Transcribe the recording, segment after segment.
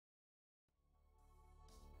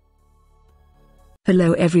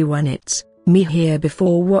Hello everyone, it's me here.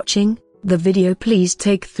 Before watching the video, please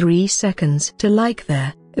take 3 seconds to like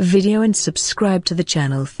the video and subscribe to the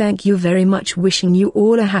channel. Thank you very much. Wishing you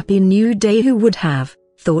all a happy new day. Who would have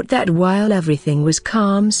thought that while everything was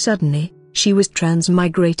calm, suddenly she was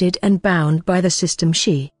transmigrated and bound by the system?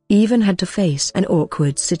 She even had to face an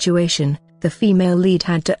awkward situation. The female lead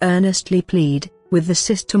had to earnestly plead with the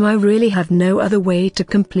system, "I really have no other way to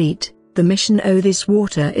complete the mission. Oh, this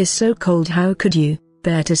water is so cold. How could you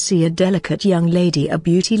bear to see a delicate young lady, a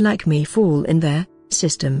beauty like me, fall in their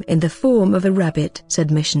system in the form of a rabbit?"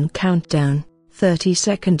 Said mission countdown 30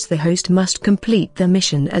 seconds. The host must complete the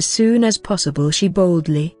mission as soon as possible. She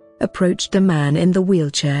boldly approached the man in the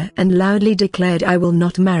wheelchair and loudly declared, "I will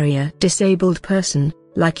not marry a disabled person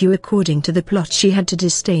like you." According to the plot, she had to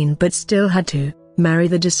disdain but still had to marry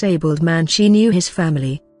the disabled man. She knew his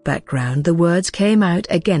family background. The words came out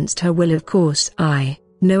against her will. "Of course I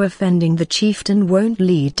know offending the chieftain won't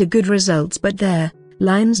lead to good results," but their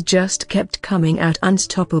lines just kept coming out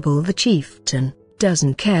unstoppable. "The chieftain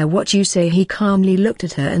doesn't care what you say," he calmly looked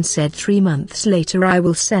at her and said. 3 months later, "I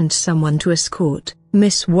will send someone to escort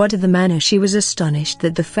Miss Hwa to the manor." She was astonished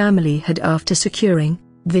that the family had, after securing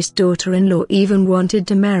this daughter-in-law, even wanted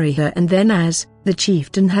to marry her. And then, as the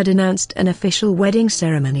chieftain had announced, an official wedding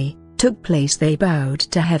ceremony took place. They bowed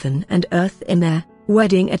to heaven and earth in their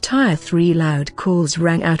wedding attire. 3 loud calls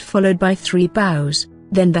rang out, followed by 3 bows.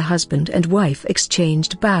 Then the husband and wife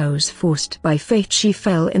exchanged bows. Forced by fate, she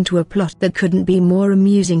fell into a plot that couldn't be more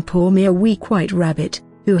amusing. Poor me, a weak white rabbit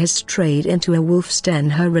who has strayed into a wolf's den.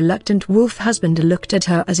 Her reluctant wolf husband looked at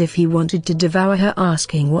her as if he wanted to devour her,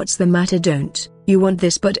 asking, "What's the matter? Don't you want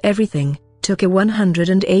this?" But everything took a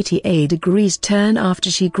 180-degree turn after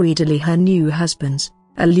she greedily her new husband's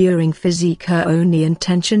alluring physique. Her only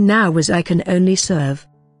intention now was, "I can only serve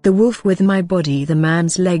the wolf with my body." The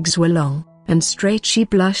man's legs were long and straight. She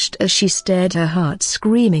blushed as she stared, her heart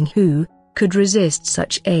screaming. Who could resist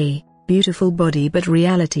such a beautiful body? But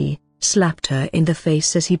reality slapped her in the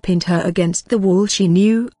face as he pinned her against the wall. She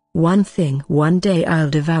knew one thing: one day I'll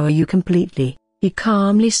devour you completely. He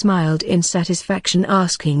calmly smiled in satisfaction,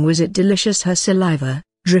 asking, "Was it delicious?" Her saliva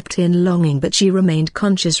dripped in longing, but she remained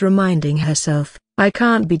conscious, reminding herself, "I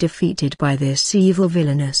can't be defeated by this evil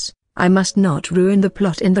villainess. I must not ruin the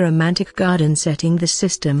plot." In the romantic garden setting, the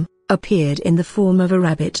system appeared in the form of a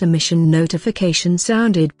rabbit. A mission notification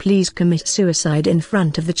sounded, "Please commit suicide in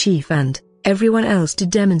front of the chief and everyone else to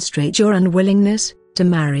demonstrate your unwillingness to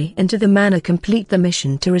marry into the manor. Complete the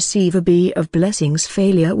mission to receive a bee of blessings.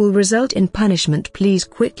 Failure will result in punishment. Please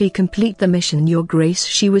quickly complete the mission, Your Grace."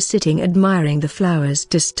 She was sitting admiring the flowers.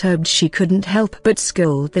 Disturbed, she couldn't help but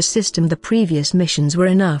scold the system. "The previous missions were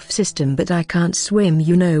enough, system, but I can't swim.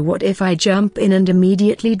 You know what if I jump in and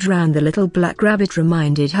immediately drown?" The little black rabbit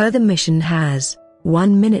reminded her, "The mission has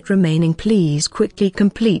 1 minute remaining. Please quickly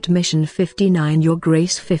complete mission." 59, Your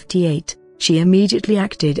Grace. 58. She immediately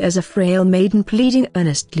acted as a frail maiden, pleading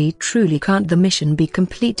earnestly, "Truly can't the mission be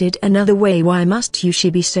completed another way? Why must you she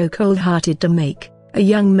be so cold-hearted to make a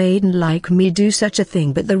young maiden like me do such a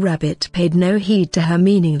thing?" But the rabbit paid no heed to her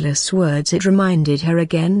meaningless words. It reminded her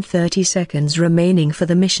again, 30 seconds remaining for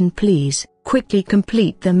the mission. "Please quickly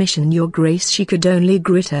complete the mission, Your Grace." She could only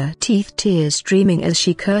grit her teeth, tears streaming as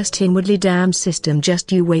she cursed inwardly. "Damn system,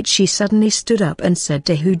 just you wait." She suddenly stood up and said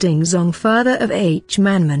to Hu Dingzong, "Father of H.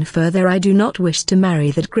 Manman, further, I do not wish to marry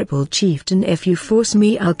that crippled chieftain. If you force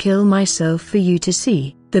me, I'll kill myself for you to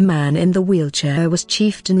see." The man in the wheelchair was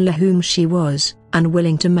Chieftain Le, whom she was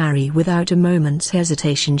unwilling to marry. Without a moment's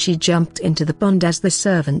hesitation, she jumped into the pond as the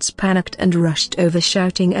servants panicked and rushed over,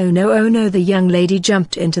 shouting, "Oh no, oh no!" The young lady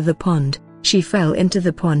jumped into the pond. She fell into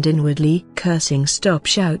the pond, inwardly cursing, "Stop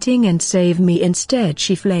shouting and save me." Instead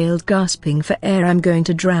she flailed, gasping for air. "I'm going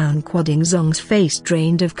to drown." Quading Zong's face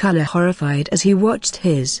drained of color, horrified as he watched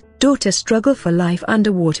his daughter struggle for life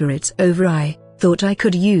underwater. "It's over. I thought I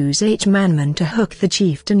could use H. Manman to hook the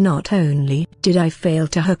chieftain. Not only did I fail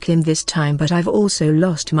to hook him this time, but I've also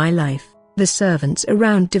lost my life." The servants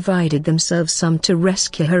around divided themselves, some to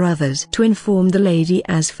rescue her, others to inform the lady.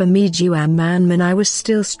 "As for me, Juan Manman, I was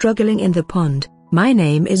still struggling in the pond. My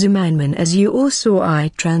name is Manman. As you all saw,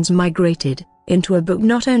 I transmigrated into a book,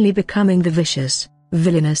 not only becoming the vicious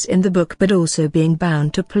villainess in the book, but also being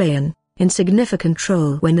bound to play an insignificant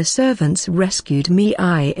role. When the servants rescued me,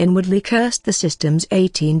 I inwardly cursed the system's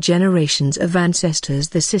 18 generations of ancestors.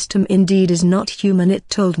 The system indeed is not human. It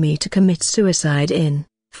told me to commit suicide in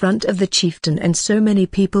front of the chieftain and so many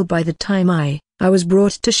people. By the time I was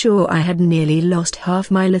brought to shore, I had nearly lost half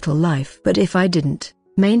my little life. But if I didn't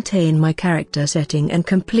maintain my character setting and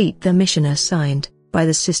complete the mission assigned by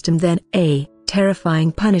the system, then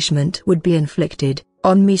terrifying punishment would be inflicted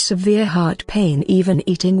on me. Severe heart pain, even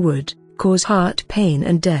eating would cause heart pain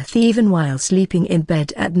and death. Even while sleeping in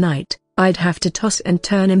bed at night, I'd have to toss and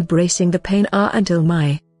turn embracing the pain until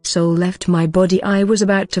my soul left my body. I was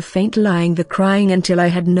about to faint, lying there crying until I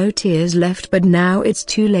had no tears left, but now it's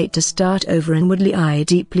too late to start over. Inwardly I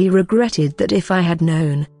deeply regretted that if I had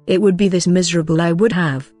known it would be this miserable, I would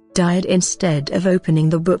have died instead of opening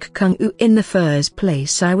the book Kung Fu in the first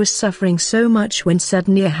place. I was suffering so much when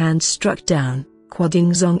suddenly a hand struck down.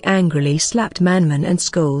 Quadingzong angrily slapped Manman and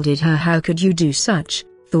scolded her. How could you do such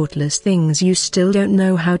thoughtless things? You still don't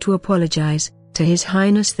know how to apologize to His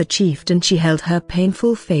Highness the Chieftain. She held her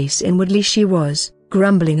painful face. Inwardly she was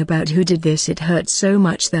grumbling about who did this. It hurt so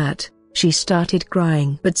much that she started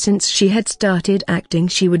crying, but since she had started acting,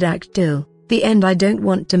 she would act till the end. I don't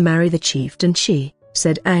want to marry the chieftain, she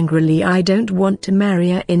said angrily. I don't want to marry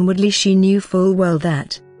her. Inwardly she knew full well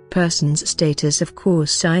that person's status. Of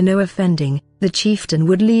course I know offending the chieftain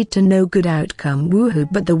would lead to no good outcome. Woohoo!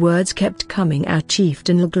 But the words kept coming out.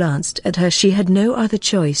 Chieftain glanced at her. She had no other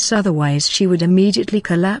choice, otherwise she would immediately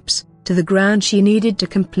collapse to the ground. She needed to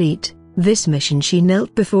complete this mission. She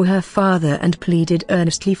knelt before her father and pleaded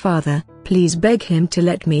earnestly, Father, please beg him to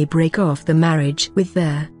let me break off the marriage with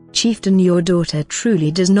their chieftain. Your daughter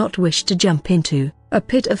truly does not wish to jump into a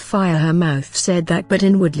pit of fire. Her mouth said that, but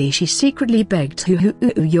inwardly she secretly begged,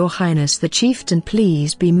 Your Highness the Chieftain,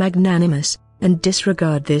 please be magnanimous and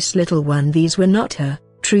disregard this little one. These were not her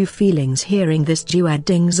true feelings. Hearing this,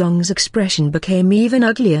 Dingzong's expression became even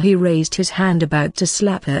uglier. He raised his hand about to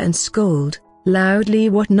slap her and scold loudly,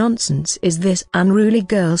 What nonsense is this unruly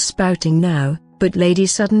girl spouting now? But Lady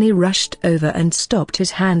suddenly rushed over and stopped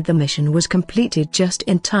his hand. The mission was completed just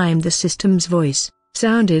in time. The system's voice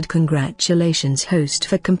sounded, Congratulations host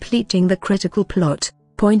for completing the critical plot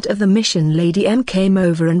point of the mission. Lady M came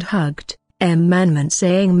over and hugged Manman,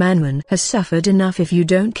 saying, Manman has suffered enough. If you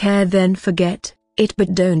don't care then forget it,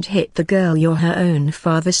 but don't hit the girl. You're her own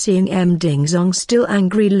father. Seeing Dingzong still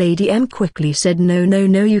angry, Lady M quickly said, No,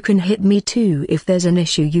 you can hit me too. If there's an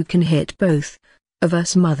issue you can hit both of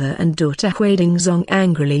us, mother and daughter. Dingzong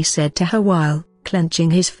angrily said to her while clenching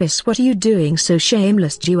his fists, What are you doing so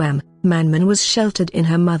shameless? Manman was sheltered in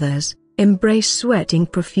her mother's embrace, sweating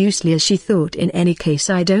profusely as she thought, in any case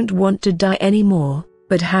I don't want to die anymore,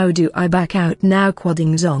 but how do I back out now?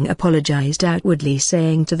 Quadingzong apologized outwardly,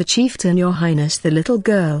 saying to the chieftain, Your Highness, the little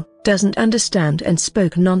girl doesn't understand and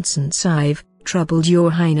spoke nonsense. I've troubled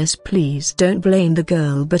Your Highness, please don't blame the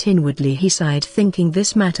girl. But inwardly he sighed, thinking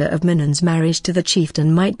this matter of Minan's marriage to the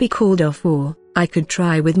chieftain might be called off, or I could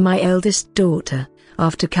try with my eldest daughter.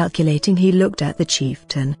 After calculating, he looked at the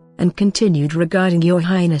chieftain and continued, Regarding Your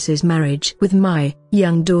Highness's marriage with my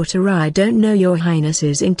young daughter, I don't know Your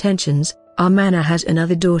Highness's intentions. Our manor has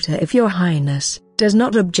another daughter. If Your Highness does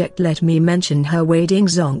not object, let me mention her.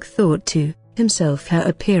 Dingzong thought to himself, her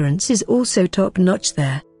appearance is also top-notch.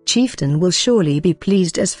 There, chieftain will surely be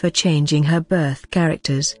pleased. As for changing her birth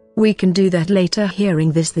characters, we can do that later.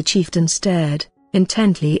 Hearing this, the chieftain stared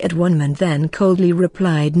intently at One Man, then coldly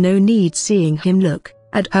replied, No need. Seeing him look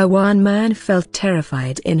at her, One Man felt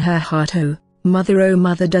terrified in her heart. Oh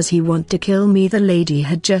mother, does he want to kill me? The lady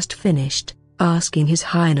had just finished asking His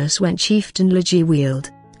Highness when Chieftain Liji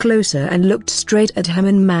wheeled closer and looked straight at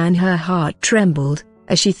her. Man, her heart trembled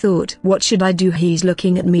as she thought, What should I do? He's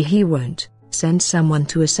looking at me. He won't send someone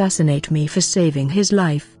to assassinate me for saving his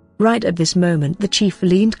life. Right at this moment the chief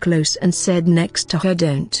leaned close and said next to her,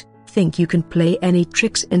 Don't think you can play any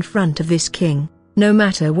tricks in front of this king. No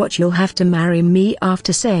matter what, you'll have to marry me.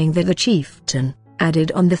 After saying that, the chieftain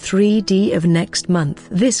added, On the 3rd of next month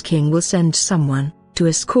this king will send someone to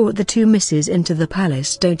escort the two misses into the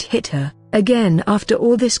palace. Don't hit her again. After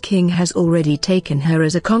all, this king has already taken her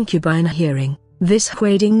as a concubine. Hearing this,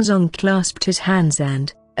 Dingzong clasped his hands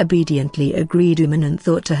and obediently agreed. Umanan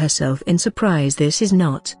thought to herself in surprise, this is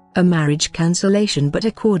not a marriage cancellation, but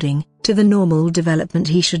according to the normal development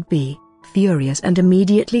he should be furious and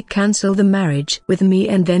immediately cancel the marriage with me,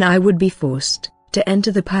 and then I would be forced to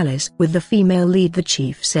enter the palace with the female lead. The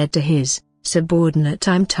chief said to his subordinate,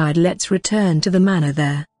 I'm tired, let's return to the manor.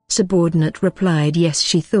 Their subordinate replied, Yes.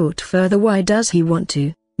 She thought further, Why does he want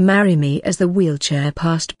to marry me? As the wheelchair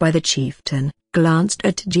passed by, the chieftain glanced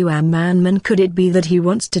at Manman. Could it be that he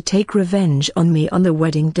wants to take revenge on me? On the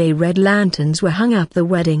wedding day, red lanterns were hung up. The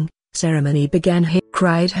wedding ceremony began. He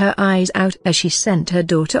cried her eyes out as she sent her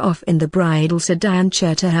daughter off in the bridal sedan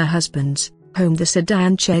chair to her husband's home. The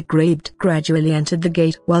sedan chair gradually entered the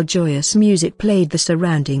gate while joyous music played. The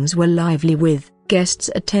surroundings were lively with guests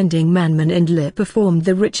attending. Manman and Li performed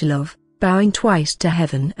the ritual of Bowing twice to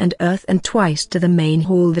heaven and earth and twice to the main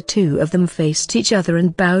hall, the two of them faced each other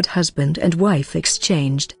and bowed. Husband and wife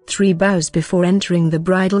exchanged 3 bows before entering the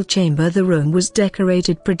bridal chamber. The room was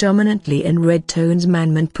decorated predominantly in red tones.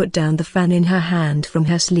 Manhwa put down the fan in her hand from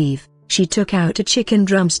her sleeve. She took out a chicken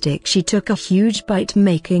drumstick. She took a huge bite,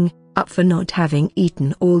 making up for not having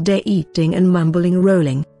eaten all day, eating and mumbling,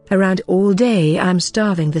 rolling around all day. I'm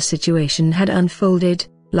starving. The situation had unfolded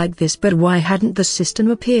like this, but why hadn't the system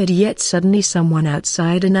appeared yet? Suddenly someone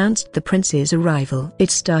outside announced the prince's arrival. It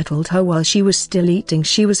startled her while she was still eating.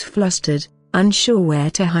 She was flustered, unsure where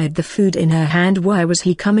to hide the food in her hand. Why was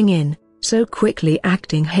he coming in so quickly?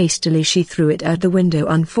 Acting hastily, she threw it out the window.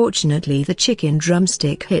 Unfortunately, the chicken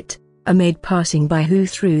drumstick hit a maid passing by, who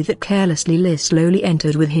threw that carelessly. Lee slowly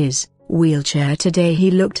entered with his wheelchair. Today he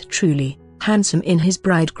looked truly handsome in his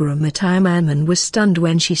bridegroom attire. Manhwa was stunned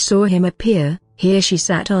when she saw him appear. Here she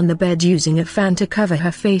sat on the bed using a fan to cover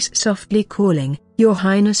her face, softly calling, "Your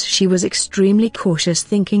Highness." She was extremely cautious,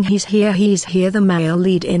 thinking, he's here. The male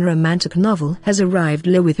lead in romantic novel has arrived.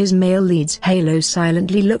 Lee with his male lead's halo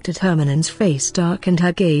silently looked at her. Manhwa's face darkened,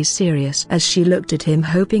 her gaze serious as she looked at him,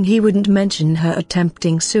 hoping he wouldn't mention her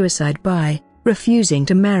attempting suicide by refusing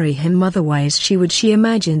to marry him. Otherwise she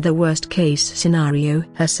imagined the worst case scenario,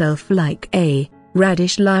 herself like a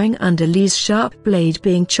radish lying under Lee's sharp blade,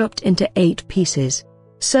 being chopped into 8 pieces.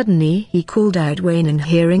 Suddenly he called out Wayne, and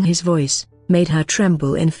hearing his voice made her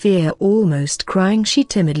tremble in fear, almost crying. She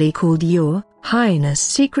timidly called, "Your Highness,"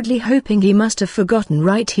 secretly hoping he must have forgotten.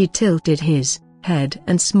 Right, he tilted his head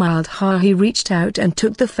and smiled. He reached out and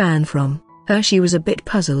took the fan from her. She was a bit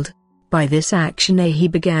puzzled by this action. He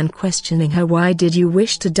began questioning her. "Why did you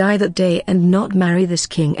wish to die that day and not marry this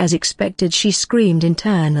king as expected?" She screamed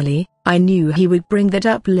internally. "I knew he would bring that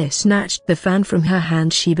up." Lee snatched the fan from her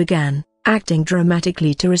hand. She began acting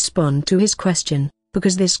dramatically to respond to his question,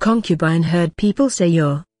 because this concubine heard people say,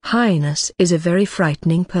 "Your Highness is a very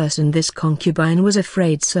frightening person." This concubine was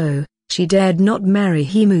afraid, so she dared not marry.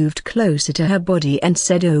 He moved closer to her body and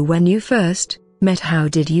said, "Oh, when you first met, how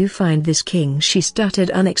did you find this king?" She stuttered,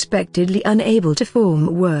 unexpectedly unable to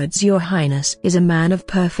form words. "Your Highness is a man of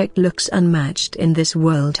perfect looks, unmatched in this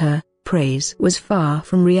world." Her praise was far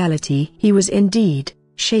from reality. He was indeed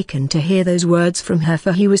shaken to hear those words from her,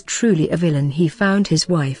 for he was truly a villain. He found his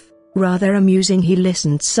wife rather amusing. He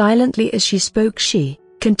listened silently as she spoke. She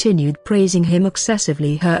continued praising him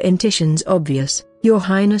excessively, her intentions obvious. "Your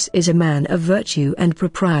Highness is a man of virtue and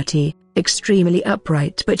propriety, extremely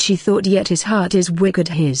upright." But she thought, yet his heart is wicked,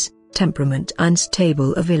 his temperament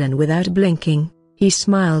unstable. A villain. Without blinking, he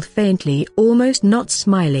smiled faintly, almost not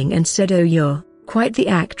smiling, and said, "Oh, you're quite the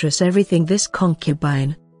actress." "Everything this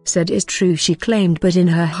concubine said is true," she claimed, but in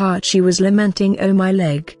her heart she was lamenting, "Oh, my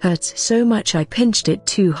leg hurts so much. I pinched it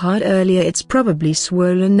too hard earlier. It's probably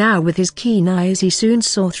swollen now." With his keen eyes he soon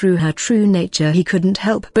saw through her true nature. He couldn't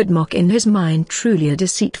help but mock in his mind, truly a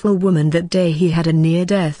deceitful woman. That day he had a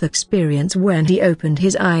near-death experience. When he opened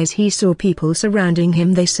his eyes he saw people surrounding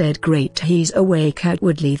him. They said, "Great, he's awake."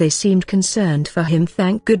 Outwardly they seemed concerned for him.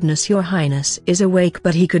 "Thank goodness Your Highness is awake."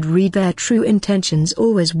 But he could read their true intentions,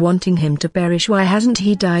 always wanting him to perish. "Why hasn't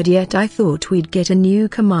he died yet? I thought we'd get a new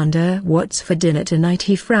commander. What's for dinner tonight?"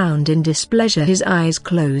 He frowned in displeasure, his eyes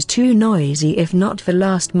closed. "Too noisy. If not for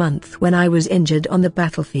last month when I was injured on the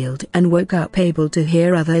battlefield and woke up able to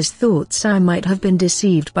hear others' thoughts, I might have been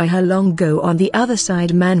deceived by her long ago." On the other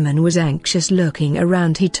side Manhwa was anxious, looking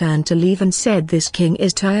around. He turned to leave and said, "This king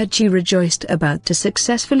is tired." She rejoiced, about to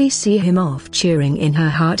successfully see him off, cheering in her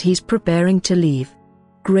heart. "He's preparing to leave."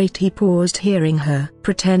 "Great." He paused, hearing her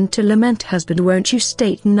pretend to lament. "Husband, won't you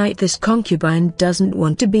stay tonight? This concubine doesn't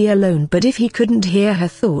want to be alone." But if he couldn't hear her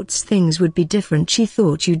thoughts, things would be different. She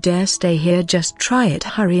thought, "You dare stay here? Just try it.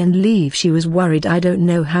 Hurry and leave." She was worried. "I don't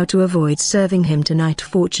know how to avoid serving him tonight."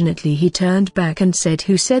 Fortunately he turned back and said,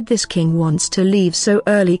 "Who said this king wants to leave so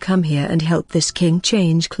early? Come here and help this king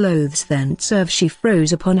change clothes, then serve." She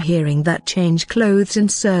froze upon hearing that. "Change clothes and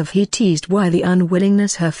serve?" he teased. "Why the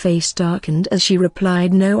unwillingness?" Her face darkened as she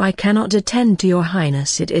replied, "No, I cannot attend to Your Highness.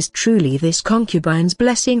 It is truly this concubine's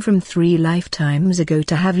blessing from 3 lifetimes ago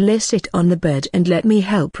to have Lee sit on the bed and let me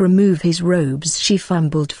help remove his robes." She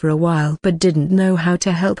fumbled for a while but didn't know how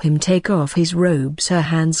to help him take off his robes. Her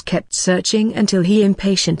hands kept searching until he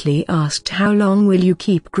impatiently asked, "How long will you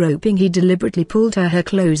keep groping?" He deliberately pulled her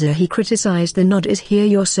closer. He criticized, "The knot is here.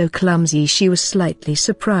 You're so clumsy." She was slightly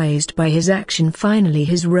surprised by his action. Finally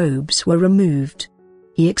his robes were removed.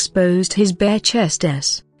 He exposed his bare chest.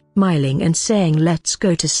 smiling and saying let's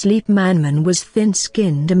go to sleep. Manman was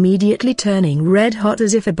thin-skinned, immediately turning red-hot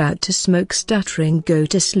as if about to smoke, stuttering go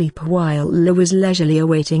to sleep. While Lu was leisurely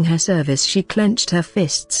awaiting her service, she clenched her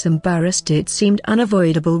fists, embarrassed. It seemed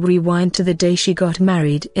unavoidable. Rewind to the day she got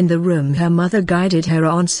married. In the room her mother guided her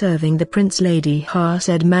on serving the prince. Lady Ha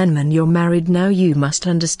said, Manman, you're married now, you must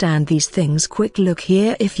understand these things. Quick, look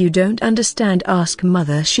here, if you don't understand ask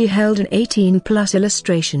mother. She held an 18+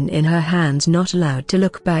 illustration in her hands, not allowed to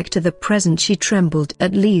look back to the present. She trembled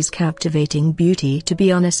at Lee's captivating beauty. To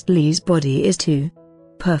be honest, Lee's body is too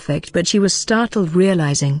perfect, but she was startled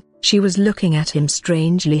realizing she was looking at him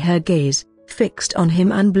strangely, her gaze fixed on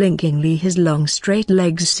him unblinkingly. His long straight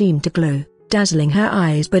legs seemed to glow, dazzling her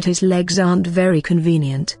eyes, but his legs aren't very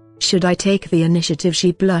convenient. Should I take the initiative?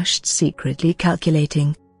 She blushed, secretly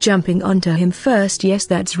calculating jumping onto him first. Yes,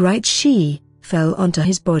 that's right. She fell onto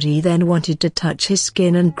his body, then wanted to touch his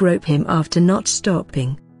skin and grope him. After not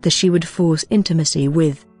stopping, she would force intimacy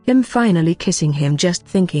with him, finally kissing him. Just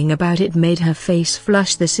thinking about it made her face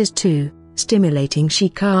flush. This is too stimulating. She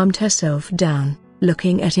calmed herself down,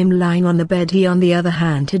 looking at him lying on the bed. He, on the other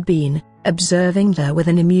hand, had been observing her with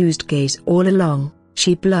an amused gaze all along.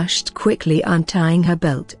 She blushed, quickly untying her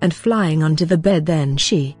belt and flying onto the bed. Then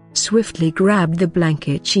she swiftly grabbed the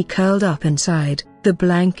blanket. She curled up inside the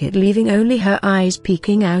blanket, leaving only her eyes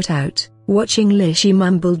peeking out. Watching Li, she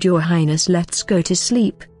mumbled, Your Highness, let's go to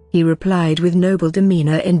sleep. He replied with noble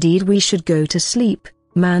demeanor, Indeed, we should go to sleep.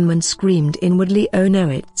 Manman screamed inwardly, Oh no,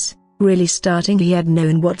 it's really starting. He had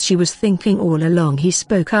known what she was thinking all along. He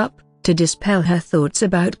spoke up to dispel her thoughts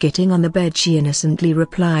about getting on the bed. She innocently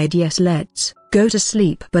replied, Yes, let's go to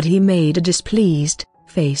sleep. But he made a displeased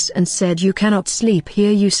face and said, You cannot sleep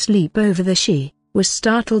here, you sleep over there. She was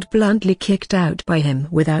startled, bluntly kicked out by him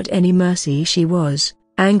without any mercy. She was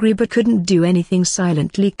angry but couldn't do anything,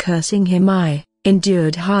 silently cursing him. I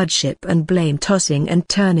endured hardship and blame, tossing and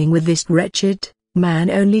turning with this wretched man,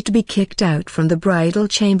 only to be kicked out from the bridal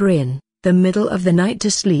chamber in the middle of the night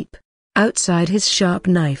to sleep outside. His sharp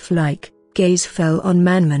knife-like gaze fell on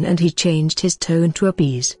Manman and he changed his tone to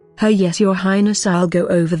appease her. Yes, Your Highness, I'll go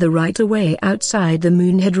over the right away. Outside the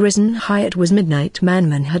moon had risen high. It was midnight.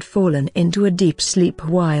 Manman had fallen into a deep sleep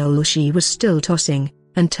while she was still tossing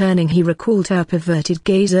and turning. He recalled her perverted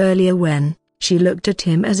gaze earlier when she looked at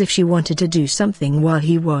him as if she wanted to do something while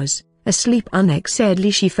he was asleep.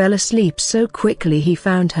 Unexpectedly she fell asleep so quickly he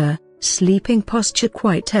found her sleeping posture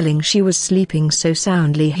quite telling. She was sleeping so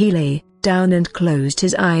soundly. He lay down and closed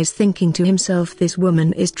his eyes, thinking to himself, This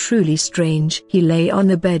woman is truly strange. He lay on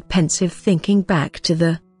the bed pensive, thinking back to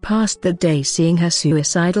the past, that day seeing her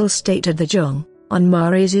suicidal state at the Zhong on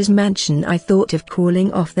Mari's mansion. I thought of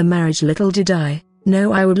calling off the marriage. Little did I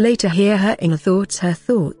know I would later hear her inner thoughts. Her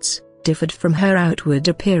thoughts differed from her outward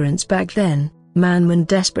appearance back then. Manman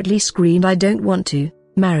desperately screamed, I don't want to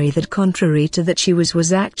marry. That contrary to that she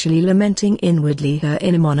was actually lamenting inwardly. Her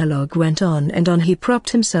inner monologue went on and on. He propped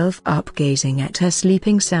himself up, gazing at her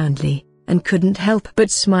sleeping soundly, and couldn't help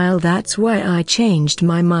but smile. That's why I changed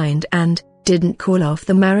my mind and didn't call off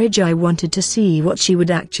the marriage. I wanted to see what she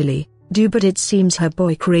would actually do, but it seems her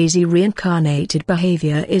boy-crazy reincarnated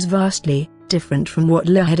behavior is vastly different from what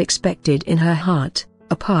La had expected. In her heart,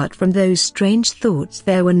 apart from those strange thoughts,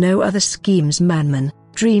 there were no other schemes. Manman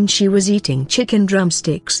dreamed she was eating chicken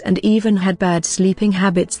drumsticks and even had bad sleeping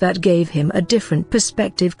habits that gave him a different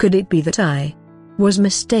perspective. Could it be that I was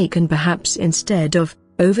mistaken? Perhaps instead of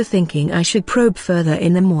overthinking I should probe further.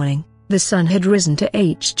 In the morning, the sun had risen to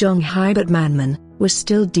Zhong high, but Manman was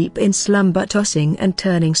still deep in slumber, tossing and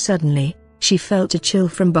turning. Suddenly, she felt a chill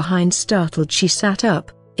from behind. Startled, she sat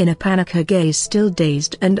up. In a panic, her gaze still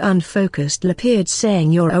dazed and unfocused, appeared,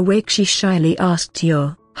 saying, You're awake? She shyly asked,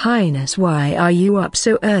 Your Highness, why are you up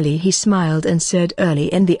so early? He smiled and said,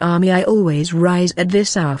 Early in the army I always rise at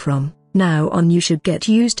this hour. From now on you should get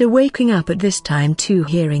used to waking up at this time too.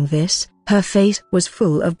 Hearing this, her face was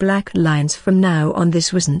full of black lines. From now on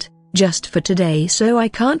this wasn't just for today, so I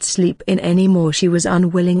can't sleep in anymore. She was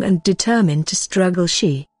unwilling and determined to struggle.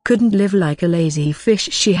 She couldn't live like a lazy fish.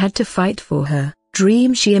 She had to fight for her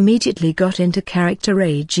dream. She immediately got into character.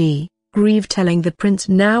 Grieve, telling the prince,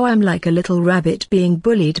 Now I'm like a little rabbit being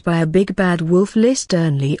bullied by a big bad wolf. Li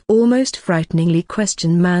sternly, almost frighteningly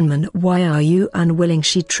questioned Manman, Why are you unwilling?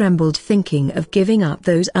 She trembled, thinking of giving up.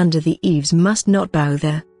 Those under the eaves must not bow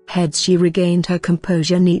their heads. She regained her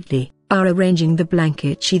composure neatly, arranging the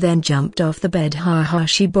blanket. She then jumped off the bed.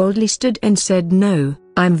 She boldly stood and said, No,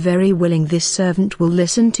 I'm very willing. This servant will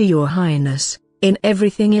listen to Your Highness in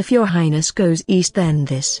everything. If Your Highness goes east, then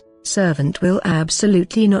this servant will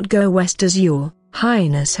absolutely not go west. Does Your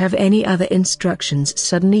Highness have any other instructions?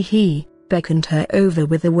 Suddenly he beckoned her over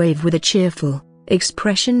with a wave with a cheerful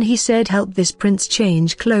expression. He said, "Help this prince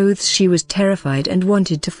change clothes." She was terrified and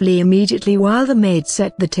wanted to flee immediately while the maid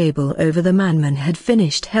set the table over the man had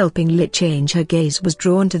finished helping Lit change. Her gaze was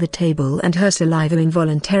drawn to the table and her saliva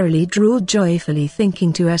involuntarily drooled, joyfully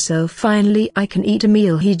thinking to herself, "Finally I can eat a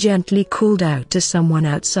meal." He gently called out to someone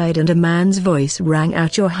outside and a man's voice rang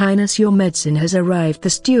out, "Your Highness, your medicine has arrived."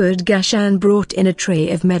 The steward Gashan brought in a tray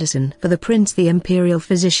of medicine for the prince. The imperial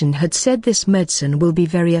physician had said this medicine will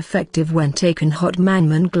be very effective when taken hot.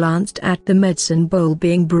 Manman glanced at the medicine bowl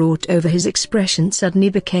being brought over. His expression suddenly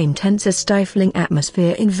became tense. A stifling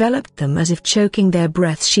atmosphere enveloped them as if choking their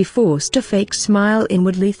breaths. She forced a fake smile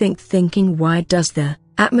inwardly, thinking, why does the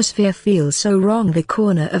atmosphere feel so wrong? The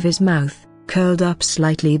corner of his mouth curled up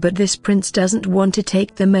slightly. But this prince doesn't want to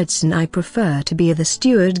take the medicine. I prefer to be. The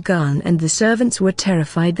steward gone and the servants were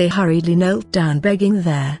terrified. They hurriedly knelt down begging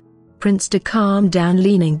their prince to calm down.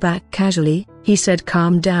 Leaning back casually, he said,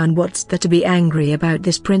 "Calm down. What's there to be angry about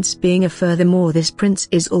this prince being a furthermore this prince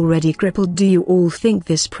is already crippled. Do you all think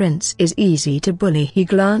this prince is easy to bully?" He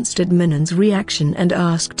glanced at Minan's reaction and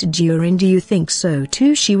asked Durin, "Do you think so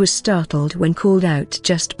too?" She was startled when called out.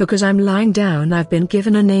 "Just because I'm lying down I've been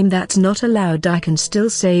given a name that's not allowed. I can still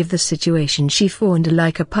save the situation." She fawned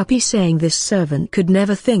like a puppy, saying, "This servant could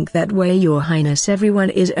never think that way, Your Highness.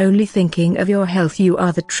 Everyone is only thinking of your health. You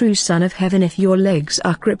are the true son of heaven. If your legs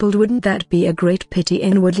are crippled, wouldn't that be a great pity?"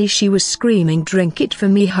 Inwardly she was screaming, "Drink it for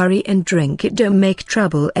me, hurry and drink it. Don't make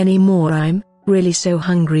trouble anymore. I'm really so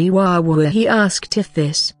hungry." Wah. He asked, "If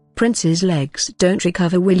this prince's legs don't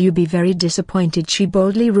recover, will you be very disappointed?" She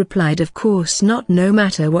boldly replied, "Of course not. No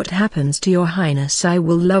matter what happens to Your Highness, I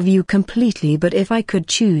will love you completely. But if I could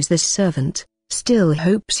choose, this servant still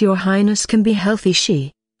hopes Your Highness can be healthy."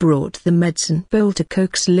 She brought the medicine bowl to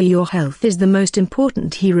coax Li. "Your health is the most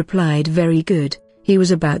important," he replied. "Very good." He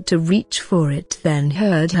was about to reach for it, then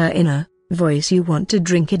heard her inner voice, "You want to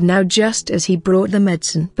drink it now?" Just as he brought the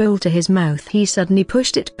medicine bowl to his mouth, he suddenly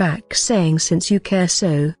pushed it back, saying, "Since you care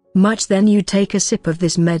so much, then you take a sip of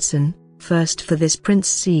this medicine first for this prince.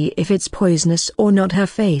 See if it's poisonous or not." Her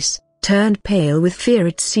face turned pale with fear.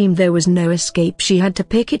 It seemed there was no escape. She had to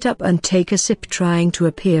pick it up and take a sip, trying to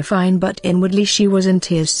appear fine, but inwardly she was in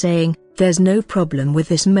tears, saying, "There's no problem with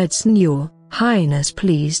this medicine, Your Highness.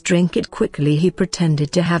 Please drink it quickly." He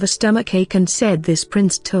pretended to have a stomachache and said, "This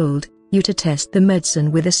prince told you to test the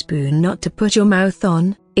medicine with a spoon, not to put your mouth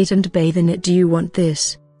on it and bathe in it. Do you want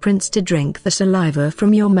this prince to drink the saliva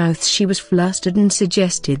from your mouth?" She was flustered and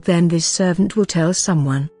suggested, "Then this servant will tell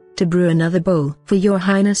someone to brew another bowl for Your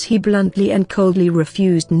Highness." He bluntly and coldly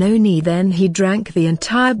refused. "No need." Then he drank the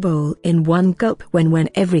entire bowl in one gulp. When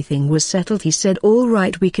everything was settled, he said, "All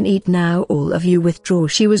right, we can eat now. All of you withdraw."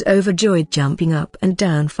 She was overjoyed, jumping up and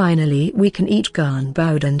down. "Finally we can eat." Gan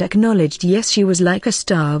bowed and acknowledged yes. She was like a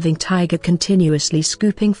starving tiger, continuously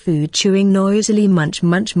scooping food, chewing noisily. Munch.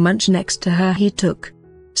 Next to her he took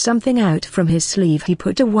something out from his sleeve. He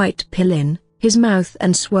put a white pill in his mouth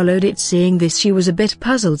and swallowed it. Seeing this, she was a bit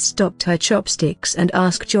puzzled, stopped her chopsticks and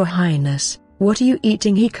asked, "Your Highness, what are you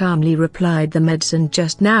eating?" He calmly replied, "The medicine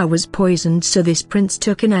just now was poisoned, so this prince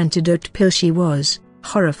took an antidote pill." She was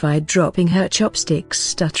horrified, dropping her chopsticks,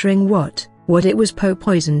 stuttering, What it was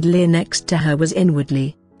poisoned?" Li next to her was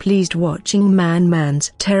inwardly pleased, watching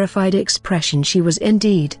Man's terrified expression. She was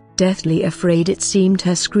indeed deathly afraid. It seemed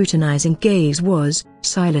her scrutinizing gaze was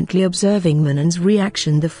silently observing Manon's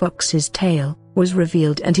reaction. The fox's tail was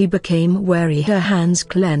revealed and he became wary. Her hands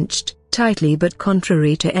clenched tightly, but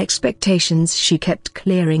contrary to expectations she kept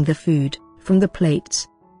clearing the food from the plates,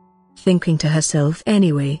 thinking to herself,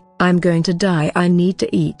 "Anyway, I'm going to die. I need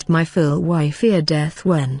to eat my fill. Why fear death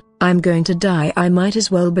when I'm going to die? I might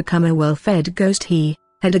as well become a well-fed ghost." He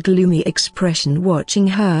had a gloomy expression, watching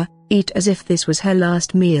her eat as if this was her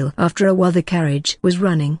last meal. After a while the carriage was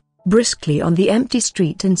running briskly on the empty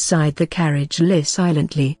street. Inside the carriage, Li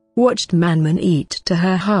silently watched Manman eat to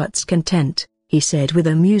her heart's content. He said with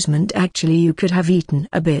amusement, "Actually you could have eaten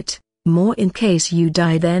a bit more in case you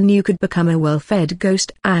die. Then you could become a well-fed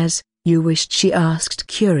ghost as you wished." She asked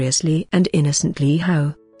curiously and innocently,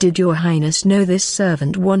 "How did Your Highness know this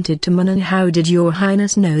servant wanted to Manon? How did Your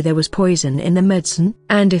Highness know there was poison in the medicine?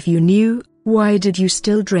 And if you knew, why did you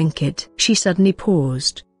still drink it?" She suddenly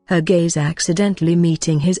paused, her gaze accidentally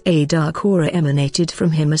meeting his. A dark aura emanated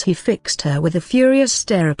from him as he fixed her with a furious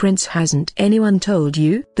stare. "Prince, hasn't anyone told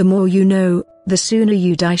you? The more you know, the sooner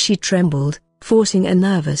you die." She trembled, forcing a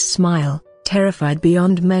nervous smile, terrified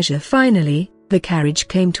beyond measure. Finally, the carriage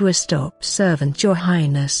came to a stop. "Servant, Your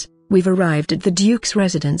Highness, we've arrived at the Duke's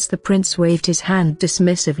residence." The prince waved his hand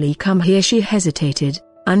dismissively. "Come here." She hesitated,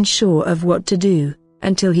 unsure of what to do.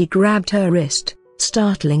 until he grabbed her wrist,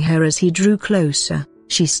 startling her as he drew closer.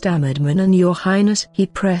 She stammered, "Manon, your highness." He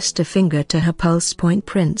pressed a finger to her pulse point.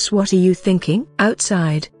 "Prince, what are you thinking?"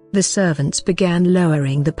 Outside, the servants began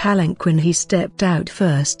lowering the palanquin. He stepped out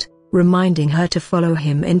first, reminding her to follow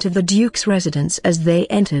him into the Duke's residence. As they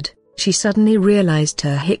entered, she suddenly realized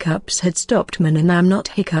her hiccups had stopped. "Manon, I'm not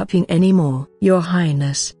hiccuping anymore." "Your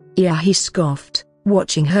highness." "Yeah," he scoffed,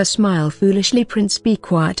 watching her smile foolishly. "Prince, be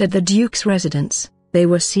quiet." At the Duke's residence, they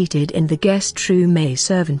were seated in the guest room. A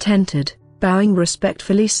servant entered, bowing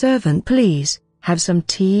respectfully. "Servant, please, have some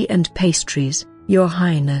tea and pastries." "Your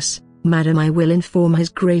highness." "Madam, I will inform His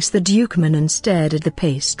Grace the Duke." Manon stared at the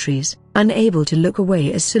pastries, unable to look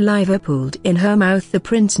away as saliva pooled in her mouth. The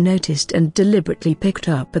prince noticed and deliberately picked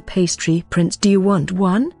up a pastry. "Prince, do you want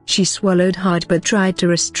one?" She swallowed hard but tried to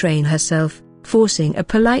restrain herself, forcing a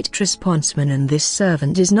polite response. "Manon, this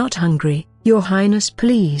servant is not hungry." "Your highness,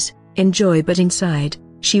 please, enjoy." But inside,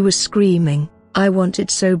 she was screaming, "I want it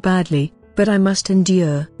so badly, but I must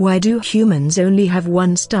endure." "Why do humans only have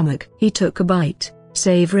one stomach?" He took a bite,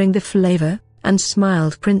 savoring the flavor, and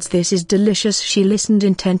smiled. "Prince, this is delicious." She listened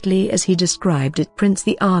intently as he described it. "Prince,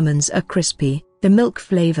 the almonds are crispy, the milk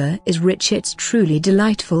flavor is rich, it's truly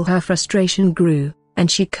delightful." Her frustration grew, and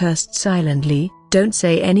she cursed silently. "Don't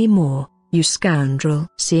say any more, you scoundrel."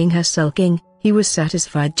 Seeing her sulking, he was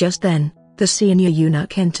satisfied. Just then, the senior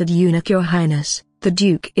eunuch entered. "Eunuch, your highness, the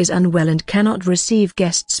Duke is unwell and cannot receive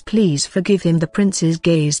guests. Please forgive him." The prince's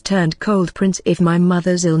gaze turned cold. "Prince, if my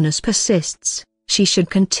mother's illness persists, she should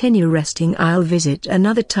continue resting. I'll visit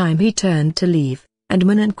another time." He turned to leave, and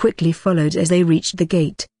Manon quickly followed. As they reached the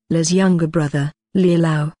gate, Le's younger brother, Li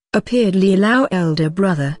Lao, appeared. "Li Lao, elder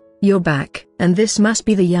brother, you're back." "And this must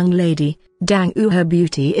be the young lady, Dang Wu. Her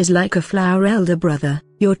beauty is like a flower." "Elder brother,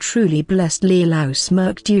 you're truly blessed." Li Lao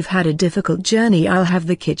smirked. "You've had a difficult journey. I'll have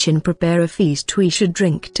the kitchen prepare a feast. We should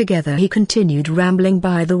drink together." He continued rambling.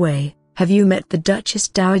 "By the way, have you met the Duchess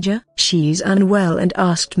Dowager?" "She's unwell and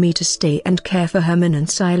asked me to stay and care for her." Manon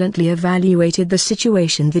silently evaluated the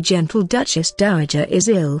situation. The gentle Duchess Dowager is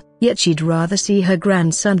ill, yet she'd rather see her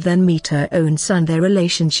grandson than meet her own son. Their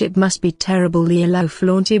relationship must be terrible. Li Lao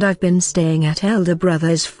flaunted. "I've been staying at elder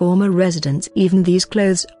brother's former residence. Even these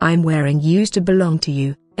clothes I'm wearing used to belong to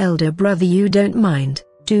you. Elder brother, you don't mind,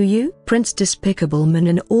 do you?" "Prince, despicable."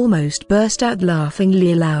 Manon almost burst out laughing.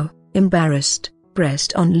 Li Lao, embarrassed,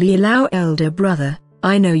 pressed on Li Lao. "Elder brother,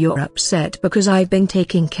 I know you're upset because I've been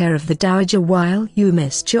taking care of the Dowager while you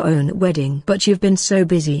missed your own wedding. But you've been so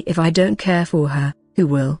busy. If I don't care for her, who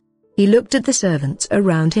will?" He looked at the servants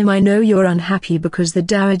around him. "I know you're unhappy because the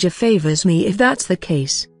Dowager favors me. If that's the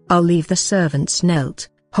case, I'll leave." The servants knelt,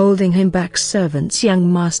 holding him back. "Servants,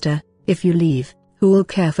 young master, if you leave, who'll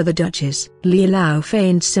care for the Duchess?" Li Lao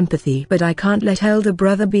feigned sympathy. "But I can't let elder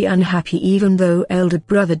brother be unhappy. Even though elder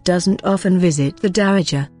brother doesn't often visit the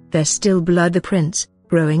Dowager, there's still blood." The prince,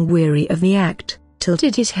 growing weary of the act,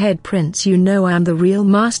 tilted his head. "Prince, you know I'm the real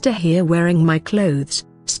master here, wearing my clothes,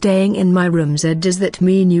 staying in my rooms. Does that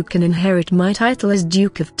mean you can inherit my title as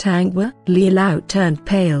Duke of Tanghua?" Li Lao turned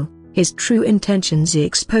pale, his true intentions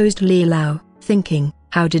exposed. Li Lao, thinking,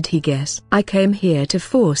 how did he guess? "I came here to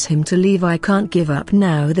force him to leave. I can't give up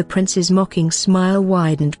now." The prince's mocking smile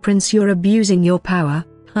widened. "Prince, you're abusing your power,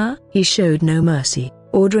 huh?" He showed no mercy,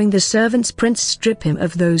 ordering the servants, "Prince, strip him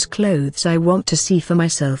of those clothes. I want to see for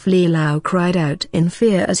myself." Li Lao cried out in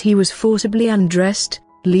fear as he was forcibly undressed,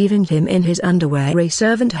 leaving him in his underwear. A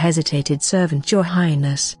servant hesitated. "Servant, your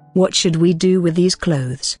highness, what should we do with these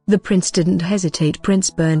clothes?" The prince didn't hesitate. "Prince,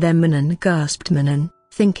 burn them." Manon gasped. Manon,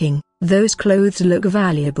 thinking, those clothes look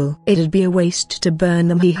valuable. It'd be a waste to burn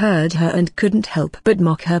them. He heard her and couldn't help but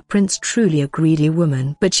mock her. Prince, truly a greedy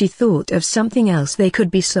woman. But she thought of something else. They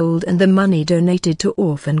could be sold and the money donated to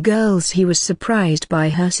orphan girls. He was surprised by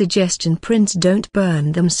her suggestion. "Prince, don't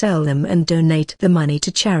burn them, sell them and donate the money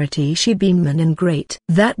to charity." She beamed. "And great.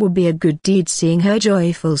 That will be a good deed." Seeing her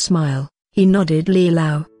joyful smile, he nodded. Li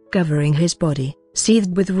Lao, covering his body,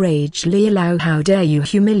 seethed with rage. "Li Lao, how dare you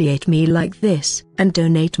humiliate me like this, and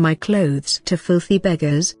donate my clothes to filthy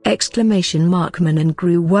beggars!" Manon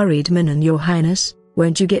grew worried. "Manon, your highness,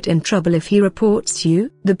 won't you get in trouble if he reports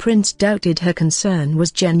you?" The prince doubted her concern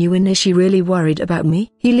was genuine. "Is she really worried about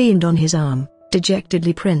me?" He leaned on his arm,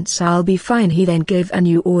 dejectedly. "Prince, I'll be fine." He then gave a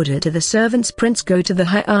new order to the servants. "Prince, go to the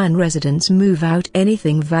High Iron residence, move out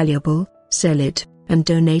anything valuable, sell it, and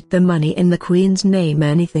donate the money in the Queen's name.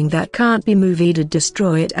 Anything that can't be moved,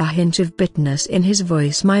 destroy it." A hint of bitterness in his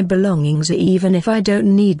voice. "My belongings, even if I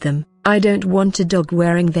don't need them, I don't want a dog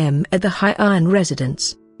wearing them at the High Iron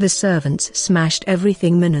residence." The servants smashed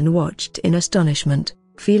everything. Manon watched in astonishment,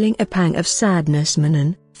 feeling a pang of sadness.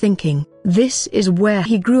 Manon, thinking, this is where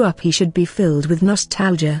he grew up, he should be filled with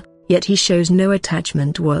nostalgia, yet he shows no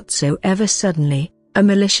attachment whatsoever. Suddenly, a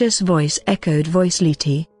malicious voice echoed, voice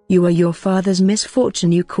Liti, you are your father's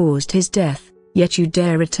misfortune, you caused his death, yet you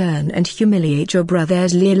dare return and humiliate your brother.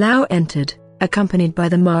 As Liao entered, accompanied by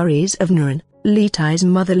the Maris of Nuren, Liti's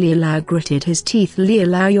mother Liao gritted his teeth.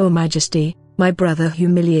 Liao, your majesty, my brother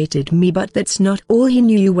humiliated me, but that's not all. He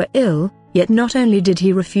knew you were ill, yet not only did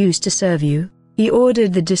he refuse to serve you, he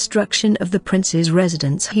ordered the destruction of the prince's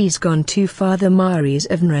residence. He's gone too far. The Maris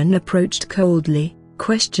of Nuren approached coldly,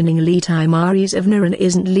 questioning Liti. Maris of Nuren,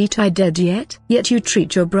 isn't Liti dead yet? Yet you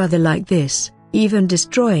treat your brother like this, even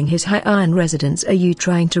destroying his Heian residence. Are you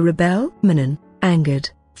trying to rebel? Manon, angered,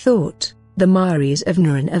 thought, the Maris of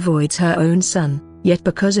Nuren avoids her own son, yet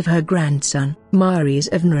because of her grandson. Maris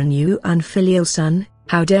of Nuren, you unfilial son,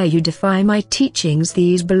 how dare you defy my teachings?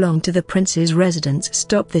 These belong to the prince's residence.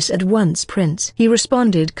 Stop this at once, prince, he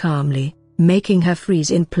responded calmly, making her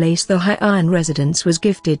freeze in place. The Heian residence was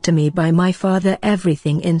gifted to me by my father.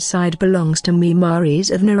 Everything inside belongs to me. Maris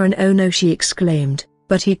of Nuren, oh no, she exclaimed,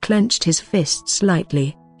 but he clenched his fist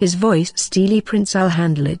slightly, his voice steely. Prince, I'll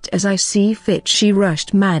handle it as I see fit. She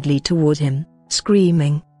rushed madly toward him,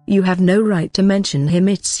 screaming, you have no right to mention him,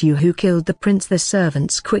 it's you who killed the prince. The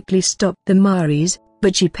servants quickly stopped the Maris,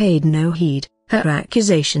 but she paid no heed. Her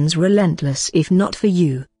accusations relentless. If not for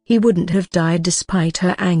you, he wouldn't have died. Despite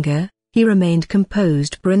her anger, he remained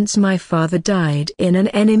composed. Prince, my father died in an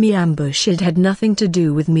enemy ambush. It had nothing to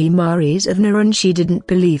do with me. Maris of Nuren, she didn't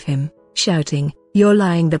believe him, shouting, you're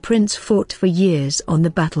lying. The prince fought for years on the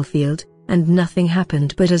battlefield, and nothing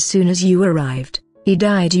happened. But as soon as you arrived, he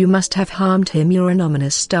died. You must have harmed him. You're an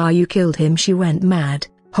ominous star. You killed him. She went mad,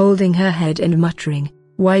 holding her head and muttering,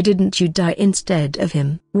 why didn't you die instead of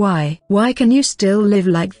him? Why can you still live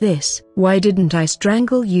like this? Why didn't I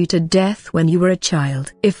strangle you to death when you were a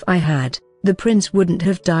child? If I had, the prince wouldn't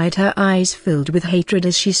have died. Her eyes filled with hatred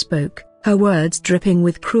as she spoke, her words dripping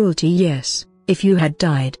with cruelty. Yes, if you had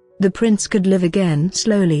died, the prince could live again.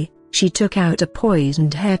 Slowly, she took out a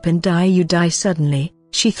poisoned hairpin. You die. Suddenly,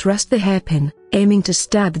 she thrust the hairpin, aiming to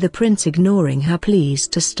stab the prince. Ignoring her pleas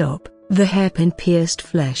to stop, the hairpin pierced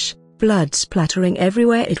flesh, blood splattering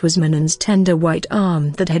everywhere. It was Manon's tender white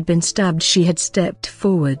arm that had been stabbed. She had stepped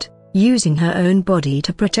forward, using her own body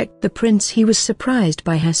to protect the prince. He was surprised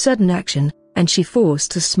by her sudden action, and she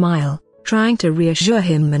forced a smile, trying to reassure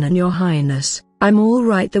him. Manon, your highness, I'm all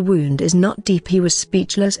right. The wound is not deep. He was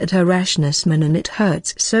speechless at her rashness. Manon, it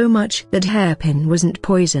hurts so much. That hairpin wasn't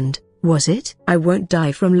poisoned, was it? I won't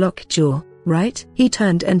die from lockjaw, right? He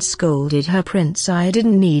turned and scolded her. Prince, I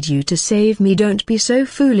didn't need you to save me. Don't be so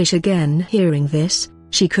foolish again. Hearing this,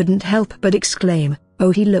 she couldn't help but exclaim, oh.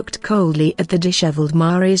 He looked coldly at the disheveled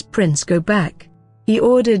Maris. Prince, go back, he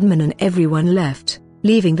ordered. Manon. Everyone left,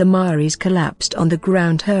 leaving the Maris collapsed on the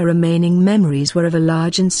ground. Her remaining memories were of a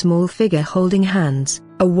large and small figure holding hands,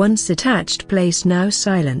 a once attached place now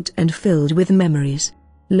silent and filled with memories.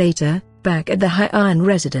 Later, back at the Heian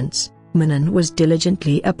residence, Manon was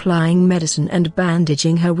diligently applying medicine and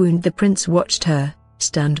bandaging her wound. The prince watched her,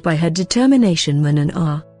 stunned by her determination.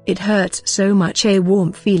 Manon, it hurts so much. A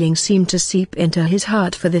warm feeling seemed to seep into his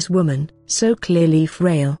heart for this woman, so clearly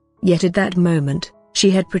frail, yet at that moment, she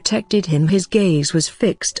had protected him. His gaze was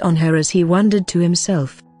fixed on her as he wondered to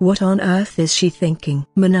himself, what on earth is she thinking?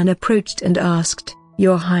 Manon approached and asked,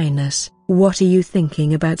 your highness, what are you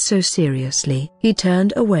thinking about so seriously? He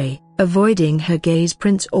turned away, avoiding her gaze.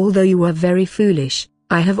 Prince, although you are very foolish,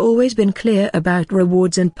 I have always been clear about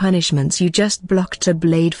rewards and punishments. You just blocked a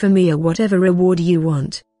blade for me. Or whatever reward you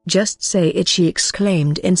want, just say it. She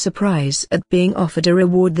exclaimed in surprise at being offered a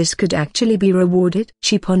reward. This could actually be rewarded?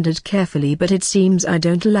 She pondered carefully. But it seems I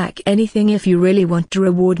don't lack anything. If you really want to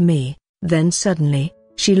reward me, then suddenly,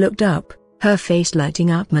 she looked up, her face lighting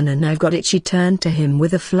up. Manon, I've got it. She turned to him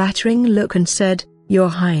with a flattering look and said, your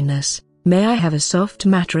highness, may I have a soft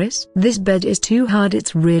mattress? This bed is too hard.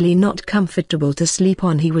 It's really not comfortable to sleep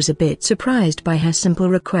on. He was a bit surprised by her simple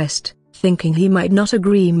request, thinking he might not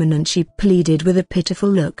agree. Manon, she pleaded with a pitiful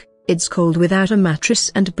look, it's cold without a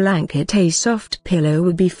mattress and blanket. A soft pillow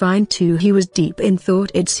would be fine too. He was deep in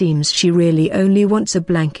thought. It seems she really only wants a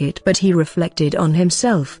blanket. But he reflected on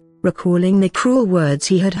himself, recalling the cruel words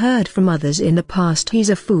he had heard from others in the past.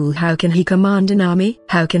 He's a fool. How can he command an army?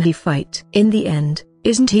 How can he fight? In the end,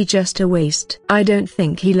 isn't he just a waste? I don't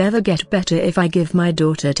think he'll ever get better if I give my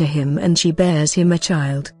daughter to him and she bears him a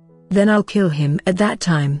child. Then I'll kill him at that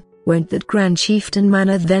time. Won't that Grand Chieftain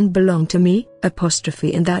manor then belong to me?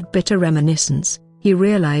 In that bitter reminiscence, he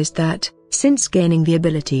realized that, since gaining the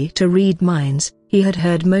ability to read minds, He had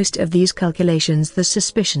heard most of these calculations, the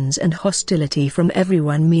suspicions and hostility from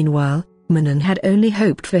everyone. Meanwhile, Manon had only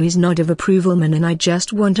hoped for his nod of approval. Manon, I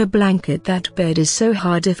just want a blanket. That bed is so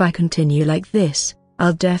hard. If I continue like this,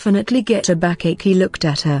 I'll definitely get a backache. He looked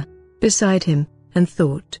at her, beside him, and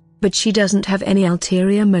thought, but she doesn't have any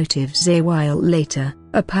ulterior motives. A while later,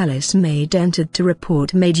 a palace maid entered to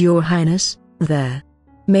report, Maid, Your Highness, there.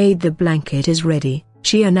 Maid, the blanket is ready,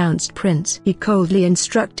 she announced. Prince, he coldly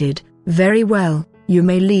instructed. Very well, you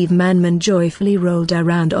may leave. Manman joyfully rolled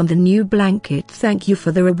around on the new blanket. Thank you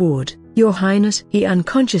for the reward, Your Highness. He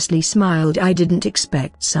unconsciously smiled. I didn't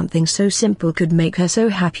expect something so simple could make her so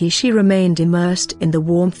happy. She remained immersed in the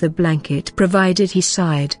warmth the blanket provided. He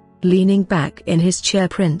sighed, leaning back in his chair.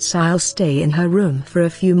 Prince, I'll stay in her room for a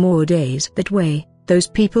few more days. That way, those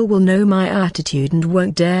people will know my attitude and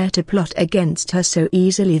won't dare to plot against her so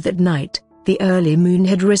easily. That night, the early moon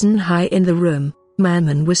had risen high in the room.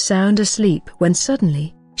 Manman was sound asleep when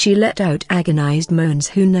suddenly, she let out agonized moans.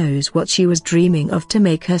 Who knows what she was dreaming of to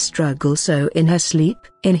make her struggle so in her sleep?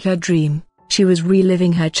 In her dream, she was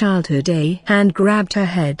reliving her childhood. A hand grabbed her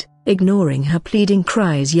head, ignoring her pleading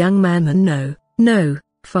cries. Young Manman, no, no,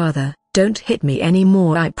 father, don't hit me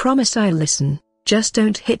anymore. I promise I'll listen, just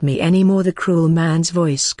don't hit me anymore. The cruel man's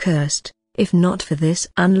voice cursed. If not for this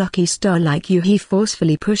unlucky star like you. He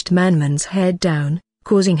forcefully pushed Manman's head down,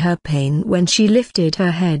 causing her pain. When she lifted her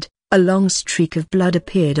head, a long streak of blood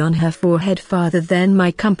appeared on her forehead. Father, then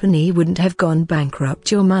my company wouldn't have gone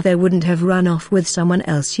bankrupt. Your mother wouldn't have run off with someone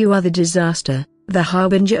else. You are the disaster, the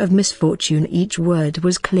harbinger of misfortune. Each word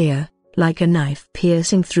was clear, like a knife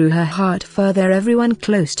piercing through her heart. Further, everyone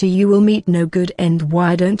close to you will meet no good end.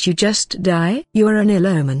 Why don't you just die? You're an ill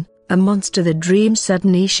omen, a monster. The dream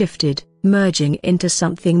suddenly shifted, merging into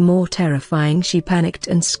something more terrifying. She panicked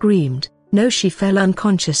and screamed. No, she fell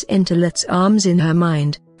unconscious into Let's arms. In her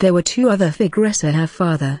mind, there were two other figures, her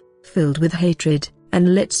father, filled with hatred,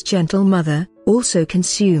 and Lit's gentle mother, also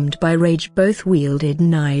consumed by rage. Both wielded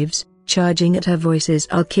knives, charging at her. Voices,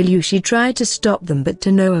 I'll kill you. She tried to stop them, but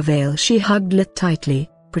to no avail. She hugged Lit tightly,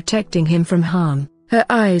 protecting him from harm. Her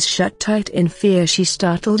eyes shut tight in fear. She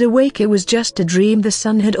startled awake. It was just a dream. The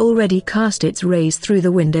sun had already cast its rays through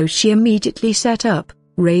the window. She immediately sat up,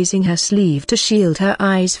 raising her sleeve to shield her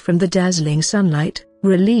eyes from the dazzling sunlight,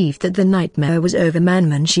 relieved that the nightmare was over.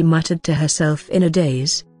 Manman, she muttered to herself in a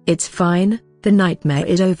daze, it's fine, the nightmare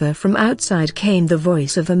is over. From outside came the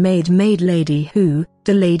voice of a maid. Maid lady, who?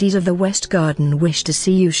 The ladies of the West Garden wish to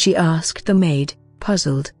see you, she asked the maid,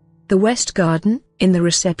 puzzled. The West Garden? In the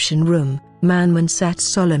reception room, Manman sat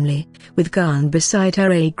solemnly, with Garn beside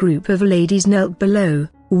her. A group of ladies knelt below,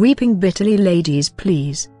 weeping bitterly. Ladies,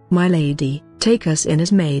 please, my lady, take us in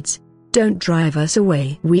as maids. Don't drive us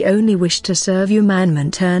away. We only wish to serve you.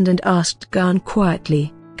 Manman turned and asked Garn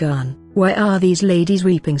quietly, Garn, why are these ladies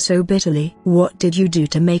weeping so bitterly? What did you do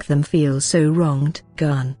to make them feel so wronged?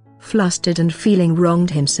 Garn, flustered and feeling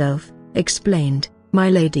wronged himself, explained, my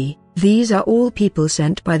lady, these are all people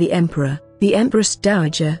sent by the Emperor, the Empress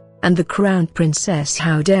Dowager, and the Crowned Princess.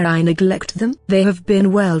 How dare I neglect them? They have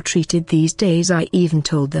been well treated these days. I even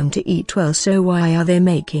told them to eat well, so why are they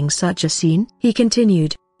making such a scene? He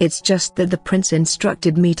continued, it's just that the prince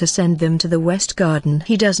instructed me to send them to the West Garden.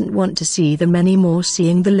 He doesn't want to see them anymore.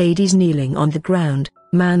 Seeing the ladies kneeling on the ground,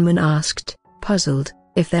 Manman asked, puzzled,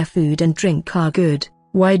 if their food and drink are good,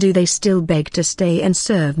 why do they still beg to stay and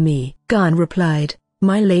serve me? Garn replied,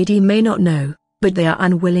 my lady may not know, but they are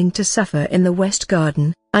unwilling to suffer in the West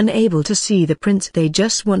Garden, unable to see the prince. They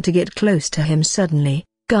just want to get close to him. Suddenly,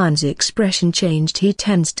 Garn's expression changed. He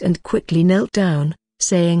tensed and quickly knelt down,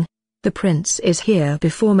 saying, the prince is here.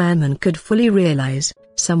 Before Manman could fully realize,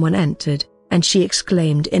 someone entered, and she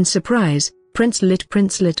exclaimed in surprise, Prince Lit.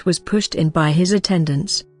 Prince Lit was pushed in by his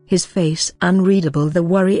attendants, his face unreadable. The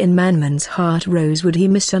worry in Manman's heart rose. Would he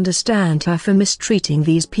misunderstand her for mistreating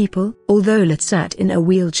these people? Although Lit sat in a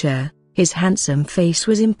wheelchair, his handsome face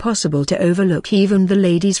was impossible to overlook. Even the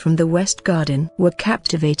ladies from the West Garden were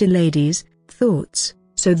captivated. Ladies, thoughts,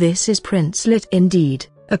 so this is Prince Lit indeed,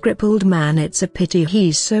 a crippled man. It's a pity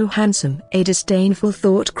he's so handsome. A disdainful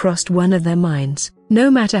thought crossed one of their minds.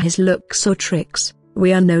 No matter his looks or tricks,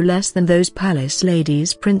 we are no less than those palace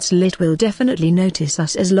ladies. Prince Lit will definitely notice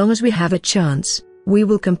us as long as we have a chance. We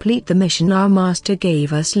will complete the mission our master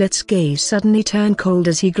gave us. Lit's gaze suddenly turned cold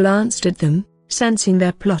as he glanced at them, sensing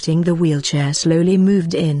their plotting. The wheelchair slowly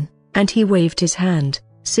moved in, and he waved his hand,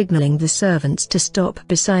 signaling the servants to stop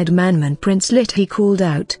beside Manman. Prince Lit, he called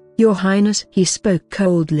out, Your Highness. He spoke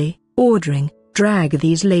coldly, ordering, drag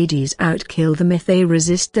these ladies out, kill them if they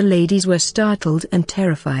resist. The ladies were startled and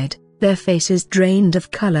terrified, their faces drained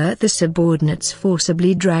of color. The subordinates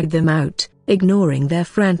forcibly dragged them out, ignoring their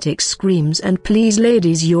frantic screams and pleas.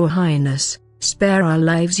 "Ladies, your highness, spare our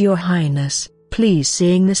lives, your highness, please."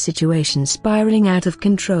 Seeing the situation spiraling out of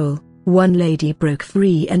control, one lady broke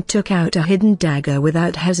free and took out a hidden dagger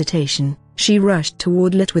without hesitation. She rushed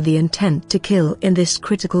toward Lit with the intent to kill. In this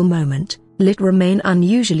critical moment, Lit remained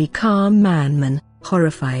unusually calm. Manman,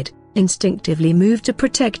 horrified, instinctively moved to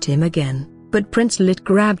protect him again, but Prince Lit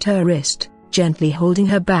grabbed her wrist, gently holding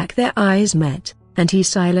her back. Their eyes met, and he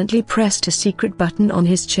silently pressed a secret button on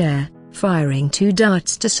his chair, firing 2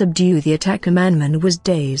 darts to subdue the attacker. Manman was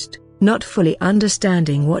dazed, not fully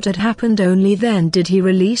understanding what had happened. Only then did he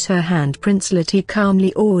release her hand. "Prince Lit," he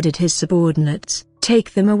calmly ordered his subordinates,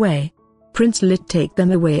 "take them away. Prince Lit, take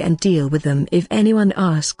them away and deal with them. If anyone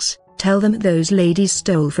asks, tell them those ladies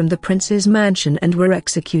stole from the prince's mansion and were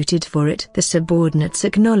executed for it." The subordinates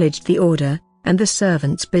acknowledged the order, and the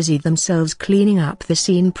servants busied themselves cleaning up the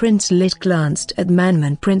scene. Prince Lit glanced at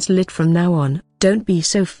Manman. "Prince Lit, from now on, don't be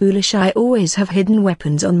so foolish. I always have hidden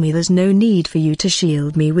weapons on me. There's no need for you to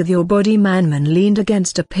shield me with your body." Manman leaned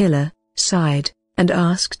against a pillar, sighed, and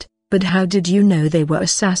asked, "But how did you know they were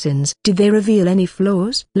assassins? Did they reveal any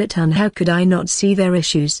flaws?" "Litan, how could I not see their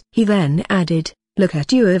issues?" He then added, "Look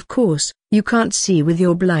at you, of course, you can't see with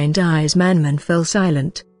your blind eyes." Manman fell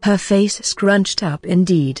silent, her face scrunched up.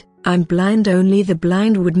 "Indeed, I'm blind. Only the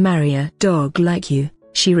blind would marry a dog like you,"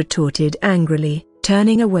 she retorted angrily.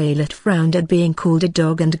 Turning away, Lit frowned at being called a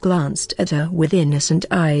dog and glanced at her with innocent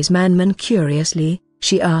eyes. Manman curiously,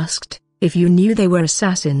 she asked, "If you knew they were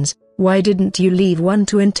assassins, why didn't you leave one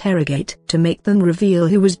to interrogate? To make them reveal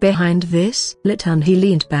who was behind this?" "Litan," he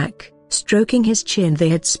leaned back, stroking his chin, "they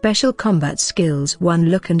had special combat skills. One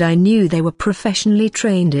look and I knew they were professionally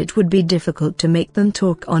trained. It would be difficult to make them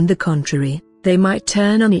talk. On the contrary, they might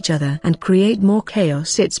turn on each other and create more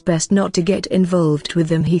chaos. It's best not to get involved with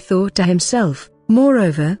them," he thought to himself.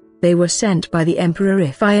 "Moreover, they were sent by the Emperor.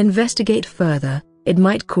 If I investigate further, it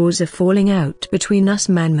might cause a falling out between us."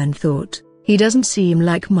 Manman thought, "He doesn't seem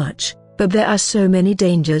like much, but there are so many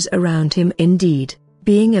dangers around him." Indeed,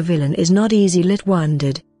 being a villain is not easy. Lit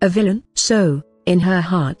wondered, a villain? So, in her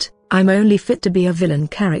heart, I'm only fit to be a villain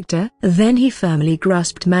character? Then he firmly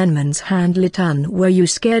grasped Manman's hand. "Litan, were you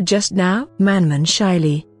scared just now?" Manman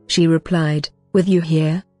shyly, she replied, "With you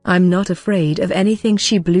here, I'm not afraid of anything."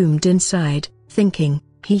 She bloomed inside, thinking,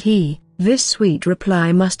 This sweet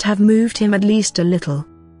reply must have moved him at least a little.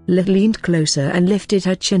 Lit leaned closer and lifted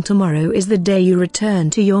her chin. "Tomorrow is the day you return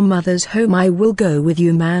to your mother's home. I will go with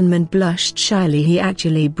you." Manman blushed shyly. He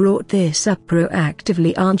actually brought this up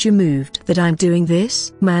proactively. "Aren't you moved that I'm doing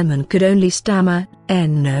this?" Manman could only stammer,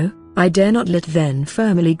 "No, I dare not." Lit then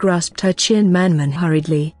firmly grasped her chin. "Manman,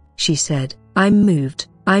 hurriedly," she said, I'm moved,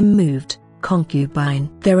 concubine."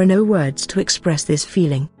 There are no words to express this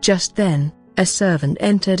feeling. Just then, a servant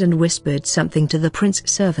entered and whispered something to the prince.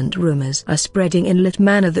 "Servant, rumors are spreading in Lit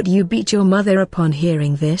manor that you beat your mother." Upon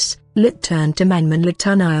hearing this, Lit turned to Manman.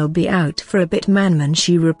 "Litan, I'll be out for a bit." "Manman,"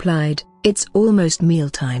 she replied, "it's almost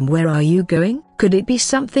mealtime. Where are you going?" "Could it be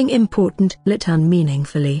something important?" "Litan,"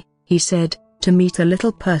 meaningfully, he said, "to meet a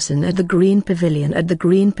little person at the Green Pavilion." At the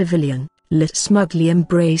Green Pavilion, Lit smugly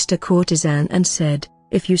embraced a courtesan and said,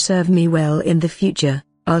 "If you serve me well in the future,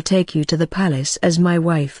 I'll take you to the palace as my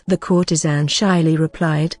wife." The courtesan shyly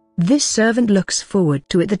replied, "This servant looks forward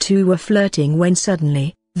to it." The two were flirting when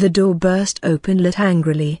suddenly, the door burst open. Lit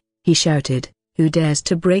angrily, he shouted, "Who dares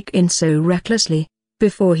to break in so recklessly?"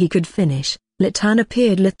 Before he could finish, Litan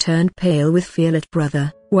appeared. Lit turned pale with fear. "Lit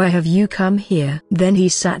brother, why have you come here?" Then he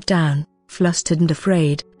sat down, flustered and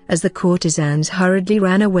afraid, as the courtesans hurriedly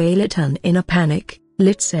ran away. Litan in a panic,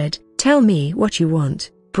 Lit said, "Tell me what you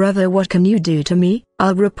want. Brother, what can you do to me?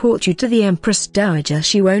 I'll report you to the Empress Dowager.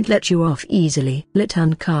 She won't let you off easily."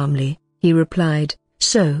 Litan calmly, he replied,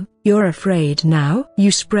 "So, you're afraid now? You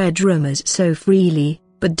spread rumors so freely,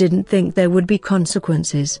 but didn't think there would be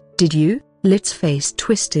consequences, did you?" Lit's face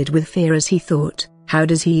twisted with fear as he thought, how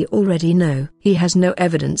does he already know? He has no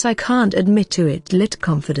evidence. I can't admit to it. Lit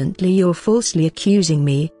confidently, "You're falsely accusing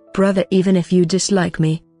me, brother. Even if you dislike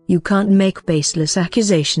me, you can't make baseless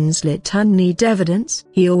accusations." Litan need evidence,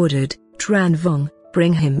 he ordered. "Tranvong,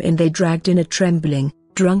 bring him in." They dragged in a trembling,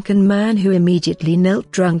 drunken man who immediately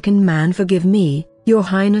knelt. "Drunken man, forgive me, your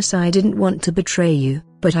highness. I didn't want to betray you,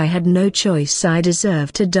 but I had no choice. I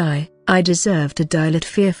deserve to die. I deserve to die." Lit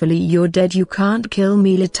fearfully, "You're dead. You can't kill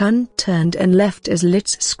me." Litan turned and left as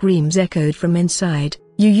Lit's screams echoed from inside.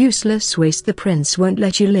 "You useless waste. The prince won't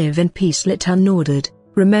let you live in peace." Litan ordered,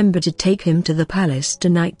 "Remember to take him to the palace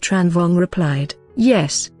tonight." Tranvong replied,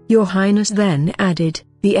 "Yes, your highness." Then added,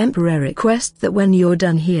 "The emperor requests that when you're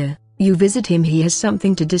done here, You visit him, he has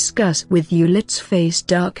something to discuss with you. Lit's face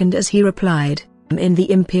darkened as he replied, in the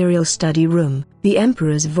Imperial study room. The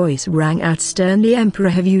Emperor's voice rang out sternly. Emperor,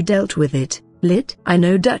 have you dealt with it, Lit? I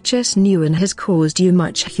know Duchess Nguyen has caused you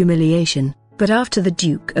much humiliation, but after the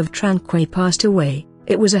Duke of Tranquil passed away,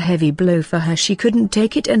 it was a heavy blow for her. She couldn't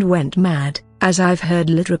take it and went mad. As I've heard,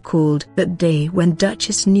 Lit recalled that day when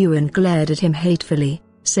Duchess Nguyen glared at him hatefully,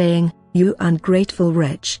 saying, "You ungrateful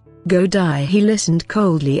wretch, go die." He listened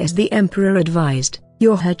coldly as the Emperor advised,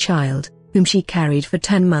 "You're her child, whom she carried for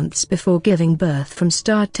 10 months before giving birth from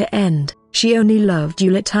start to end. She only loved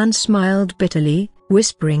you." Lit Han smiled bitterly,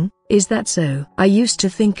 whispering, "Is that so?" "I used to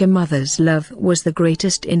think a mother's love was the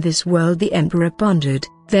greatest in this world." The Emperor pondered,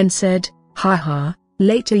 then said, "Ha ha,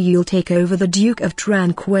 later you'll take over the Duke of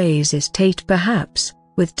Tranquil's estate perhaps.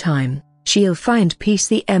 With time, she'll find peace."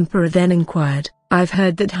 The Emperor then inquired, "I've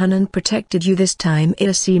heard that Hunan protected you this time.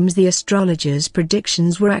 It seems the astrologer's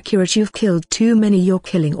predictions were accurate. You've killed too many. Your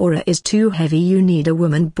killing aura is too heavy. You need a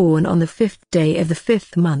woman born on the 5th day of the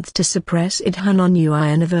 5th month to suppress it." Hunan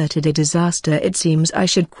Yuan averted a disaster. "It seems I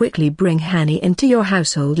should quickly bring Hani into your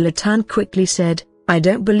household." Latan quickly said, "I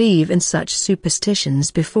don't believe in such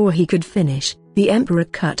superstitions." Before he could finish, the Emperor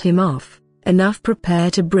cut him off. "Enough.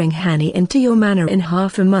 Prepare to bring Hani into your manor in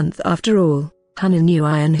half a month. After all, Hunan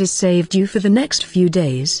Yuan has saved you for the next few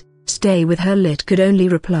days. Stay with her." Lit could only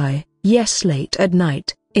reply, "Yes." Late at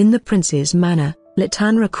night, in the prince's manor, Lit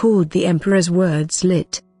Han recalled the Emperor's words.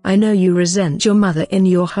 "Lit, I know you resent your mother in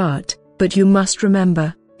your heart, but you must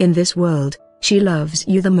remember, in this world, she loves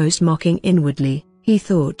you the most." Mocking inwardly, he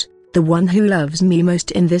thought, "The one who loves me most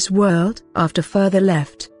in this world?" After further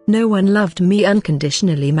left, "No one loved me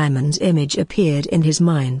unconditionally." Manman's image appeared in his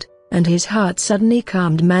mind, and his heart suddenly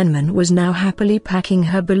calmed. Manman was now happily packing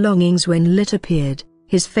her belongings when Lit appeared,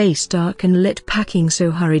 his face darkened. "Lit, packing so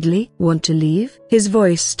hurriedly? Want to leave?" His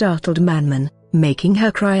voice startled Manman, making her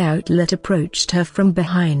cry out. Lit approached her from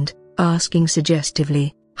behind, asking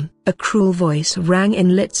suggestively. A cruel voice rang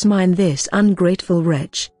in Lit's mind, "This ungrateful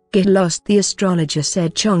wretch, get lost." The astrologer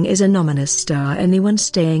said Chong is an ominous star. Anyone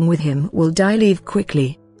staying with him will die. Leave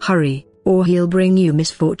quickly, hurry, or he'll bring you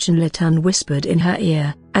misfortune. Litan whispered in her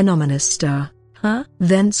ear, "An ominous star, huh?"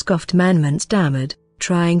 Then scoffed. Manman stammered,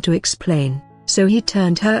 trying to explain, so he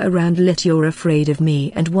turned her around. "Lit, you're afraid of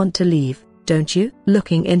me and want to leave, don't you?"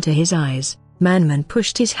 Looking into his eyes, Manman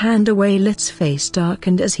pushed his hand away. Lit's face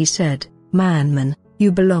darkened as he said, "Manman,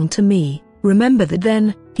 you belong to me, remember that."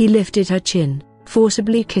 Then, he lifted her chin,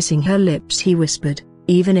 forcibly kissing her lips. He whispered,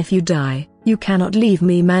 "Even if you die, you cannot leave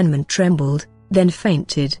me." Manman trembled, then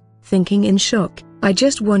fainted, thinking in shock, "I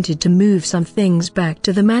just wanted to move some things back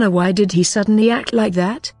to the manor. Why did he suddenly act like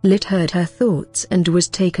that?" Lit heard her thoughts and was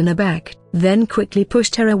taken aback, then quickly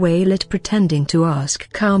pushed her away. Lit pretending to ask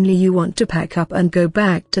calmly, "You want to pack up and go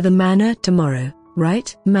back to the manor tomorrow,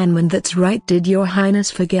 right?" Manman, "That's right. Did your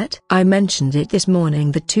highness forget?" "I mentioned it this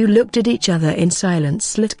morning." The two looked at each other in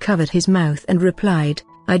silence. Lit covered his mouth and replied,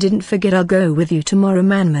 "I didn't forget. I'll go with you tomorrow."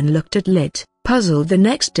 Manman looked at Lit, puzzled. The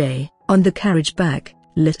next day, on the carriage back,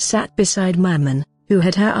 Lit sat beside Manman, who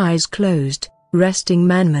had her eyes closed, resting.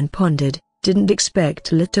 Manman pondered, "Didn't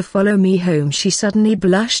expect Lit to follow me home." She suddenly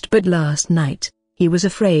blushed. "But last night, he was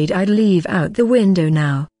afraid I'd leave out the window."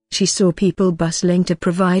 Now, she saw people bustling to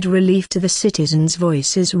provide relief to the citizens.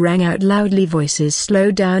 Voices rang out loudly. "Voices,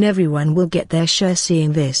 slow down. Everyone will get their share."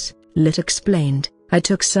 Seeing this, Lit explained, "I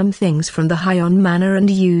took some things from the Hyon Manor and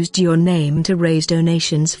used your name to raise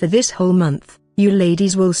donations for this whole month. You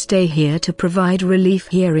ladies will stay here to provide relief."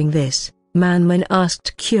 Hearing this, Manman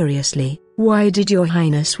asked curiously, "Why did your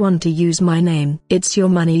highness want to use my name?" "It's your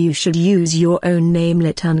money. You should use your own name."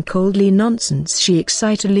 Lit coldly, "Nonsense," she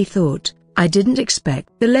excitedly thought. "I didn't expect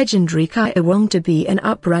the legendary Kai Wong to be an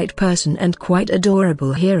upright person and quite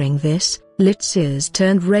adorable." Hearing this, Lit's ears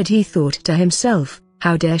turned red. He thought to himself,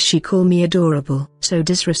 "How dare she call me adorable? So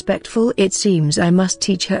disrespectful. It seems I must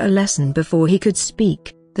teach her a lesson." Before he could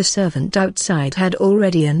speak, the servant outside had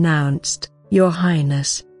already announced, "Your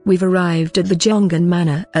Highness, we've arrived at the Jongan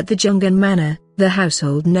Manor." At the Jongan Manor, the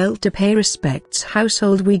household knelt to pay respects.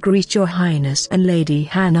 "Household, we greet your Highness and Lady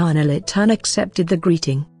Hanana." Litan accepted the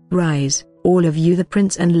greeting. "Rise, all of you. The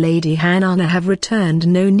Prince and Lady Hanana have returned.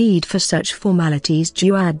 No need for such formalities."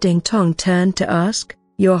 Jua Ding Tong turned to ask,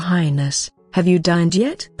 "Your Highness, have you dined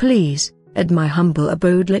yet?" "Please, at my humble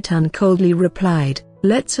abode." Litan coldly replied,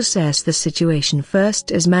 "Let's assess the situation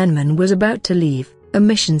first." As Manman was about to leave, a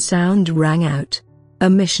mission sound rang out. A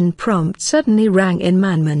mission prompt suddenly rang in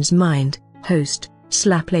Manman's mind. "Host,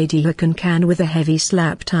 slap Lady Hukan with a heavy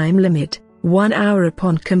slap. Time limit, 1 hour.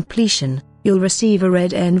 Upon completion, you'll receive a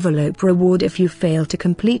red envelope reward. If you fail to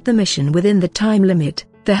complete the mission within the time limit,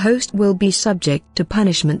 The host will be subject to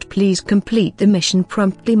punishment. Please complete the mission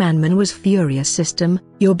promptly. Manman was furious. System,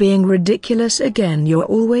 you're being ridiculous again. You're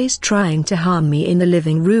always trying to harm me. In the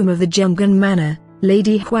living room of the Jungan Manor,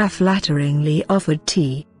 Lady Hua flatteringly offered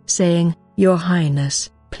tea, saying, Your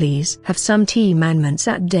Highness, please have some tea. Manman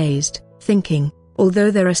sat dazed, thinking,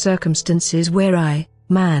 although there are circumstances where I,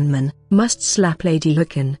 Manman, must slap Lady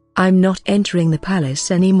Hukin, I'm not entering the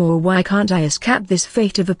palace anymore. Why can't I escape this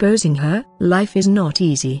fate of opposing her? Life is not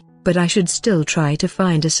easy, but I should still try to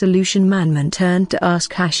find a solution. Manman turned to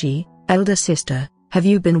ask Hashi, elder sister, have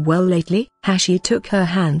you been well lately? Hashi took her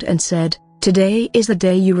hand and said, Today is the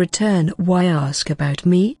day you return. Why ask about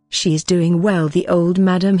me? She's doing well. The old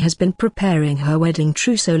madam has been preparing her wedding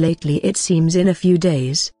trousseau lately. It seems in a few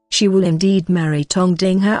days, she will indeed marry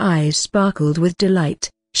Tongding. Her eyes sparkled with delight,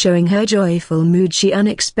 showing her joyful mood. She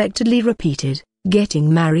unexpectedly repeated,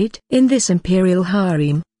 getting married? In this imperial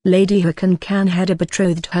harem, Lady Hukan had a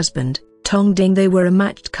betrothed husband, Tongding. They were a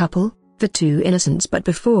matched couple, the two innocents, but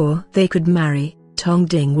before they could marry,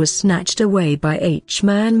 Tongding was snatched away by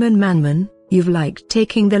Manman. Manman, you've liked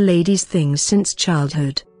taking the lady's things since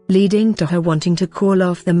childhood, leading to her wanting to call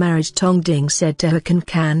off the marriage. Tongding said to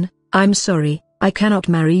Hukan, I'm sorry, I cannot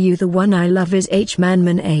marry you. The one I love is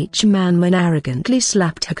Manman. Manman arrogantly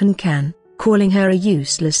slapped Hukan, calling her a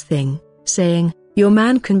useless thing, saying, Your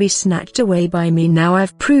man can be snatched away by me. Now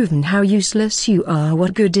I've proven how useless you are.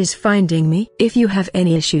 What good is finding me? If you have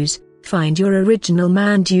any issues, find your original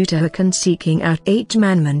man. Due to Hukan seeking out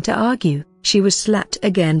Manman to argue, she was slapped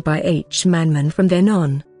again by Manman. From then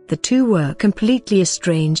on, the two were completely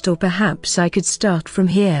estranged. Or perhaps I could start from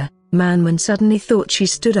here. Manman suddenly thought. She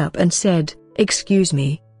stood up and said, Excuse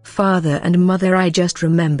me, father and mother, I just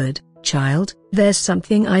remembered, child, there's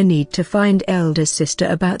something I need to find elder sister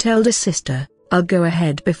about. Elder sister, I'll go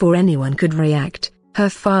ahead. Before anyone could react, her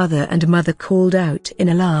father and mother called out in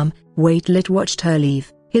alarm. Waitlet watched her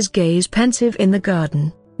leave, his gaze pensive. In the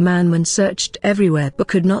garden, Manman searched everywhere but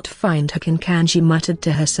could not find Hukan. She muttered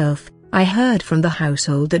to herself, I heard from the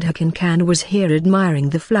household that Hukan was here admiring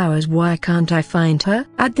the flowers. Why can't I find her?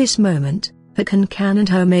 At this moment, Hukan and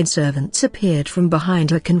her maidservants appeared from behind.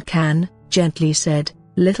 Hukan gently said,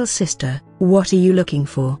 Little sister, what are you looking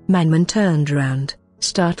for? Manman turned around,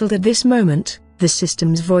 startled at this moment. The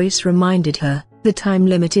system's voice reminded her, the time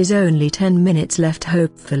limit is only 10 minutes left.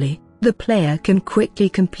 Hopefully, the player can quickly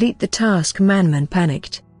complete the task. Manman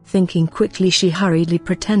panicked. Thinking quickly, she hurriedly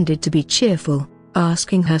pretended to be cheerful,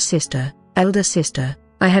 asking her sister, Elder sister,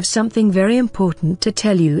 I have something very important to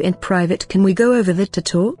tell you in private. Can we go over there to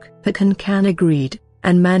talk? Hukan agreed,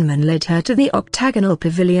 and Manman led her to the octagonal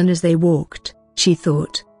pavilion. As they walked, she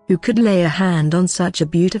thought, who could lay a hand on such a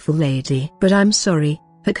beautiful lady? But I'm sorry,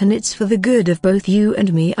 Hukan, it's for the good of both you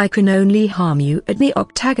and me. I can only harm you at the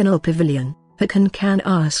octagonal pavilion. Hukan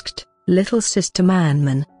asked, Little sister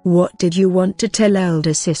Manman, what did you want to tell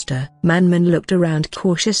elder sister? Manman looked around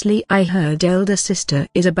cautiously. I heard elder sister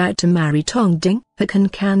is about to marry Tongding.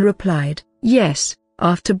 Hukan replied, Yes,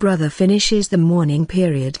 after brother finishes the mourning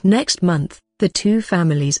period next month. The two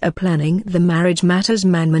families are planning the marriage matters.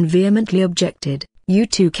 Manman vehemently objected, You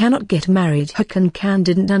two cannot get married. Hukan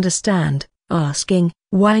didn't understand, asking,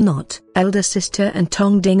 Why not? Elder sister and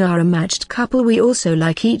Tongding are a matched couple. We also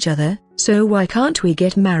like each other, so why can't we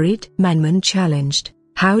get married? Manman challenged.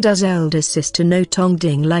 How does elder sister know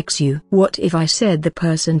Tongding likes you? What if I said the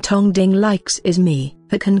person Tongding likes is me?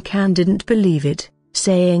 Hukan didn't believe it,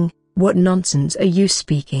 saying, What nonsense are you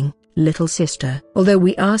speaking, little sister? Although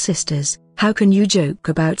we are sisters, how can you joke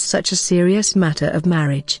about such a serious matter of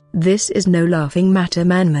marriage? This is no laughing matter.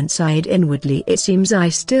 Manman sighed inwardly. It seems I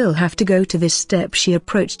still have to go to this step. She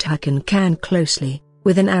approached Hukan closely.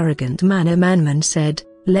 With an arrogant manner, Manman said,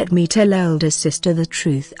 Let me tell elder sister the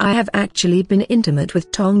truth. I have actually been intimate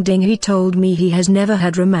with Tongding. He told me he has never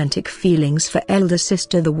had romantic feelings for elder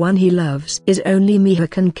sister. The one he loves is only me.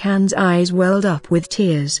 Hukan's eyes welled up with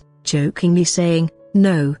tears, jokingly saying,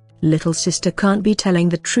 No, little sister can't be telling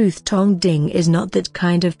the truth. Tongding is not that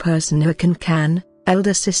kind of person. Hukan,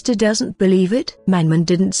 elder sister doesn't believe it. Manman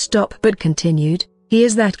didn't stop but continued, He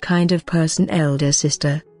is that kind of person. Elder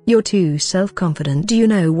sister, you're too self-confident. Do you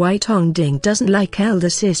know why Tongding doesn't like elder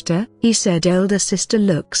sister? He said elder sister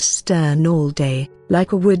looks stern all day,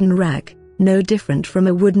 like a wooden rack, no different from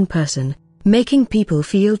a wooden person, making people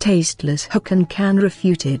feel tasteless. Hukan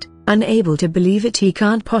refuted, unable to believe it. He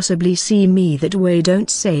can't possibly see me that way. Don't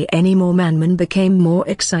say any more. Manman became more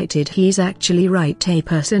excited. He's actually right. A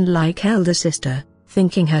person like elder sister,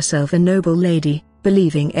 thinking herself a noble lady,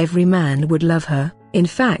 believing every man would love her. In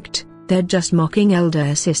fact, they're just mocking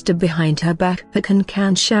elder sister behind her back.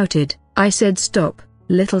 Hukan shouted, I said stop,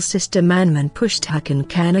 Little sister Manman pushed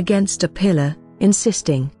Hakan against a pillar,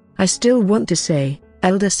 insisting, I still want to say,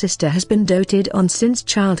 elder sister has been doted on since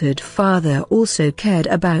childhood. Father also cared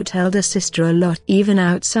about elder sister a lot. Even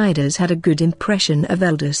outsiders had a good impression of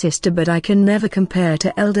elder sister, but I can never compare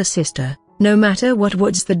to elder sister, no matter what.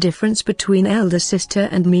 What's the difference between elder sister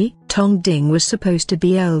and me? Tongding was supposed to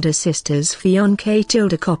be elder sister's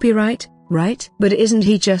fiancé. Copyright, right? But isn't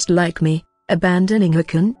he just like me, abandoning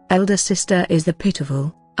Hakan? Elder sister is the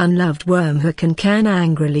pitiful, unloved worm. Hakan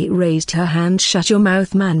angrily raised her hand. Shut your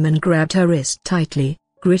mouth. Manman grabbed her wrist tightly,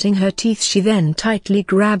 gritting her teeth. She then tightly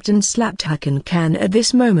grabbed and slapped Hakan. At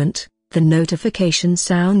this moment, the notification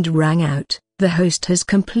sound rang out. The host has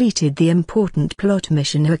completed the important plot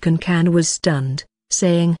mission. Hakan was stunned,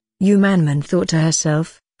 saying, you. Manman thought to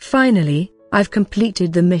herself, finally, I've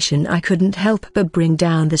completed the mission. I couldn't help but bring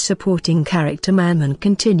down the supporting character. Manman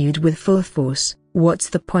continued with full force, what's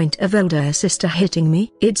the point of elder sister hitting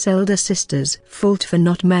me? It's elder sister's fault for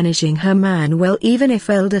not managing her man well. Even if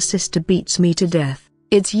elder sister beats me to death,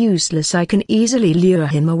 it's useless. I can easily lure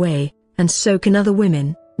him away, and so can other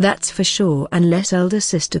women, that's for sure. Unless elder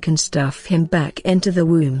sister can stuff him back into the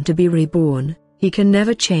womb to be reborn, he can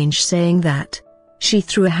never change. Saying that, she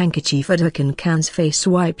threw a handkerchief at Hakan's face.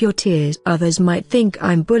 Wipe your tears. Others might think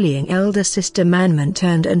I'm bullying elder sister. Manman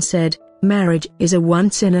turned and said, marriage is a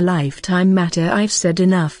once-in-a-lifetime matter. I've said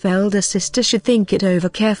enough. Elder sister should think it over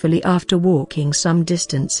carefully. After walking some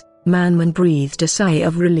distance, Manman breathed a sigh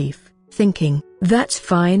of relief, thinking, that's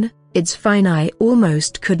fine, it's fine. I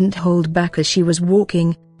almost couldn't hold back as she was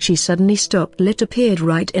walking. She suddenly stopped. Lit appeared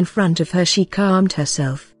right in front of her. She calmed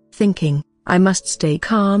herself, thinking, I must stay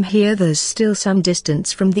calm here. There's still some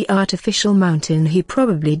distance from the artificial mountain. He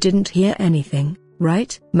probably didn't hear anything,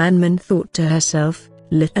 right? Manman thought to herself,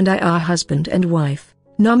 Lit and I are husband and wife,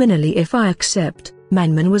 nominally. If I accept.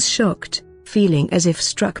 Manman was shocked, feeling as if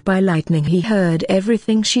struck by lightning. He heard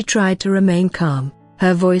everything. She tried to remain calm,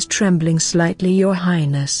 her voice trembling slightly. Your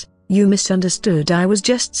Highness, you misunderstood. I was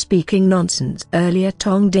just speaking nonsense earlier.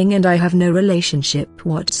 Tongding and I have no relationship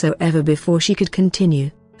whatsoever. Before she could continue,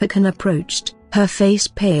 Hakan approached, her face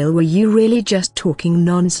pale. Were you really just talking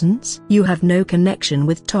nonsense? You have no connection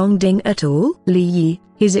with Tongding at all? Li Yi,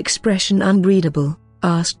 his expression unreadable,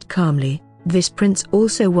 asked calmly, this prince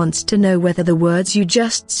also wants to know whether the words you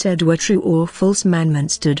just said were true or false. Manman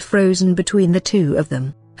stood frozen between the two of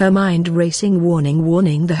them, her mind racing. Warning,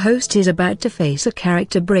 warning, the host is about to face a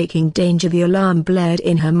character-breaking danger. The alarm blared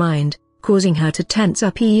in her mind, causing her to tense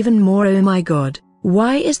up even more. Oh my god,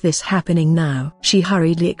 why is this happening now? She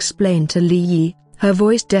hurriedly explained to Li Yi, her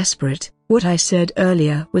voice desperate, what I said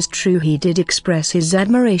earlier was true. He did express his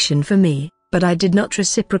admiration for me, but I did not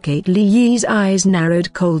reciprocate. Li Yi's eyes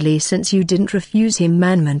narrowed coldly. Since you didn't refuse him.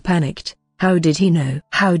 Manman panicked. How did he know?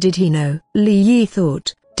 How did he know? Li Yi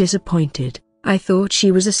thought, disappointed. I thought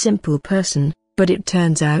she was a simple person, but it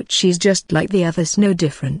turns out she's just like the others. No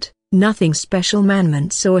different, nothing special.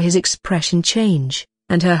 Manman saw his expression change,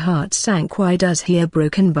 and her heart sank. Why does he? A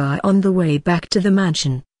broken bar. On the way back to the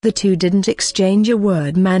mansion, the two didn't exchange a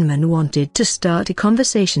word. Manman wanted to start a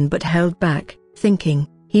conversation but held back, thinking,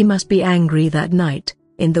 he must be angry. That night,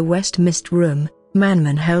 in the West Mist room,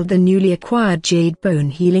 Manman held the newly acquired jade bone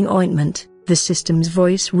healing ointment, the system's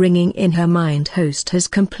voice ringing in her mind. Host has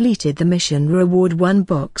completed the mission. Reward 1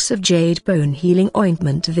 box of jade bone healing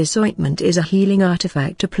ointment. This ointment is a healing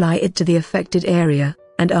artifact. Apply it to the affected area,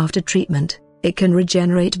 and after treatment, it can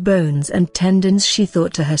regenerate bones and tendons. She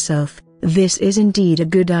thought to herself, this is indeed a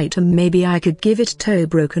good item. Maybe I could give it to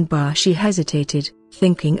Broken Bar. She hesitated,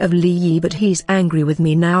 thinking of Li Yi, but he's angry with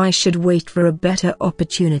me now. I should wait for a better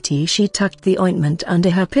opportunity. She tucked the ointment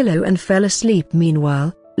under her pillow and fell asleep.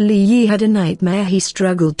 Meanwhile, Li Yi had a nightmare. He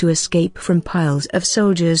struggled to escape from piles of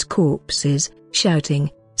soldiers' corpses,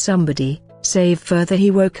 shouting, somebody, save. Further,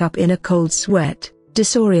 he woke up in a cold sweat,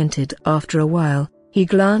 disoriented. After a while, he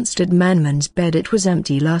glanced at Manman's bed. It was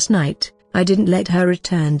empty. Last night, I didn't let her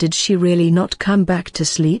return. Did she really not come back to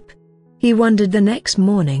sleep? He wondered. The next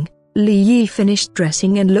morning, Li Yi finished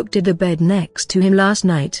dressing and looked at the bed next to him. Last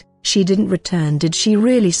night, she didn't return. Did she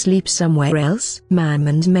really sleep somewhere else?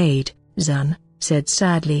 Manman's maid, Zun, said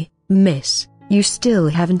sadly, Miss, you still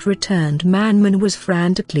haven't returned. Manman was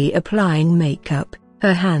frantically applying makeup,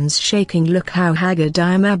 her hands shaking. Look how haggard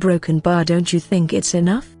I am. A Broken Bar. Don't you think it's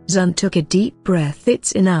enough? Zun took a deep breath.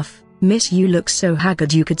 It's enough, miss. You look so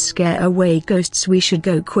haggard you could scare away ghosts. We should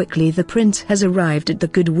go quickly. The prince has arrived at the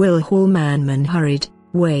Goodwill Hall. Manman hurried.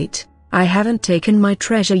 Wait, I haven't taken my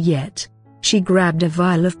treasure yet. She grabbed a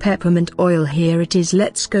vial of peppermint oil. Here it is.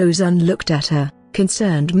 Let's go. Zun looked at her,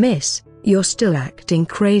 concerned. Miss, You're still acting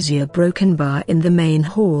crazy. A broken bar in the main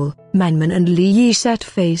hall. Manman and Li Yi sat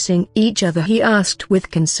facing each other. He asked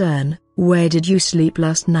with concern, "Where did you sleep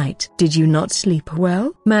last night? Did you not sleep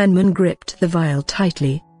well?" Manman gripped the vial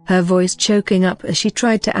tightly, her voice choking up as she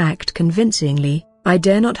tried to act convincingly. "I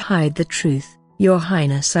dare not hide the truth, Your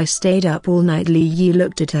Highness. I stayed up all night." Li Yi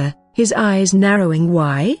looked at her, his eyes narrowing.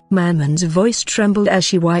 "Why?" Manman's voice trembled as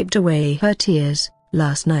she wiped away her tears.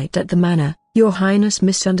 "Last night at the manor, Your Highness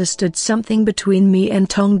misunderstood something between me and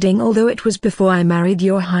Tongding. Although it was before I married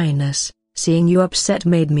Your Highness, seeing you upset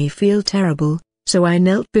made me feel terrible, so I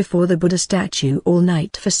knelt before the Buddha statue all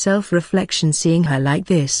night for self-reflection." Seeing her like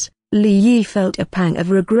this, Li Yi felt a pang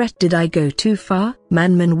of regret. "Did I go too far?"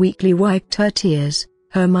 Manman weakly wiped her tears,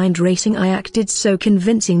 her mind racing. "I acted so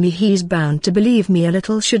convincingly. He's bound to believe me a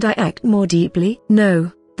little. Should I act more deeply?"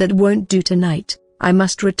 "No, that won't do tonight. I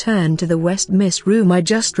must return to the West Miss room. I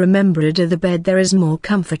just remembered the bed there is more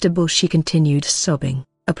comfortable," she continued, sobbing,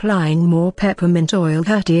 applying more peppermint oil.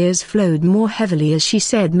 Her tears flowed more heavily as she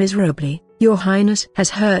said miserably, "Your Highness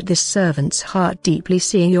has hurt this servant's heart deeply.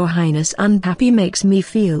 Seeing Your Highness unhappy makes me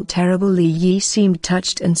feel terrible." Li Yi seemed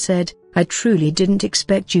touched and said, "I truly didn't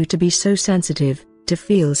expect you to be so sensitive, to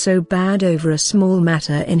feel so bad over a small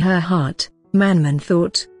matter." In her heart, Manman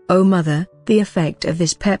thought, "Oh mother, the effect of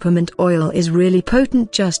this peppermint oil is really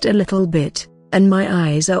potent. Just a little bit, and my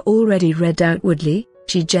eyes are already red outwardly."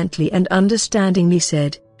 She gently and understandingly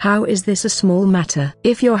said, "How is this a small matter?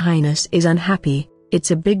 If Your Highness is unhappy,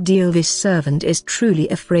 it's a big deal. This servant is truly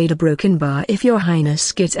afraid. A broken bar. If Your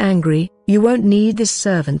Highness gets angry, you won't need this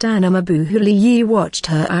servant." Anamabuhu. Li Yi watched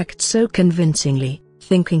her act so convincingly,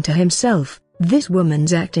 thinking to himself, "This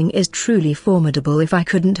woman's acting is truly formidable. If I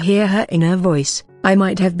couldn't hear her inner voice, I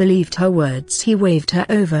might have believed her words." He waved her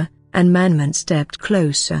over, and Manman stepped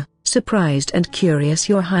closer, surprised and curious.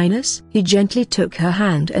 "Your Highness?" He gently took her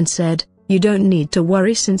hand and said, "You don't need to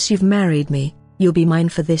worry. Since you've married me, you'll be mine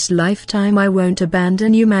for this lifetime. I won't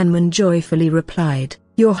abandon you." Manman joyfully replied,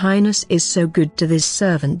 "Your Highness is so good to this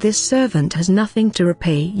servant. This servant has nothing to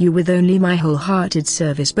repay you with, only my wholehearted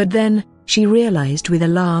service." But then, she realized with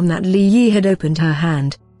alarm that Li Yi had opened her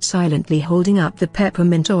hand, silently holding up the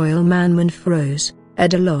peppermint oil. Manman froze,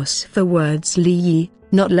 at a loss for words. Li Yi,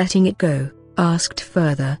 not letting it go, asked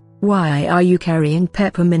further, "Why are you carrying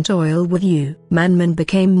peppermint oil with you?" Manman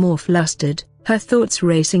became more flustered, her thoughts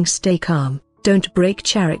racing. "Stay calm, don't break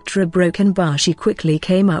character." A broken bar. She quickly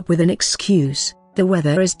came up with an excuse, "The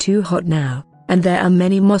weather is too hot now, and there are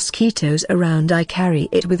many mosquitoes around. I carry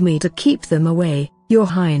it with me to keep them away, Your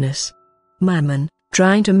Highness." Manman,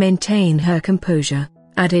 trying to maintain her composure,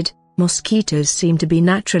 added, "Mosquitoes seem to be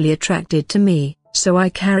naturally attracted to me, so I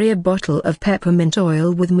carry a bottle of peppermint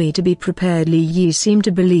oil with me to be prepared." Li Yi seemed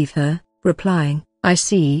to believe her, replying, "I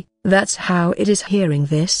see, that's how it is." Hearing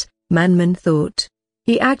this, Manman thought,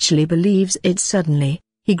 "He actually believes it." Suddenly,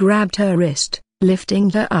 he grabbed her wrist, lifting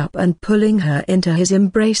her up and pulling her into his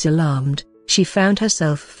embrace. Alarmed, she found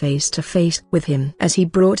herself face to face with him as he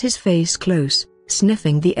brought his face close,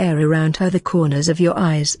 sniffing the air around her. "The corners of your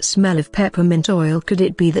eyes smell of peppermint oil. Could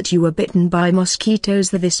it be that you were bitten by mosquitoes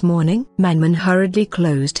this morning?" Manman hurriedly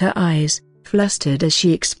closed her eyes, flustered as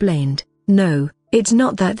she explained, "No, it's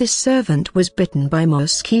not that. This servant was bitten by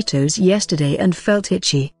mosquitoes yesterday and felt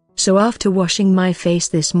itchy, so after washing my face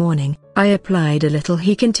this morning, I applied a little."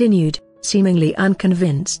 He continued, seemingly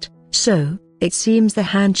unconvinced, "So, it seems the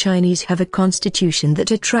Han Chinese have a constitution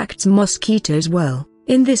that attracts mosquitoes well.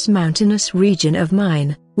 In this mountainous region of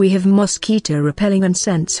mine, we have mosquito-repelling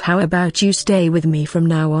incense. How about you stay with me from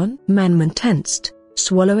now on?" Manman tensed,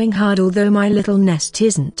 swallowing hard. "Although my little nest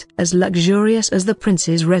isn't as luxurious as the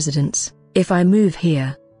prince's residence, if I move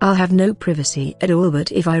here, I'll have no privacy at all.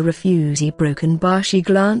 But if I refuse?" He broken bar. She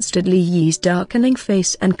glanced at Li Yi's darkening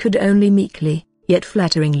face and could only meekly, yet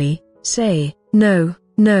flatteringly, say, "No,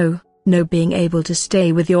 no, no. Being able to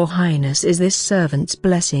stay with Your Highness is this servant's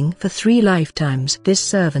blessing for 3 lifetimes. This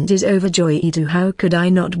servant is overjoyed. How could I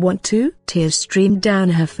not want to?" Tears streamed down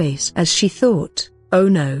her face as she thought, "Oh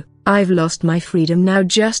no, I've lost my freedom now."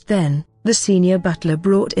 Just then, the senior butler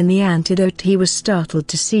brought in the antidote. He was startled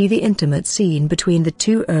to see the intimate scene between the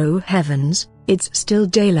two. "Oh heavens, it's still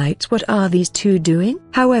daylight. What are these two doing?"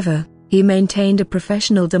 However, he maintained a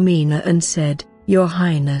professional demeanor and said, "Your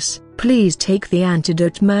Highness, please take the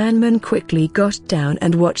antidote." Manman quickly got down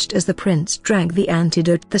and watched as the prince drank the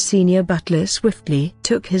antidote. The senior butler swiftly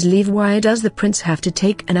took his leave. "Why does the prince have to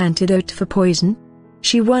take an antidote for poison?"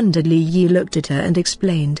 she wondered. Li Yi looked at her and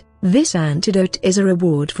explained, "This antidote is a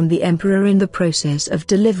reward from the emperor. In the process of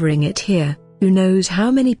delivering it here, who knows how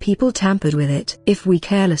many people tampered with it. If we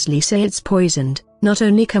carelessly say it's poisoned, not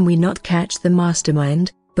only can we not catch the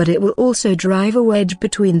mastermind, but it will also drive a wedge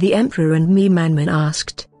between the Emperor and me. Manman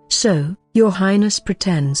asked. So, Your Highness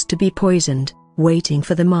pretends to be poisoned, waiting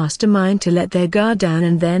for the mastermind to let their guard down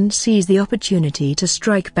and then seize the opportunity to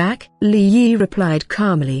strike back? Li Yi replied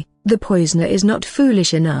calmly, the poisoner is not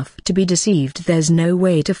foolish enough to be deceived. There's no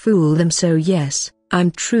way to fool them, so yes, I'm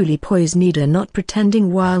truly poisoned, not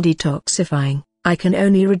pretending while detoxifying. I can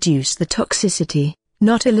only reduce the toxicity,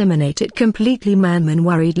 not eliminate it completely. Manman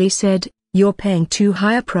worriedly said, you're paying too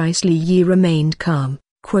high a price. Li Yi remained calm,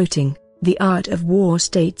 quoting, the art of war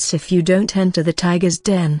states if you don't enter the tiger's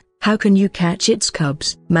den, how can you catch its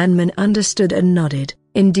cubs? Manman understood and nodded.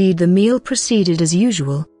 Indeed, the meal proceeded as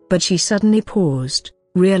usual, but she suddenly paused,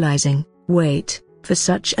 realizing, wait, for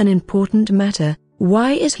such an important matter,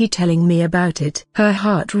 why is he telling me about it? Her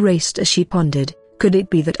heart raced as she pondered, could it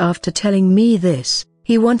be that after telling me this,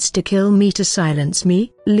 he wants to kill me to silence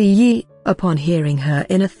me? Li Yi, upon hearing her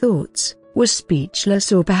inner thoughts, was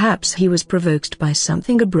speechless, or perhaps he was provoked by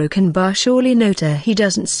something. A broken bar. Surely Nota, he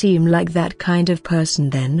doesn't seem like that kind of person.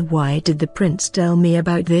 Then why did the prince tell me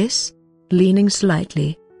about this? Leaning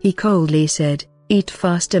slightly, he coldly said, eat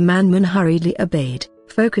faster. Manman hurriedly obeyed,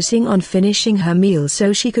 focusing on finishing her meal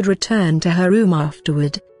so she could return to her room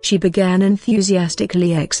afterward. She began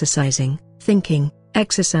enthusiastically exercising, thinking,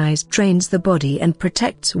 exercise trains the body and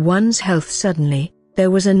protects one's health. Suddenly,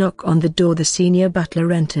 there was a knock on the door. The senior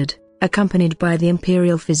butler entered, accompanied by the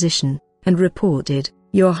imperial physician, and reported,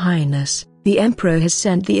 Your Highness, the Emperor has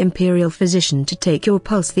sent the imperial physician to take your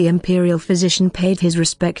pulse. The imperial physician paid his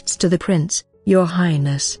respects to the prince. Your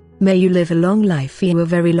Highness, may you live a long life. A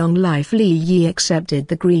very long life. Li Yi accepted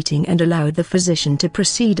the greeting and allowed the physician to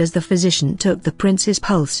proceed. As the physician took the prince's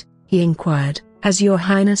pulse, he inquired, has Your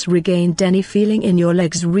Highness regained any feeling in your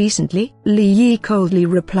legs recently? Li Yi coldly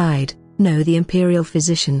replied, no. The imperial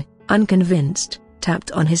physician, unconvinced,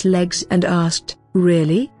 tapped on his legs and asked,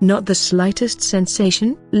 really? Not the slightest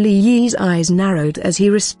sensation? Li Yi's eyes narrowed as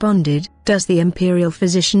he responded, does the imperial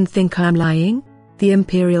physician think I'm lying? The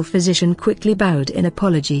imperial physician quickly bowed in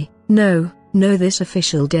apology, no, this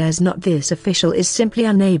official dares not. This official is simply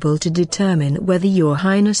unable to determine whether Your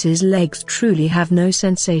Highness's legs truly have no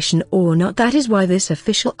sensation or not. That is why this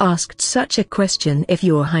official asked such a question. If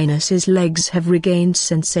Your Highness's legs have regained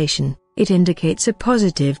sensation, it indicates a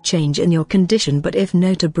positive change in your condition, but if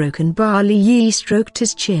not, a broken bar. Li Yi stroked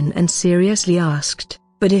his chin and seriously asked,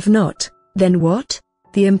 but if not, then what?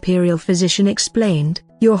 The imperial physician explained,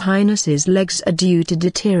 Your Highness's legs are due to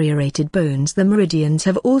deteriorated bones. The meridians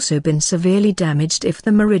have also been severely damaged. If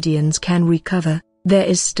the meridians can recover, there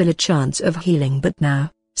is still a chance of healing, but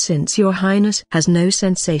now, since Your Highness has no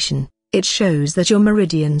sensation, it shows that your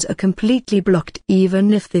meridians are completely blocked.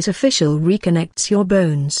 Even if this official reconnects your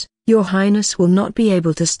bones, Your Highness will not be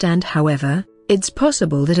able to stand. However, it's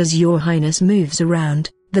possible that as Your Highness moves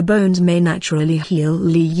around, the bones may naturally heal.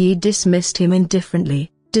 Li Yi dismissed him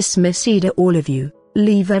indifferently, dismissed all of you,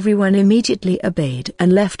 leave. Everyone immediately obeyed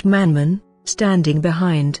and left. Manman, standing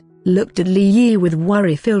behind, looked at Li Yi with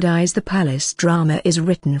worry-filled eyes. The palace drama is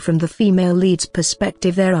written from the female lead's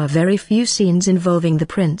perspective. There are very few scenes involving the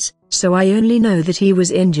prince, so I only know that he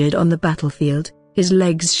was injured on the battlefield, his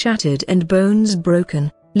legs shattered and bones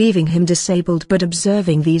broken, leaving him disabled. But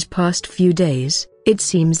observing these past few days, it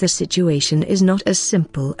seems the situation is not as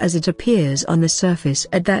simple as it appears on the surface.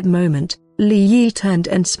 At that moment, Li Yi turned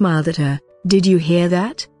and smiled at her. Did you hear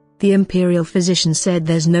that? The imperial physician said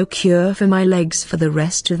there's no cure for my legs for the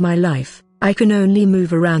rest of my life. I can only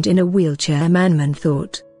move around in a wheelchair. Manman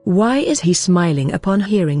thought, why is he smiling upon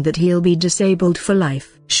hearing that he'll be disabled for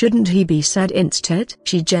life? Shouldn't he be sad instead?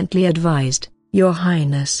 She gently advised, Your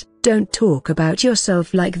Highness, don't talk about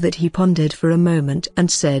yourself like that. He pondered for a moment and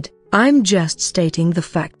said, I'm just stating the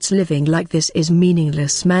facts. Living like this is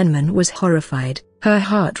meaningless. Manman was horrified, her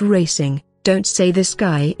heart racing. Don't say this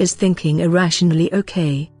guy is thinking irrationally.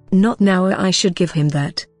 Okay, not now. I should give him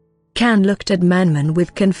that. Kan looked at Manman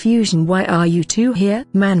with confusion. Why are you two here?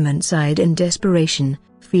 Manman sighed in desperation,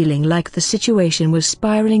 feeling like the situation was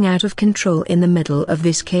spiraling out of control. In the middle of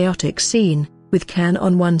this chaotic scene, with Kan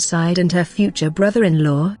on one side and her future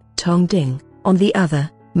brother-in-law, Tongding, on the other,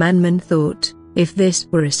 Manman thought, if this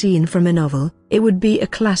were a scene from a novel, it would be a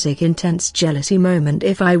classic intense jealousy moment.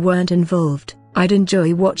 If I weren't involved, I'd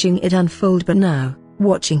enjoy watching it unfold, but now,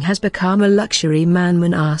 watching has become a luxury.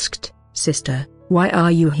 Manman asked, Sister, why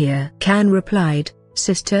are you here? Kan replied,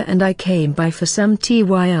 Sister and I came by for some tea.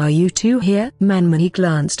 Why are you two here? Manman. He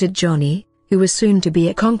glanced at Johnny, who was soon to be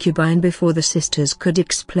a concubine. Before the sisters could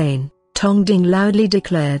explain, Tongding loudly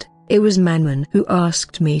declared, it was Manman who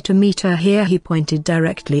asked me to meet her here. He pointed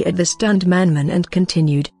directly at the stunned Manman and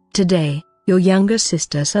continued, today, your younger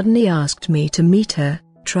sister suddenly asked me to meet her.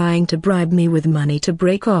 trying to bribe me with money to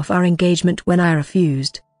break off our engagement. When I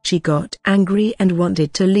refused, she got angry and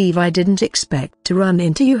wanted to leave. I didn't expect to run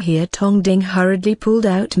into you here. Tongding hurriedly pulled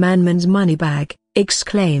out Manman's money bag,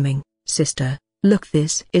 exclaiming, "Sister, look,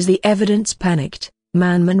 this is the evidence." Panicked,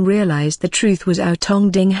 Manman realized the truth was out.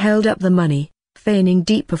 Tongding held up the money, feigning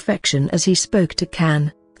deep affection as he spoke to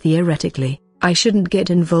Kan. "Theoretically, I shouldn't get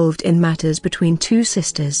involved in matters between two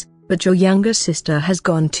sisters, but your younger sister has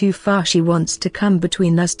gone too far. She wants to come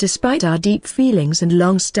between us despite our deep feelings and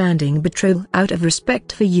long-standing betrothal. Out of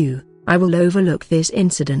respect for you, I will overlook this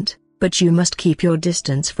incident, but you must keep your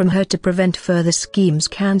distance from her to prevent further schemes."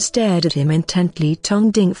 Kan stared at him intently.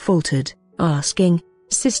 Tongding faltered, asking,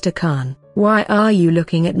 "Sister Kan, why are you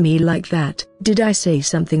looking at me like that? Did I say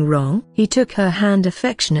something wrong?" He took her hand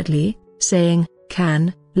affectionately, saying,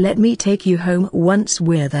 "Kan, let me take you home. Once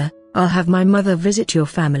we're there, I'll have my mother visit your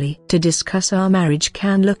family to discuss our marriage."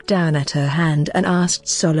 Kan looked down at her hand and asked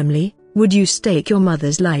solemnly, "Would you stake your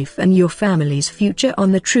mother's life and your family's future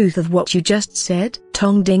on the truth of what you just said?"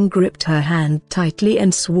 Tongding gripped her hand tightly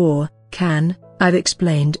and swore, "Kan, I've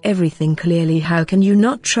explained everything clearly. How can you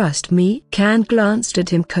not trust me?" Kan glanced at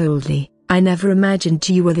him coldly. "I never imagined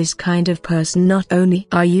you were this kind of person. Not only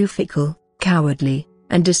are you fickle, cowardly,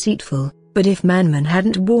 and deceitful, but if Manman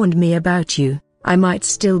hadn't warned me about you, I might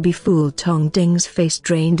still be fooled." Tongding's face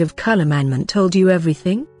drained of color. "Manman told you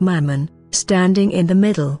everything?" Manman, standing in the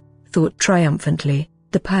middle, thought triumphantly,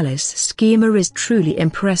 "The palace schemer is truly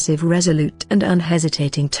impressive, resolute and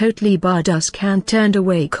unhesitating, totally barred us." Kan turned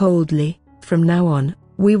away coldly. "From now on,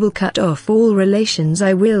 we will cut off all relations.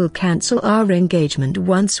 I will cancel our engagement.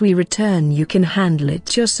 Once we return you can handle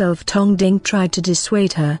it yourself." Tongding tried to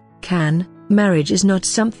dissuade her. "Kan, marriage is not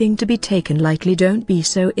something to be taken lightly. Don't be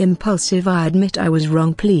so impulsive. I admit I was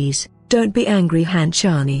wrong. Please, don't be angry." Han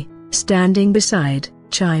Chani, standing beside,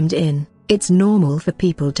 chimed in, "It's normal for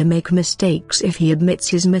people to make mistakes. If he admits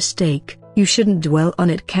his mistake, you shouldn't dwell on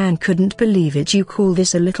it." Kan couldn't believe it. "You call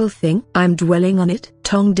this a little thing?" "I'm dwelling on it."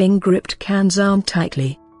 Tongding gripped Kan's arm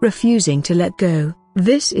tightly, refusing to let go.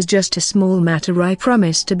 "This is just a small matter. I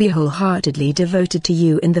promise to be wholeheartedly devoted to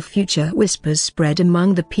you in the future." Whispers spread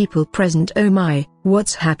among the people present. "Oh my,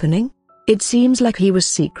 what's happening?" It seems like he was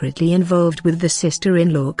secretly involved with the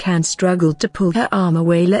sister-in-law. Kan struggled to pull her arm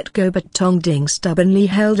away, let go, but Tongding stubbornly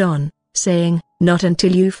held on, saying, "Not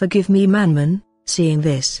until you forgive me." Manman, seeing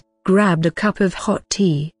this, grabbed a cup of hot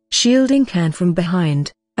tea, shielding Kan from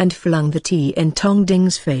behind, and flung the tea in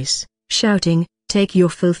Tongding's face, shouting, "Take your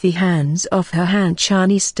filthy hands off her." Han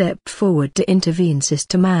Chani stepped forward to intervene.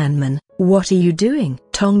 "Sister Manman, what are you doing?"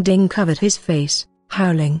 Tongding covered his face,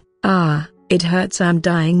 howling, "Ah, it hurts. I'm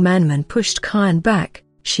dying." Manman pushed Kan back,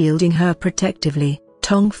 shielding her protectively.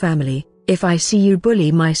 "Tong family, if I see you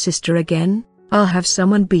bully my sister again, I'll have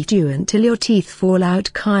someone beat you until your teeth fall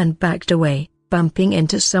out." Kan backed away, bumping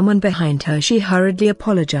into someone behind her. She hurriedly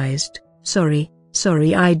apologized,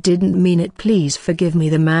 Sorry, I didn't mean it. Please forgive me."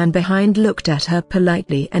 The man behind looked at her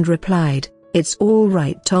politely and replied, "It's all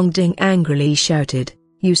right." Tongding angrily shouted,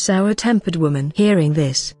 "You sour-tempered woman." Hearing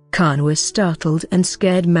this, Kan was startled and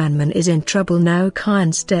scared. Manman is in trouble now.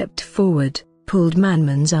 Kan stepped forward, pulled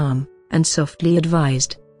Manman's arm, and softly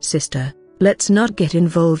advised, "Sister, let's not get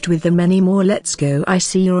involved with them anymore. Let's go. I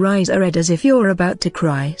see your eyes are red as if you're about to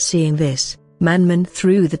cry." Seeing this, Manman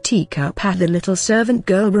threw the teacup at the little servant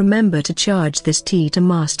girl. "Remember to charge this tea to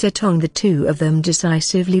Master Tong." The two of them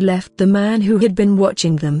decisively left. The man who had been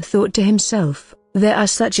watching them thought to himself, "There are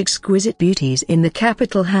such exquisite beauties in the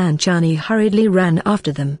capital." Han Chani hurriedly ran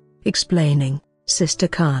after them, explaining, "Sister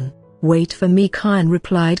Kan, wait for me." Kan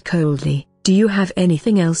replied coldly, "Do you have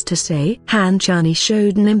anything else to say?" Han Chani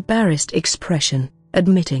showed an embarrassed expression,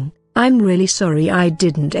 admitting, "I'm really sorry. I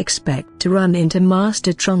didn't expect to run into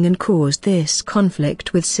Master Trong and cause this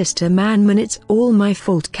conflict with Sister Manman. It's all my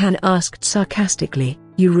fault." Kan asked sarcastically,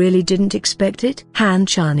 "You really didn't expect it?" Han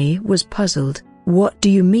Chani was puzzled. "What do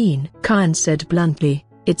you mean?" Kan said bluntly,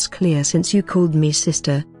 "It's clear since you called me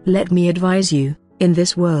sister. Let me advise you, in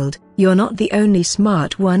this world, you're not the only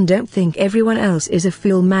smart one. Don't think everyone else is a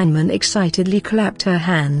fool." Manman excitedly clapped her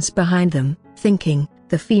hands behind them, thinking,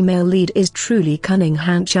 "The female lead is truly cunning."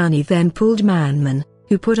 Han Chani then pulled Manman,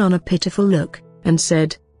 who put on a pitiful look, and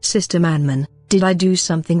said, "Sister Manman, did I do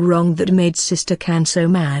something wrong that made Sister Kan so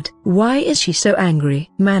mad? Why is she so angry?"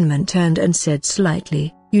 Manman turned and said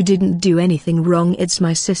slightly, "You didn't do anything wrong. It's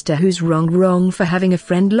my sister who's wrong for having a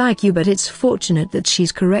friend like you, but it's fortunate that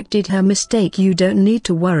she's corrected her mistake. You don't need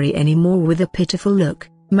to worry anymore." With a pitiful look,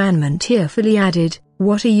 Manman tearfully added,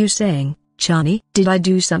 "What are you saying, Chani? Did I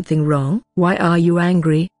do something wrong? Why are you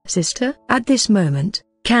angry, sister?" At this moment,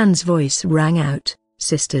 Kan's voice rang out,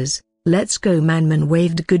 "Sisters, Let's go. Manman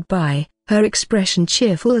waved goodbye, her expression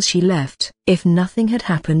cheerful as she left. If nothing had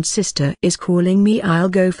happened, sister is calling me, I'll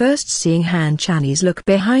go first. Seeing Han Chan's look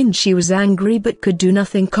behind, she was angry but could do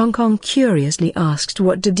nothing. Kong Kong curiously asked,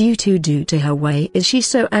 what did you two do to her? Why is she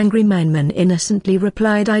so angry? Manman innocently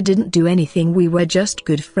replied, I didn't do anything, we were just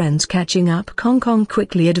good friends catching up. Kong Kong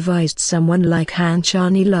quickly advised, someone like Han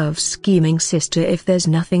Chani loves scheming. Sister, if there's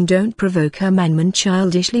nothing, don't provoke her. Manman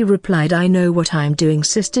childishly replied, I know what I'm doing.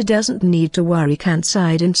 Sister doesn't need to worry. Kant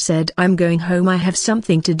sighed and said, I'm going home, I have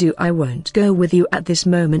something to do. I won't go with you. At this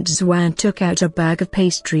moment Xuan took out a bag of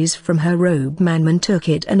pastries from her robe. Manman took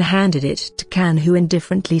it and handed it to Kan, who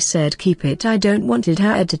indifferently said, keep it, I don't want it.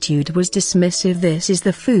 Her attitude was dismissive. This is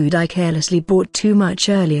the food I carelessly bought too much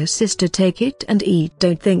earlier. Sister, take it and eat.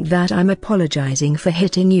 Don't think that I'm apologizing for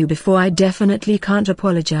hitting you before. I definitely can't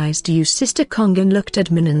apologize to you. Sister Kongan looked at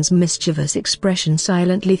Minan's mischievous expression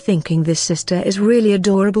silently, thinking this sister is really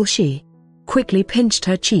adorable. She quickly pinched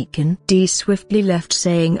her cheek and swiftly left,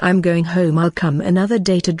 saying, I'm going home, I'll come another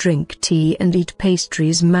day to drink tea and eat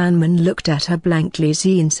pastries. Manman looked at her blankly.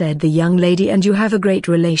 Xin said, the young lady and you have a great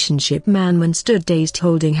relationship. Manman stood dazed,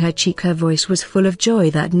 holding her cheek. Her voice was full of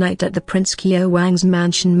joy. That night at the Prince Kyo Wang's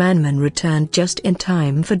mansion, Manman returned just in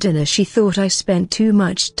time for dinner. She thought, I spent too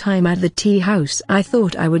much time at the tea house, I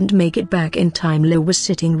thought I wouldn't make it back in time. Liu was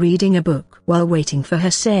sitting reading a book while waiting for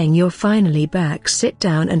her, saying, you're finally back, sit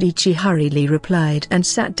down and eat. She hurriedly replied and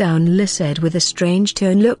sat down. Li said with a strange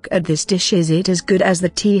tone, look at this dish, is it as good as the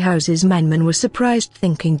tea houses? Manman was surprised,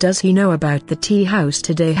 thinking, does he know about the tea house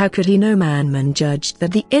today? How could he know? Manman judged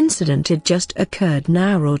that the incident had just occurred an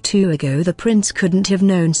hour or two ago. The prince couldn't have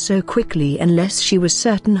known so quickly unless she was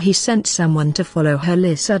certain he sent someone to follow her.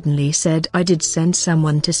 Li suddenly said, I did send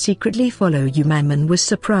someone to secretly follow you. Manman was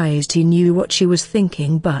surprised. He knew what she was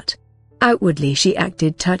thinking, but outwardly she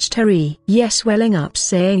acted touched. Her yes welling up,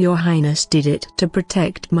 saying, Your Highness did it to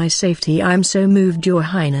protect my safety. I'm so moved. Your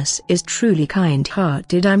Highness is truly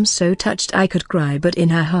kind-hearted. I'm so touched I could cry. But in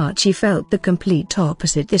her heart she felt the complete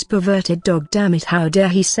opposite. This perverted dog, damn it, how dare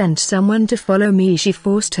he send someone to follow me? She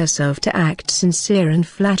forced herself to act sincere and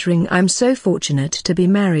flattering. I'm so fortunate to be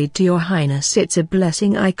married to Your Highness. It's a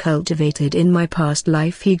blessing I cultivated in my past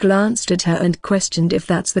life. He glanced at her and questioned, if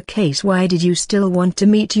that's the case, why did you still want to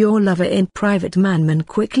meet your lover in private? Manman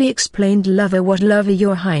quickly explained, lover? What lover?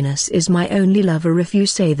 Your Highness is my only lover. If you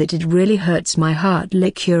say that, it really hurts my heart.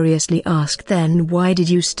 Li curiously asked, then why did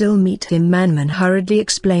you still meet him? Manman hurriedly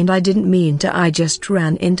explained, I didn't mean to, I just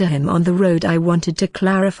ran into him on the road. I wanted to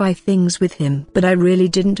clarify things with him, but I really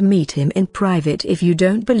didn't meet him in private. If you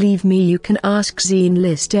don't believe me, you can ask Xin.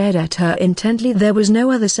 Li stared at her intently. There was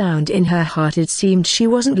no other sound in her heart. It seemed she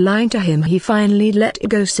wasn't lying to him. He finally let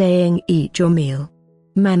go, saying, eat your meal.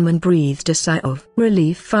 Manman breathed a sigh of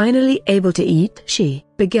relief. Finally able to eat, she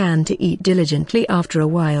began to eat diligently. After a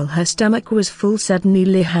while her stomach was full. Suddenly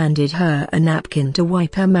Li handed her a napkin to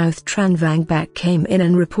wipe her mouth. Tran Vang Bak came in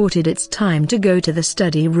and reported, it's time to go to the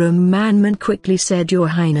study room. Manman quickly said, Your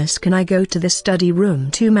Highness, can I go to the study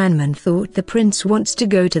room too? Manman thought, the prince wants to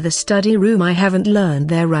go to the study room. I haven't learned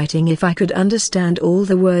their writing. If I could understand all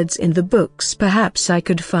the words in the books, perhaps I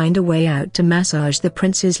could find a way out to massage the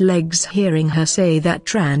prince's legs. Hearing her say that,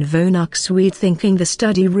 Tran Vonak Swede, thinking the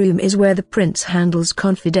study room is where the prince handles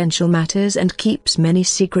confidential matters and keeps many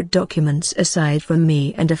secret documents. Aside from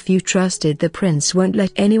me and a few trusted, the prince won't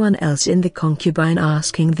let anyone else in. The concubine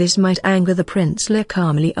asking this might anger the prince. Le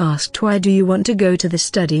calmly asked, why do you want to go to the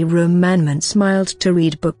study room? Manman smiled, to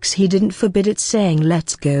read books. He didn't forbid it, saying,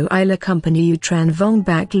 let's go, I'll accompany you. Tran Vong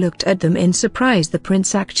Bak looked at them in surprise. The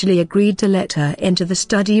prince actually agreed to let her into the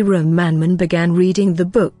study room. Manman began reading the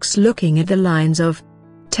books, looking at the lines of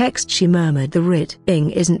text. She murmured, the writing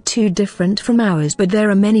isn't too different from ours, but there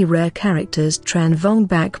are many rare characters. Tran Vong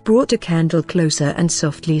Bak brought a candle closer and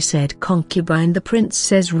softly said, concubine, the prince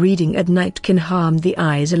says reading at night can harm the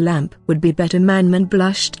eyes. A lamp would be better. Manman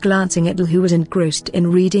blushed, glancing at Li, who was engrossed in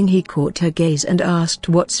reading. He caught her gaze and asked,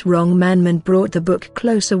 what's wrong? Manman brought the book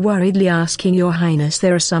closer, worriedly asking, Your Highness,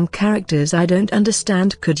 there are some characters I don't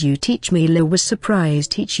understand. Could you teach me? Li was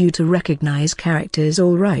surprised. Teach you to recognize characters?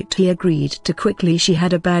 All right, he agreed to quickly. She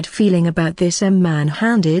had a bad feeling about this. Man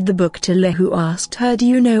handed the book to Li, who asked her, do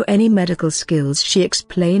you know any medical skills? She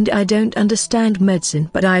explained, I don't understand medicine,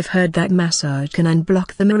 but I've heard that massage can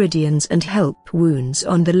unblock the meridians and help wounds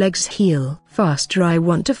on the legs heal faster. I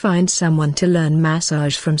want to find someone to learn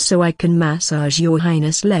massage from so I can massage Your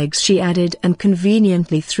Highness' legs, she added, and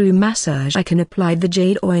conveniently through massage I can apply the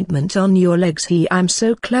jade ointment on your legs. I'm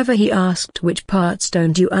so clever. He asked, which parts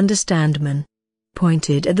don't you understand? Man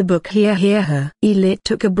pointed at the book. Hear her. Lit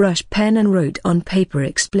took a brush pen and wrote on paper,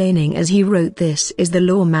 explaining as he wrote, this is the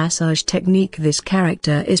law massage technique. This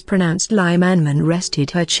character is pronounced Lai. Manman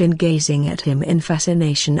rested her chin, gazing at him in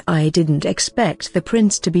fascination. I didn't expect the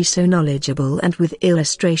prince to be so knowledgeable and with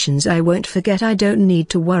illustrations. I won't forget. I don't need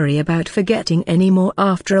to worry about forgetting anymore.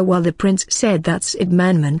 After a while the prince said, that's it.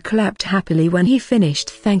 Manman clapped happily when he finished.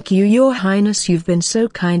 Thank you, your highness, you've been so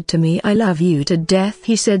kind to me. I love you to death,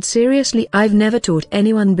 he said seriously. I've never taught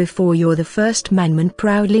anyone before. You're the first. Manman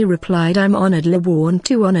proudly replied. I'm honored. Lewarn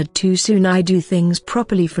too honored. Too soon. I do things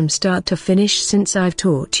properly from start to finish. Since I've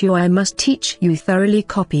taught you, I must teach you thoroughly.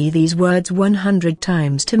 Copy these words 100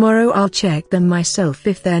 times. Tomorrow I'll check them myself.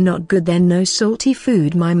 If they're not good, then no salty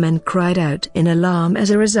food. My men cried out in alarm. As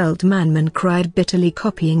a result, Manman cried bitterly,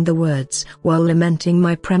 copying the words while lamenting.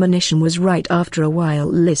 My premonition was right. After a while,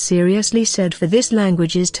 Liz seriously said, for this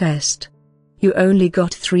languages test, you only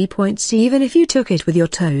got 3 points. Even if you took it with your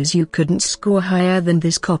toes, you couldn't score higher than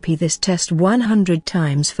this. Copy this test 100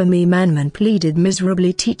 times for me. Manman pleaded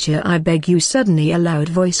miserably. Teacher, I beg you. Suddenly a loud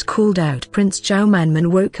voice called out, Prince Zhao.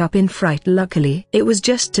 Manman woke up in fright. Luckily, it was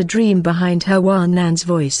just a dream. Behind her, Wan Nan's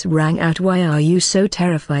voice rang out. Why are you so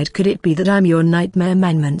terrified? Could it be that I'm your nightmare?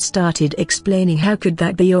 Manman started explaining. How could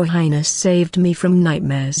that be? Your highness saved me from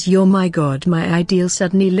nightmares. You're my god, my ideal.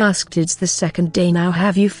 Suddenly asked, it's the second day now.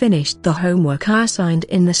 Have you finished the homework I assigned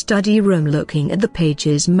in the study room? Looking at the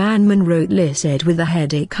pages Manman wrote, Liz said with a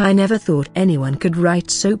headache, I never thought anyone could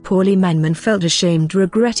write so poorly. Manman felt ashamed,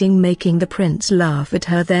 regretting making the prince laugh at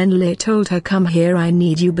her. Then Li told her, come here, I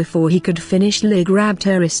need you. Before he could finish, Li grabbed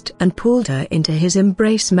her wrist and pulled her into his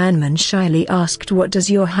embrace. Manman shyly asked, what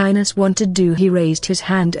does your highness want to do? He raised his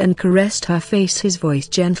hand and caressed her face, his voice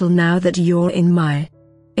gentle. Now that you're in my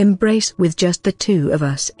embrace with just the two of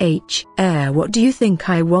us, what do you think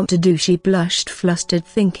I want to do? She blushed, flustered,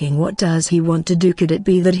 thinking, what does he want to do? Could it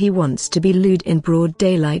be that he wants to be lewd in broad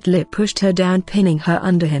daylight? Lip pushed her down, pinning her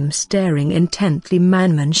under him, staring intently.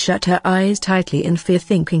 Manman shut her eyes tightly in fear,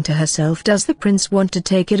 thinking to herself, does the prince want to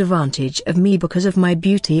take advantage of me because of my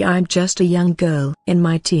beauty? I'm just a young girl, in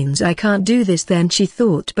my teens. I can't do this. Then she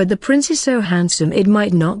thought, but the prince is so handsome, it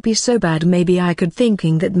might not be so bad. Maybe I could.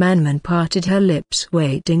 Thinking that, Manman parted her lips.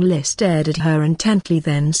 Waiting, Liz stared at her intently,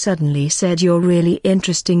 then suddenly said, you're really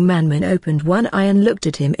interesting. Manman opened one eye and looked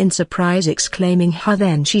at him in surprise, exclaiming, ha.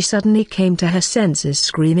 Then she suddenly came to her senses,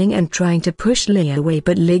 screaming and trying to push Li away,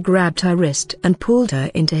 but Li grabbed her wrist and pulled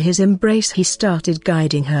her into his embrace. He started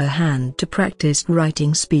guiding her hand to practice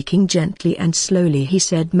writing, speaking gently and slowly. He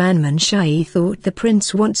said, Manman shyly thought the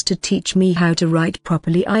prince wants to teach me how to write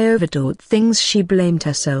properly. I overtaught things. She blamed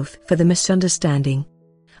herself for the misunderstanding.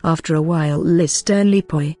 After a while, Liz sternly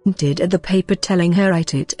pointed at the paper, telling her,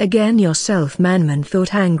 write it again yourself. Manman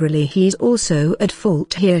thought angrily, he's also at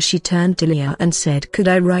fault here. She turned to Leah and said, could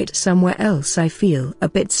I write somewhere else? I feel a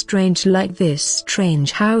bit strange like this.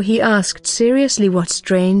 Strange how? He asked seriously. What's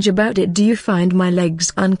strange about it? Do you find my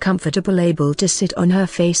legs uncomfortable? Able to sit on her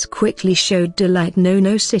face quickly showed delight.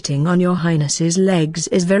 No, sitting on your highness's legs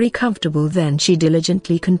is very comfortable. Then she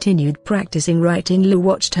diligently continued practicing writing. Lu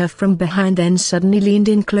watched her from behind, then suddenly leaned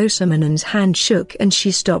in closer. Manan's hand shook and she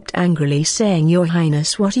stopped angrily, saying, your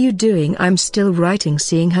highness, what are you doing? I'm still writing.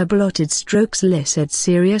 Seeing her blotted strokes, Li said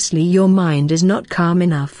seriously, your mind is not calm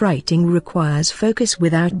enough. Writing requires focus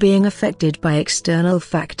without being affected by external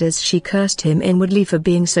factors. She cursed him inwardly for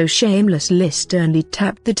being so shameless. Li sternly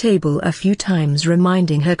tapped the table a few times,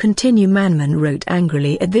 reminding her, continue. Manman wrote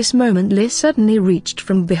angrily. At this moment, Li suddenly reached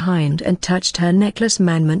from behind and touched her necklace.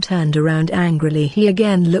 Manman turned around angrily. He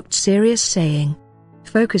again looked serious, saying,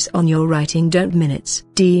 focus on your writing, don't minutes.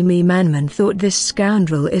 Me. Manman thought, this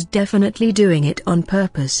scoundrel is definitely doing it on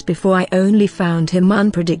purpose. Before I only found him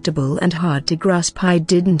unpredictable and hard to grasp. I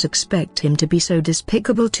didn't expect him to be so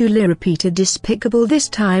despicable. Li repeated, despicable. This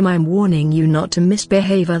time I'm warning you not to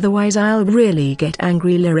misbehave, otherwise I'll really get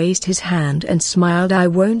angry. Li raised his hand and smiled. I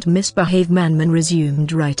won't misbehave. Manman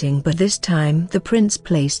resumed writing, but this time the prince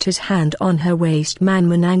placed his hand on her waist.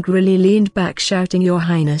 Manman angrily leaned back, shouting, your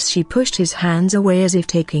highness. She pushed his hands away as if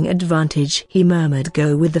taking advantage. He murmured,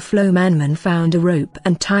 go with the flow. Manman found a rope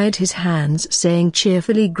and tied his hands, saying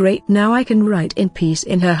cheerfully, great, now I can write in peace.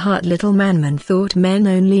 In her heart, little Manman thought, men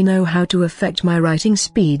only know how to affect my writing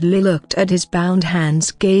speed. Li looked at his bound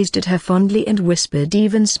hands, gazed at her fondly and whispered,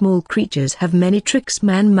 even small creatures have many tricks.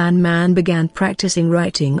 Man began practicing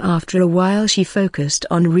writing. After a while she focused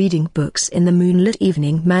on reading books in the moonlit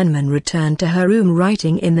evening. Manman returned to her room,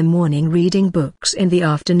 writing in the morning, reading books in the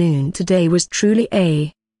afternoon. Today was truly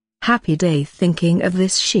a Happy day. Thinking of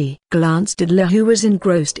this, she glanced at Le, who was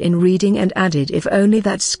engrossed in reading, and added, if only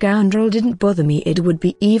that scoundrel didn't bother me it would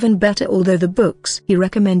be even better, although the books he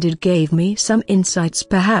recommended gave me some insights.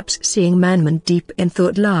 Perhaps. Seeing Manman deep in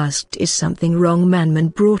thought, asked, is something wrong? Manman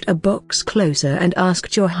brought a box closer and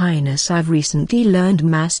asked, Your Highness, I've recently learned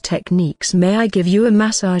mass techniques. May I give you a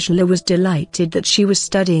massage? Le was delighted that she was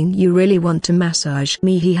studying. You really want to massage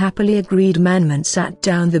me? He happily agreed. Manman sat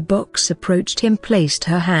down. The box approached him, placed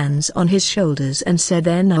her hands on his shoulders and said,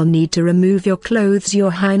 then I'll need to remove your clothes,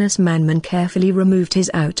 Your Highness. Manman carefully removed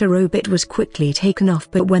his outer robe. It was quickly taken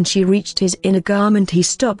off, but when she reached his inner garment he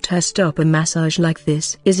stopped her. Stop, a massage like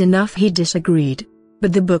this is enough. He disagreed.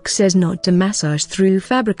 But the book says not to massage through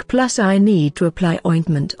fabric, plus I need to apply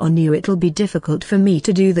ointment on you. It'll be difficult for me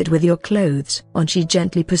to do that with your clothes on. She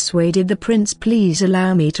gently persuaded the prince, please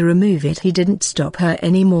allow me to remove it. He didn't stop her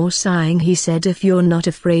anymore. Sighing, he said, if you're not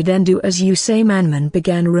afraid then do as you say. Manman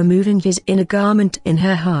began removing his inner garment. In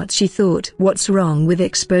her heart she thought, what's wrong with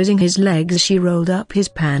exposing his legs? She rolled up his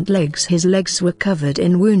pant legs. His legs were covered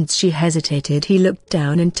in wounds. She hesitated. He looked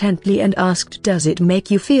down intently and asked, does it make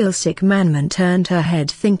you feel sick? Manman turned her head,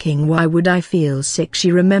 thinking, why would I feel sick?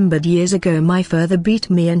 She remembered years ago my father beat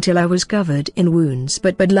me until I was covered in wounds,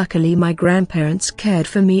 but luckily my grandparents cared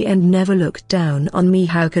for me and never looked down on me.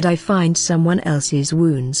 How could I find someone else's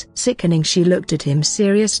wounds? Sickening. She looked at him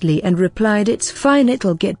seriously and replied, it's fine,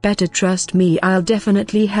 it'll get better, trust me, I'll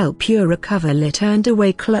definitely help you recover. Le turned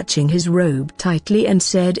away, clutching his robe tightly, and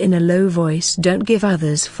said in a low voice, don't give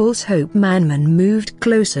others false hope. Manman moved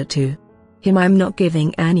closer to him. I'm not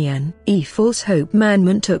giving Anyan false hope.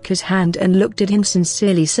 Manman took his hand and looked at him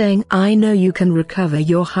sincerely, saying, I know you can recover,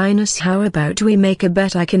 Your Highness. How about we make a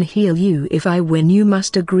bet? I can heal you if I win. You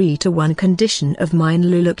must agree to one condition of mine.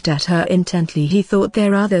 Lu looked at her intently. He thought,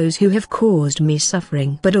 there are those who have caused me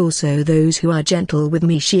suffering, but also those who are gentle with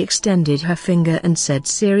me. She extended her finger and said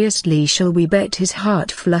seriously, shall we bet? His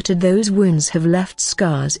heart fluttered. Those wounds have left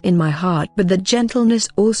scars in my heart, but the gentleness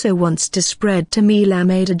also wants to spread to me. La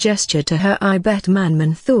made a gesture to her. I bet.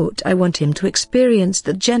 Manman thought, I want him to experience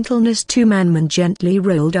that gentleness too. Manman gently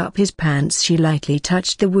rolled up his pants. She lightly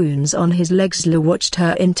touched the wounds on his legs. Lu watched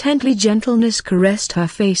her intently. Gentleness caressed her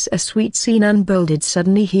face. A sweet scene unfolded.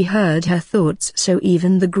 Suddenly he heard her thoughts. So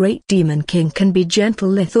even the great demon king can be gentle,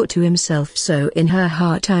 Lu thought to himself. So in her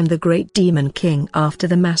heart, I'm the great demon king. After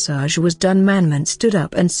the massage was done, Manman stood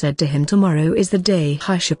up and said to him, tomorrow is the day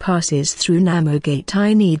Husha passes through Namo Gate.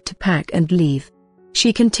 I need to pack and leave.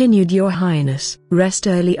 She continued, Your Highness, rest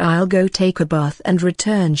early. I'll go take a bath and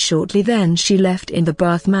return shortly. Then she left. In the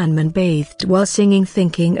bath, Manman bathed while singing.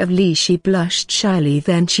 Thinking of Lee, she blushed shyly.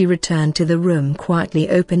 Then she returned to the room, quietly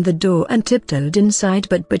opened the door and tiptoed inside,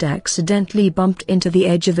 but accidentally bumped into the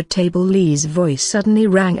edge of a table. Lee's voice suddenly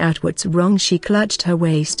rang out, what's wrong? She clutched her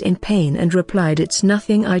waist in pain and replied, it's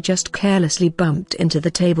nothing, I just carelessly bumped into the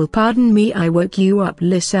table. Pardon me, I woke you up.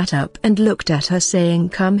 Lee sat up and looked at her, saying,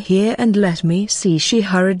 come here and let me see. She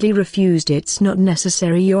hurriedly refused. It's not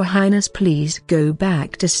necessary, Your Highness, please go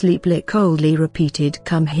back to sleep. Lee coldly repeated,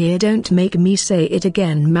 come here, don't make me say it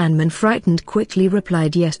again. Manman, frightened, quickly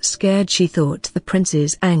replied, yes. Scared, she thought the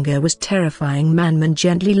prince's anger was terrifying. Manman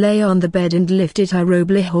gently lay on the bed and lifted her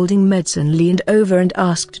robe. Lee, holding medicine, leaned over and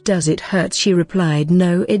asked, does it hurt? She replied,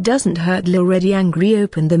 no, it doesn't hurt. Lee, already angry,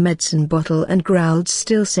 opened the medicine bottle and growled,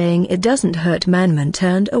 still saying it doesn't hurt. Manman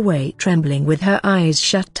turned away, trembling, with her eyes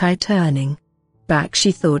shut tight. Turning back,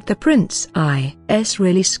 she thought, the prince is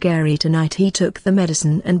really scary tonight. He took the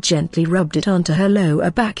medicine and gently rubbed it onto her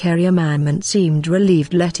lower back area. Manman seemed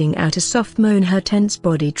relieved, letting out a soft moan. Her tense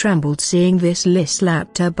body trembled. Seeing this, Lee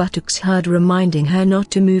slapped her buttocks hard, reminding her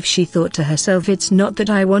not to move. She thought to herself, it's not that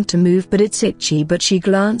I want to move, but it's itchy. But she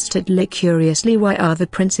glanced at Lee curiously. Why are the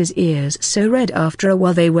prince's ears so red? After a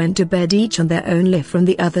while they went to bed, each on their own. Lee from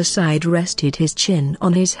the other side rested his chin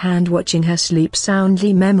on his hand, watching her sleep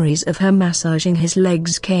soundly. Memories of her massaging his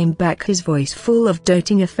legs came back, his voice full of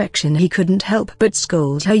doting affection. He couldn't help but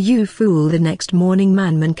scold her, you fool. The next morning,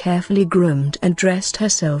 Manman carefully groomed and dressed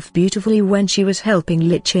herself beautifully. When she was helping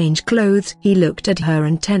Lee change clothes, he looked at her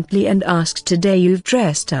intently and asked, today you've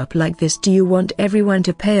dressed up like this, do you want everyone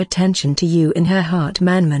to pay attention to you? In her heart,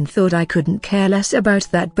 Manman thought, I couldn't care less about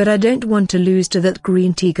that, but I don't want to lose to that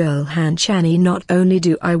green tea girl Han Chani. Not only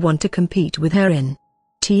do I want to compete with her in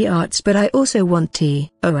tea arts, but I also want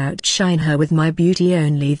tea. Oh, outshine her with my beauty,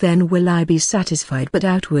 only then will I be satisfied. But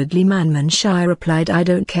outwardly Manhwa replied, I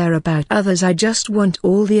don't care about others, I just want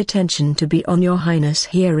all the attention to be on your highness.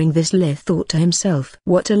 Hearing this, Li thought to himself,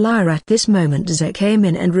 what a liar. At this moment Josei came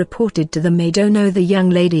in and reported to the maid, oh no, the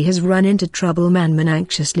young lady has run into trouble. Manhwa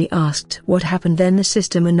anxiously asked what happened. Then the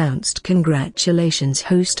system announced, congratulations,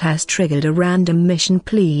 host has triggered a random mission,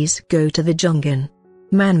 please go to the Jongan.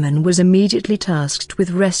 Manhwa was immediately tasked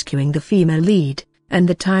with rescuing the female lead, and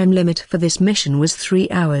the time limit for this mission was 3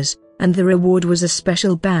 hours, and the reward was a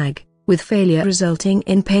special bag, with failure resulting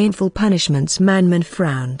in painful punishments. Manhwa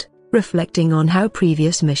frowned, reflecting on how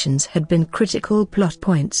previous missions had been critical plot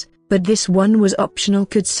points, but this one was optional.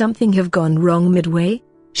 Could something have gone wrong midway?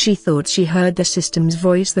 She thought she heard the system's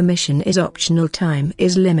voice, the mission is optional, time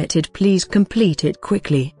is limited, please complete it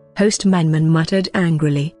quickly. Host Manhwa muttered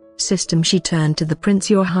angrily. System. She turned to the prince,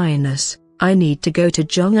 your highness, I need to go to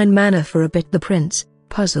Jongan Manor for a bit. The prince,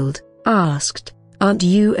 puzzled, asked, aren't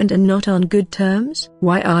you and An not on good terms?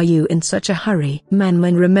 Why are you in such a hurry?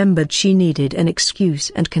 Manhwa remembered she needed an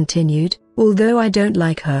excuse and continued, although I don't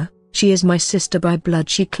like her, she is my sister by blood.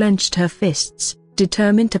 She clenched her fists,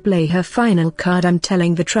 determined to play her final card. I'm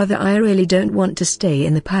telling the truth, I really don't want to stay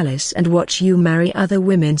in the palace and watch you marry other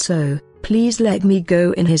women, so please let me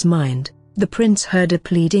go. In his mind, the prince heard a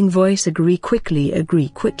pleading voice, agree quickly, agree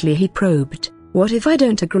quickly. He probed, what if I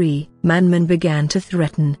don't agree? Manhwa began to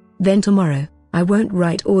threaten, then tomorrow, I won't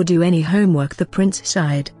write or do any homework. The prince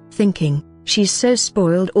sighed, thinking, she's so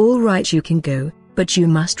spoiled. All right, you can go, but you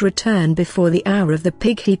must return before the hour of the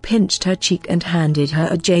pig. He pinched her cheek and handed her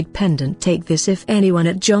a jade pendant. Take this. If anyone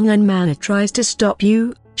at Jongan Manor tries to stop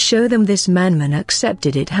you, show them this. Manhwa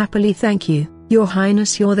accepted it happily. Thank you, your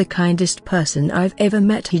highness, you're the kindest person I've ever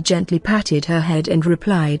met. He gently patted her head and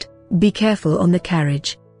replied, be careful on the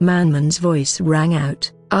carriage. Manhwa's voice rang out,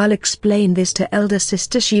 I'll explain this to elder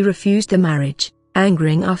sister. She refused the marriage,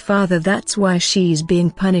 angering our father, that's why she's being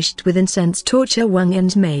punished with incense torture.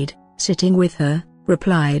 Wangan's maid, sitting with her,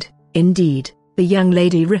 replied, indeed, the young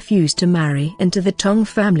lady refused to marry into the Tong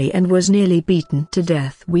family and was nearly beaten to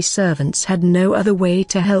death. We servants had no other way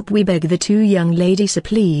to help. We beg the two young ladies to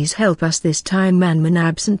please help us this time. Manhwa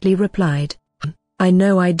absently replied, I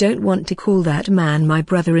know I don't want to call that man my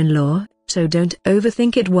brother-in-law, so don't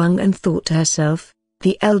overthink it. Wangan thought to herself,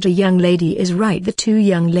 the elder young lady is right. The two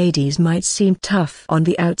young ladies might seem tough on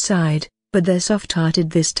the outside, but they're soft-hearted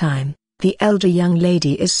this time. The elder young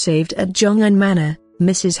lady is saved at Jongan Manor.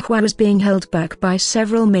 Mrs. Hua was being held back by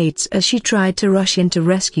several maids as she tried to rush in to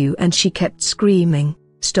rescue, and she kept screaming,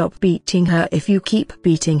 stop beating her. If you keep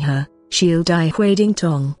beating her, she'll die. Huading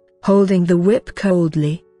Tong, holding the whip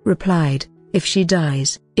coldly, replied, if she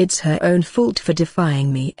dies, it's her own fault for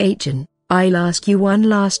defying me. Achin, I'll ask you one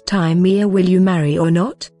last time, Mia, will you marry or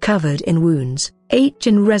not? Covered in wounds,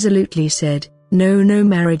 Achin resolutely said, no, no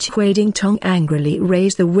marriage. Huading Tong angrily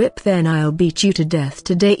raised the whip, then I'll beat you to death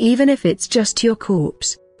today, even if it's just your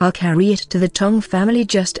corpse. I'll carry it to the Tong family.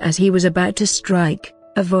 Just as he was about to strike,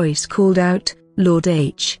 a voice called out, Lord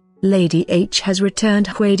H, Lady H has returned.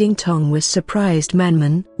 Huading Tong was surprised.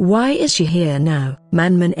 Manhwa, why is she here now?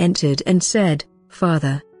 Manhwa entered and said,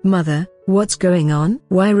 father, mother, what's going on?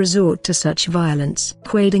 Why resort to such violence?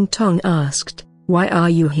 Huading Tong asked, why are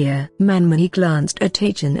you here? Manhwa, he glanced at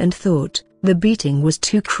Achin and thought, the beating was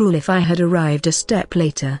too cruel. If I had arrived a step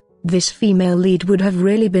later, this female lead would have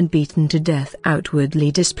really been beaten to death.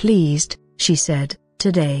 Outwardly displeased, she said,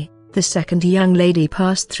 today, the second young lady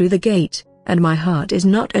passed through the gate, and my heart is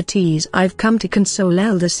not at ease. I've come to console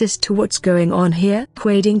elder sister. What's going on here?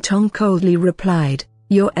 Huading Tong coldly replied,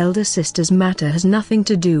 your elder sister's matter has nothing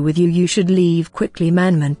to do with you. You should leave quickly.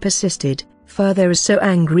 Manhwa persisted, father is so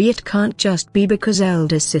angry, it can't just be because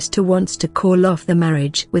elder sister wants to call off the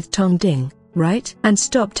marriage with Tong Ding, right? And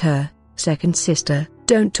stopped her, second sister,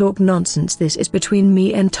 don't talk nonsense, this is between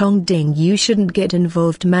me and Tong Ding, you shouldn't get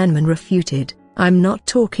involved. Manhwa refuted, I'm not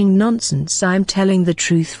talking nonsense, I'm telling the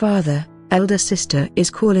truth. Father, elder sister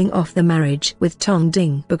is calling off the marriage with Tong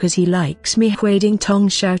Ding because he likes me. Huading Tong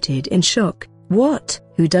shouted in shock, what?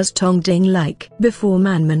 Who does Tong Ding like? Before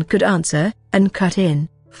Manhwa could answer, and cut in,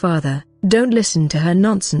 father, don't listen to her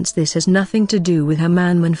nonsense, this has nothing to do with her.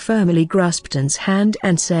 Manhwa firmly grasped An's hand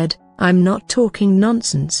and said, I'm not talking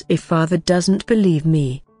nonsense. If father doesn't believe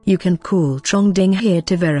me, you can call Tong Ding here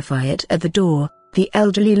to verify it. At the door, the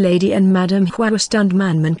elderly lady and Madame Hua were stunned.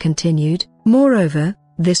 Manhwa continued, moreover,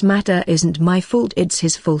 this matter isn't my fault, it's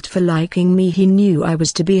his fault for liking me. He knew I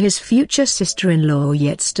was to be his future sister-in-law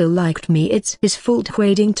yet still liked me, it's his fault.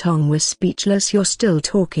 Huading Tong was speechless. You're still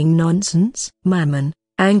talking nonsense? Manhwa,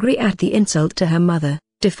 angry at the insult to her mother,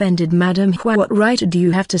 defended Madame Hua. What right do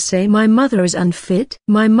you have to say my mother is unfit?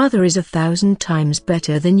 My mother is 1,000 times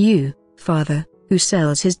better than you, father, who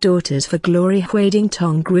sells his daughters for glory. Huading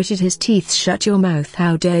Tong gritted his teeth. Shut your mouth.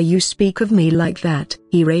 How dare you speak of me like that?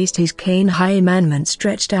 He raised his cane high. Manman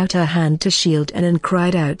stretched out her hand to shield and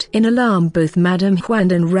cried out in alarm. Both Madame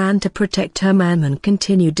Huan and ran to protect her. Manman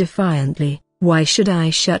continued defiantly, why should I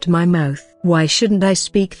shut my mouth? Why shouldn't I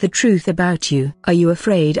speak the truth about you? Are you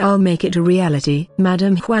afraid I'll make it a reality?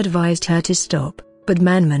 Madame Hua advised her to stop, but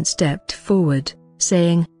Manman stepped forward,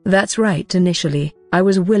 saying, that's right. Initially, I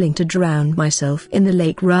was willing to drown myself in the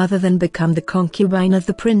lake rather than become the concubine of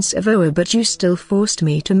the Prince of Oa, but you still forced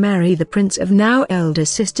me to marry the Prince of Now. Elder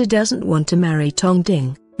sister doesn't want to marry Tong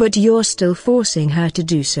Ding, but you're still forcing her to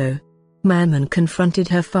do so. Manman confronted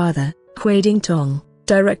her father, Huading Tong,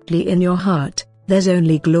 directly in your heart. There's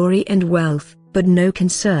only glory and wealth, but no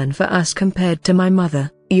concern for us compared to my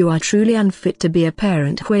mother. You are truly unfit to be a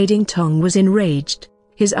parent. Huading Tong was enraged,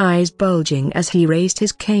 his eyes bulging as he raised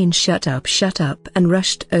his cane. Shut up, and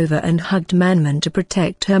rushed over and hugged Manman to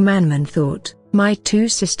protect her. Manman thought, my two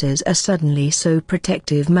sisters are suddenly so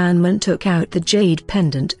protective. Manman took out the jade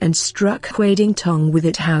pendant and struck Huading Tong with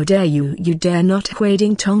it. How dare you? You dare not.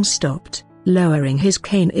 Huading Tong stopped, lowering his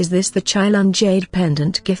cane. Is this the Chilun jade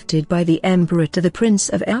pendant gifted by the Emperor to the Prince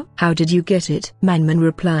of Ao? How did you get it? Manman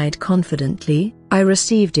replied confidently, I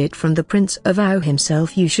received it from the Prince of Ao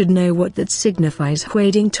himself. You should know what that signifies.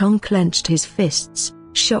 Huading Tong clenched his fists,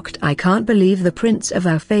 shocked. I can't believe the Prince of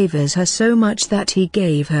Ao favors her so much that he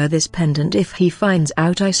gave her this pendant. If he finds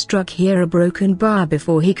out I struck here. A broken bar.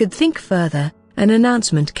 Before he could think further, an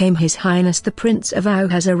announcement came. His Highness the Prince of Ao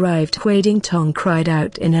has arrived. Huading Tong cried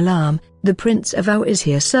out in alarm, the Prince of Ao is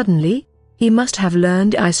here suddenly? He must have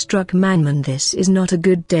learned I struck Manman. This is not a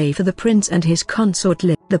good day for the prince and his consort.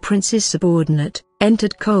 The prince's subordinate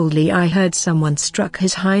entered coldly. I heard someone struck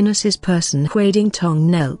His Highness's person. Huading Tong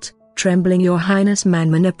knelt, trembling. Your Highness.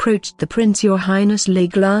 Manman approached the prince. Your Highness. Lei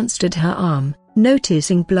glanced at her arm,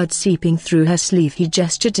 noticing blood seeping through her sleeve. He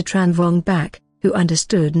gestured to Tranvong back, who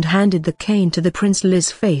understood and handed the cane to the prince.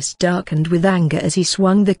 Li's face darkened with anger as he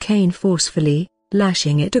swung the cane forcefully,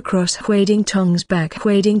 lashing it across Huading Tong's back.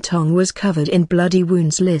 Huading Tong was covered in bloody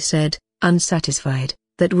wounds. Li said, unsatisfied.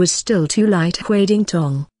 That was still too light. Huading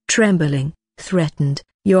Tong, trembling, threatened,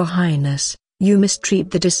 Your Highness, you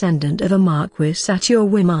mistreat the descendant of a marquis at your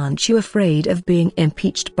whim. Aren't you afraid of being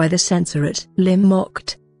impeached by the censorate? Lim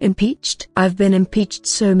mocked, impeached? I've been impeached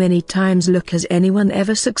so many times. Look, has anyone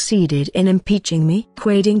ever succeeded in impeaching me?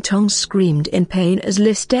 Huading Tong screamed in pain as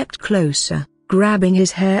Li stepped closer, grabbing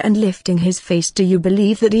his hair and lifting his face. Do you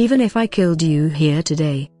believe that even if I killed you here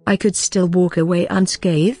today, I could still walk away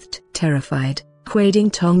unscathed? Terrified,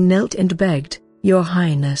 Huading Tong knelt and begged, Your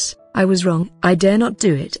Highness, I was wrong. I dare not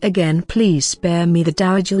do it again. Please spare me. The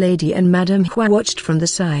Dowager Lady and Madame Hua watched from the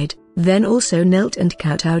side, then also knelt and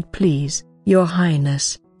kowtowed. Please, Your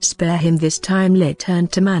Highness, spare him this time. Li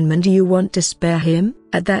turned to Manman. Do you want to spare him?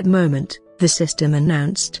 At that moment, the system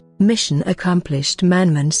announced, mission accomplished.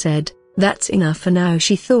 Manman said, that's enough for now.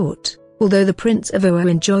 She thought, although the Prince of Oa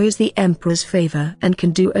enjoys the Emperor's favor and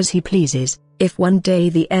can do as he pleases, if one day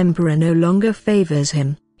the Emperor no longer favors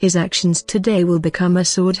him, his actions today will become a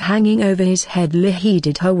sword hanging over his head. Li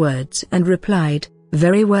heeded her words and replied,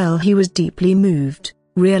 very well. He was deeply moved,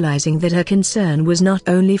 realizing that her concern was not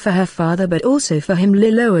only for her father but also for him.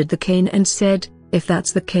 Li lowered the cane and said, if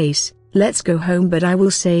that's the case, let's go home. But I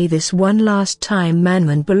will say this one last time,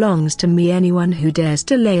 Manman belongs to me. Anyone who dares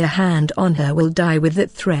to lay a hand on her will die. With that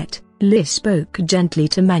threat, Li spoke gently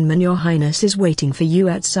to Manman. Your Highness is waiting for you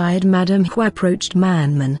outside. Madame Hua approached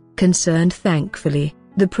Manman, concerned. Thankfully,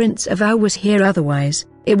 the Prince of Ao was here, otherwise,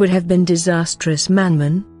 it would have been disastrous.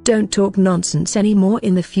 Manman, don't talk nonsense anymore.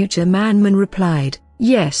 In the future. Manman replied,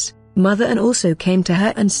 yes, mother, and also came to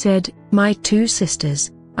her and said, my two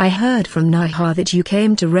sisters, I heard from Manhwa that you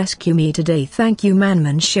came to rescue me today. Thank you.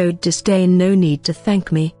 Manman showed disdain. No need to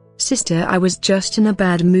thank me, sister. I was just in a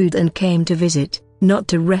bad mood and came to visit, not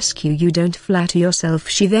to rescue you. Don't flatter yourself.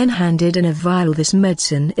 She then handed in a vial. This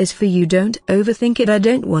medicine is for you. Don't overthink it. I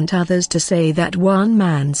don't want others to say that one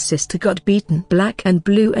man's sister got beaten black and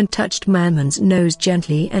blue, and touched Manman's nose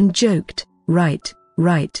gently and joked, right.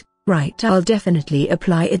 I'll definitely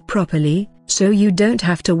apply it properly, so you don't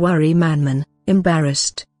have to worry. Manman,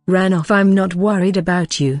 embarrassed, ran off. I'm not worried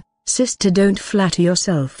about you, sister. Don't flatter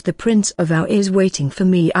yourself. The Prince of Ao is waiting for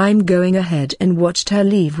me. I'm going ahead. And watched her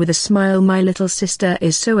leave with a smile. My little sister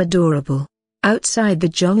is so adorable. Outside the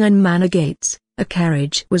Zhong'an Manor gates, a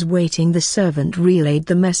carriage was waiting. The servant relayed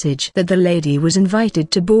the message that the lady was invited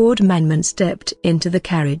to board. Manman stepped into the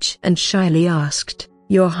carriage and shyly asked,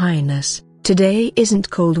 Your Highness, Today isn't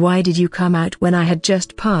cold. Why did you come out when I had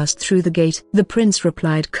just passed through the gate? The prince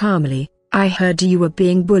replied calmly, I heard you were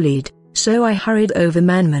being bullied, so I hurried over.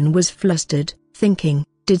 Manman was flustered, thinking,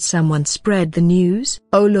 did someone spread the news?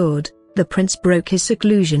 Oh Lord, the prince broke his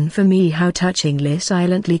seclusion for me. How touchingly.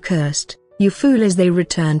 Silently cursed, you fool. As they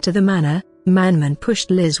returned to the manor, Manman pushed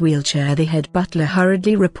Li's wheelchair. The head butler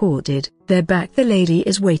hurriedly reported, they're back. The lady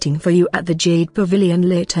is waiting for you at the Jade Pavilion.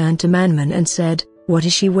 Li turned to Manman and said, what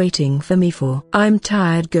is she waiting for me for? I'm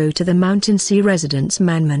tired. Go to the Mountain Sea residence.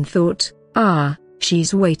 Manman thought,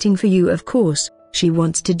 she's waiting for you. Of course, she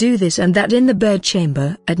wants to do this and that in the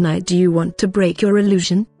bedchamber at night. Do you want to break your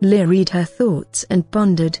illusion? Li read her thoughts and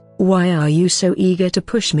pondered, why are you so eager to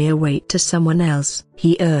push me away to someone else?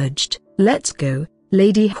 He urged, let's go.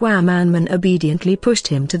 Lady Hua. Manman obediently pushed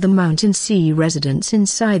him to the Mountain Sea residence.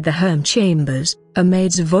 Inside the home chambers, a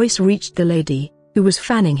maid's voice reached the lady, who was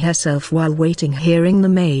fanning herself while waiting. Hearing the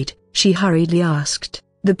maid, she hurriedly asked,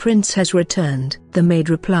 the prince has returned? The maid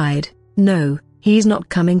replied, no, he's not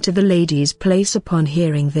coming to the lady's place. Upon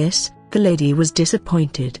hearing this, the lady was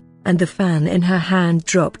disappointed, and the fan in her hand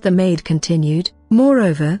dropped. The maid continued,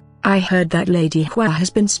 moreover, I heard that Lady Hua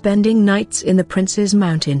has been spending nights in the prince's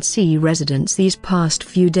Mountain Sea residence these past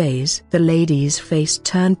few days. The lady's face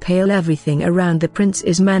turned pale. Everything around the prince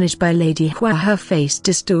is managed by Lady Hua. Her face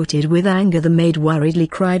distorted with anger. The maid worriedly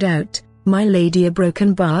cried out, my lady. A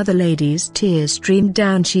broken bar. The lady's tears streamed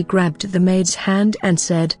down. She grabbed the maid's hand and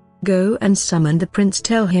said, go and summon the prince.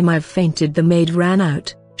 Tell him I've fainted. The maid ran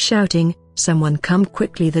out, shouting, someone come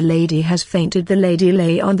quickly. The lady has fainted. The lady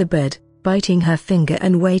lay on the bed, biting her finger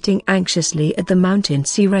and waiting anxiously at the Mountain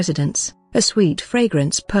Sea residence. A sweet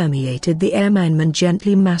fragrance permeated the air. Manman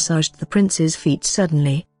gently massaged the prince's feet.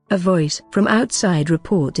 Suddenly, a voice from outside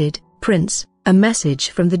reported, Prince, a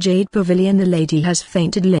message from the Jade Pavilion. The lady has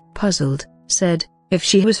fainted. Li, puzzled, said, if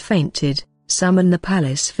she has fainted, summon the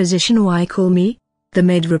palace physician. Why call me? The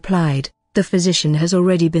maid replied, the physician has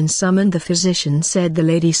already been summoned. The physician said the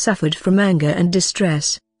lady suffered from anger and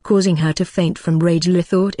distress, causing her to faint from rage. Li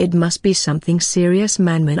thought it must be something serious.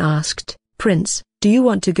 Manman asked, Prince, do you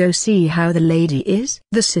want to go see how the lady is?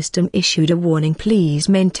 The system issued a warning. Please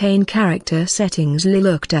maintain character settings. Li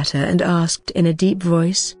looked at her and asked in a deep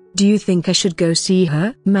voice, do you think I should go see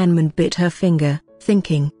her? Manman bit her finger,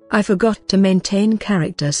 thinking, I forgot to maintain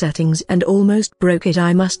character settings and almost broke it.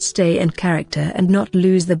 I must stay in character and not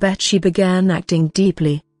lose the bet. She began acting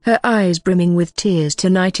deeply, her eyes brimming with tears.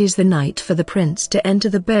 Tonight is the night for the prince to enter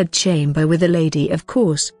the bedchamber with the lady. Of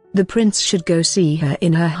course, the prince should go see her.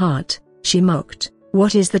 In her heart, she mocked,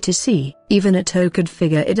 what is there to see? Even a toe could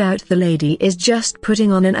figure it out. The lady is just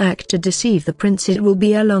putting on an act to deceive the prince. It will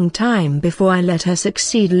be a long time before I let her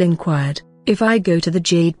succeed. Li inquired, if I go to the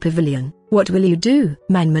Jade Pavilion, what will you do?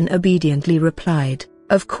 Manman obediently replied,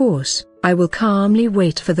 of course, I will calmly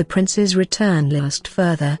wait for the prince's return. Li asked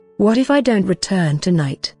further, what if I don't return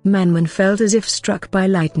tonight? Manman felt as if struck by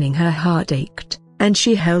lightning. Her heart ached, and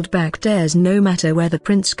she held back tears. No matter where the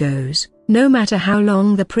prince goes, no matter how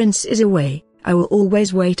long the prince is away, I will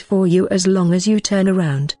always wait for you. As long as you turn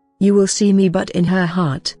around, you will see me. But in her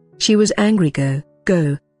heart, she was angry.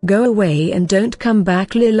 Go away and don't come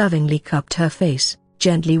back. Li lovingly cupped her face,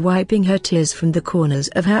 gently wiping her tears from the corners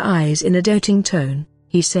of her eyes. In a doting tone,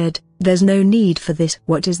 he said, there's no need for this.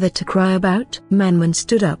 What is there to cry about? Manman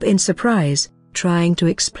stood up in surprise, trying to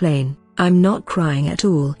explain, I'm not crying at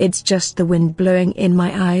all. It's just the wind blowing in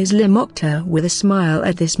my eyes. Li mocked her with a smile.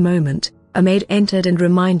 At this moment, a maid entered and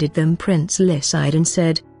reminded them. Prince Li sighed and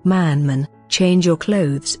said, Manman, change your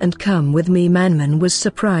clothes and come with me. Manman was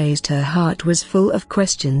surprised. Her heart was full of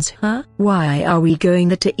questions. Why are we going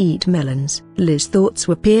there to eat melons? Li's thoughts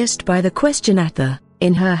were pierced by the question at the,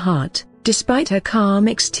 in her heart. Despite her calm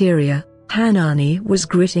exterior, Hanani was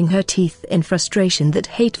gritting her teeth in frustration. That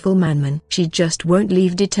hateful Manman. She just won't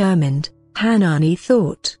leave. Determined, Hanani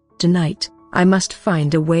thought, tonight, I must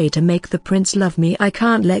find a way to make the prince love me. I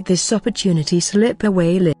can't let this opportunity slip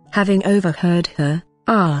away. Li, having overheard her,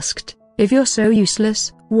 asked, if you're so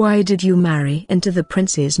useless, why did you marry into the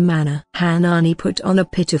prince's manor? Hanani put on a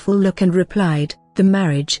pitiful look and replied, the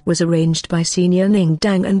marriage was arranged by Senior Ning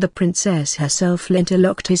Dang and the princess herself. Li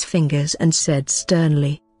interlocked his fingers and said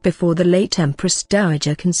sternly, before the late Empress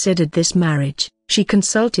Dowager considered this marriage, she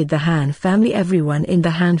consulted the Han family. Everyone in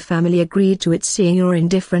the Han family agreed to it. Seeing your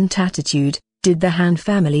indifferent attitude, did the Han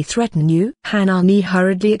family threaten you? Hanani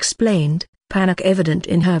hurriedly explained, panic evident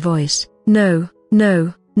in her voice. No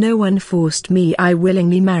one forced me. I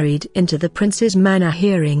willingly married into the prince's manor.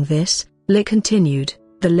 Hearing this, Li continued,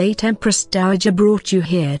 the late Empress Dowager brought you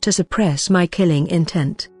here to suppress my killing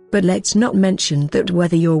intent, but let's not mention that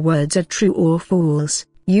whether your words are true or false,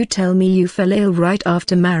 You tell me you fell ill right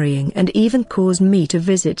after marrying and even caused me to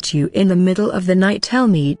visit you in the middle of the night. Tell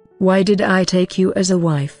me, why did I take you as a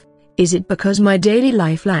wife? Is it because my daily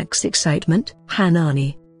life lacks excitement?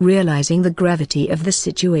 Hanani, realizing the gravity of the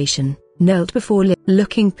situation, knelt before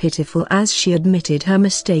looking pitiful as she admitted her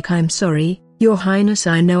mistake. I'm sorry, Your Highness,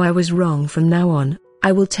 I know I was wrong. From now on,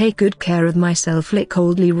 I will take good care of myself. Lick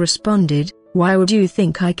coldly responded, why would you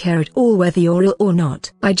think I care at all whether you're ill or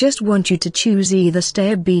not? I just want you to choose, either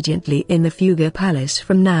stay obediently in the Fuga Palace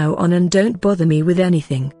from now on and don't bother me with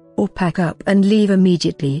anything, or pack up and leave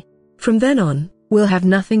immediately. From then on, we'll have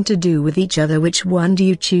nothing to do with each other. Which one do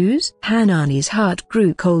you choose? Hanani's heart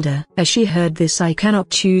grew colder as she heard this. I cannot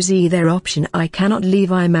choose either option. I cannot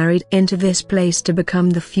leave. I married into this place to become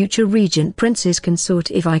the future regent prince's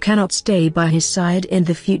consort. If I cannot stay by his side in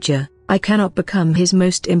the future, I cannot become his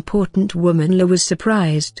most important woman. La was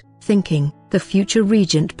surprised, thinking, the future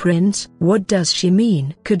regent prince? What does she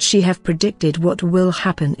mean? Could she have predicted what will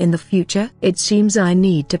happen in the future? It seems I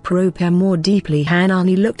need to probe her more deeply.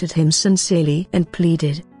 Hanani looked at him sincerely and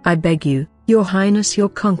pleaded, I beg you, Your Highness, your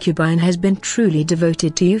concubine has been truly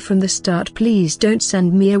devoted to you from the start. Please don't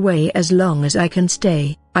send me away. As long as I can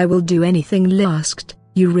stay, I will do anything. Li asked,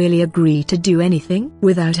 you really agree to do anything?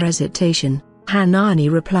 Without hesitation, Hanani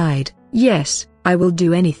replied, yes, I will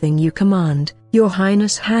do anything you command, Your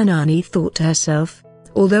Highness. Hanani thought to herself,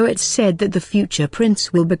 although it's said that the future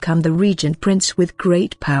prince will become the regent prince with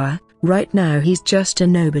great power, right now he's just a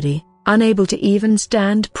nobody, unable to even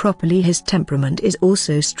stand properly. His temperament is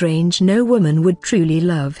also strange. No woman would truly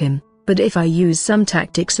love him, but if I use some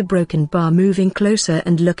tactics. A broken bar. Moving closer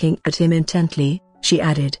and looking at him intently, she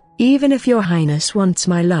added, even if Your Highness wants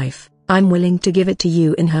my life, I'm willing to give it to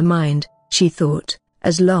you. In her mind, she thought,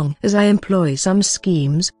 as long as I employ some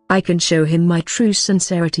schemes, I can show him my true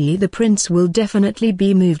sincerity. The prince will definitely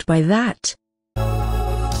be moved by that.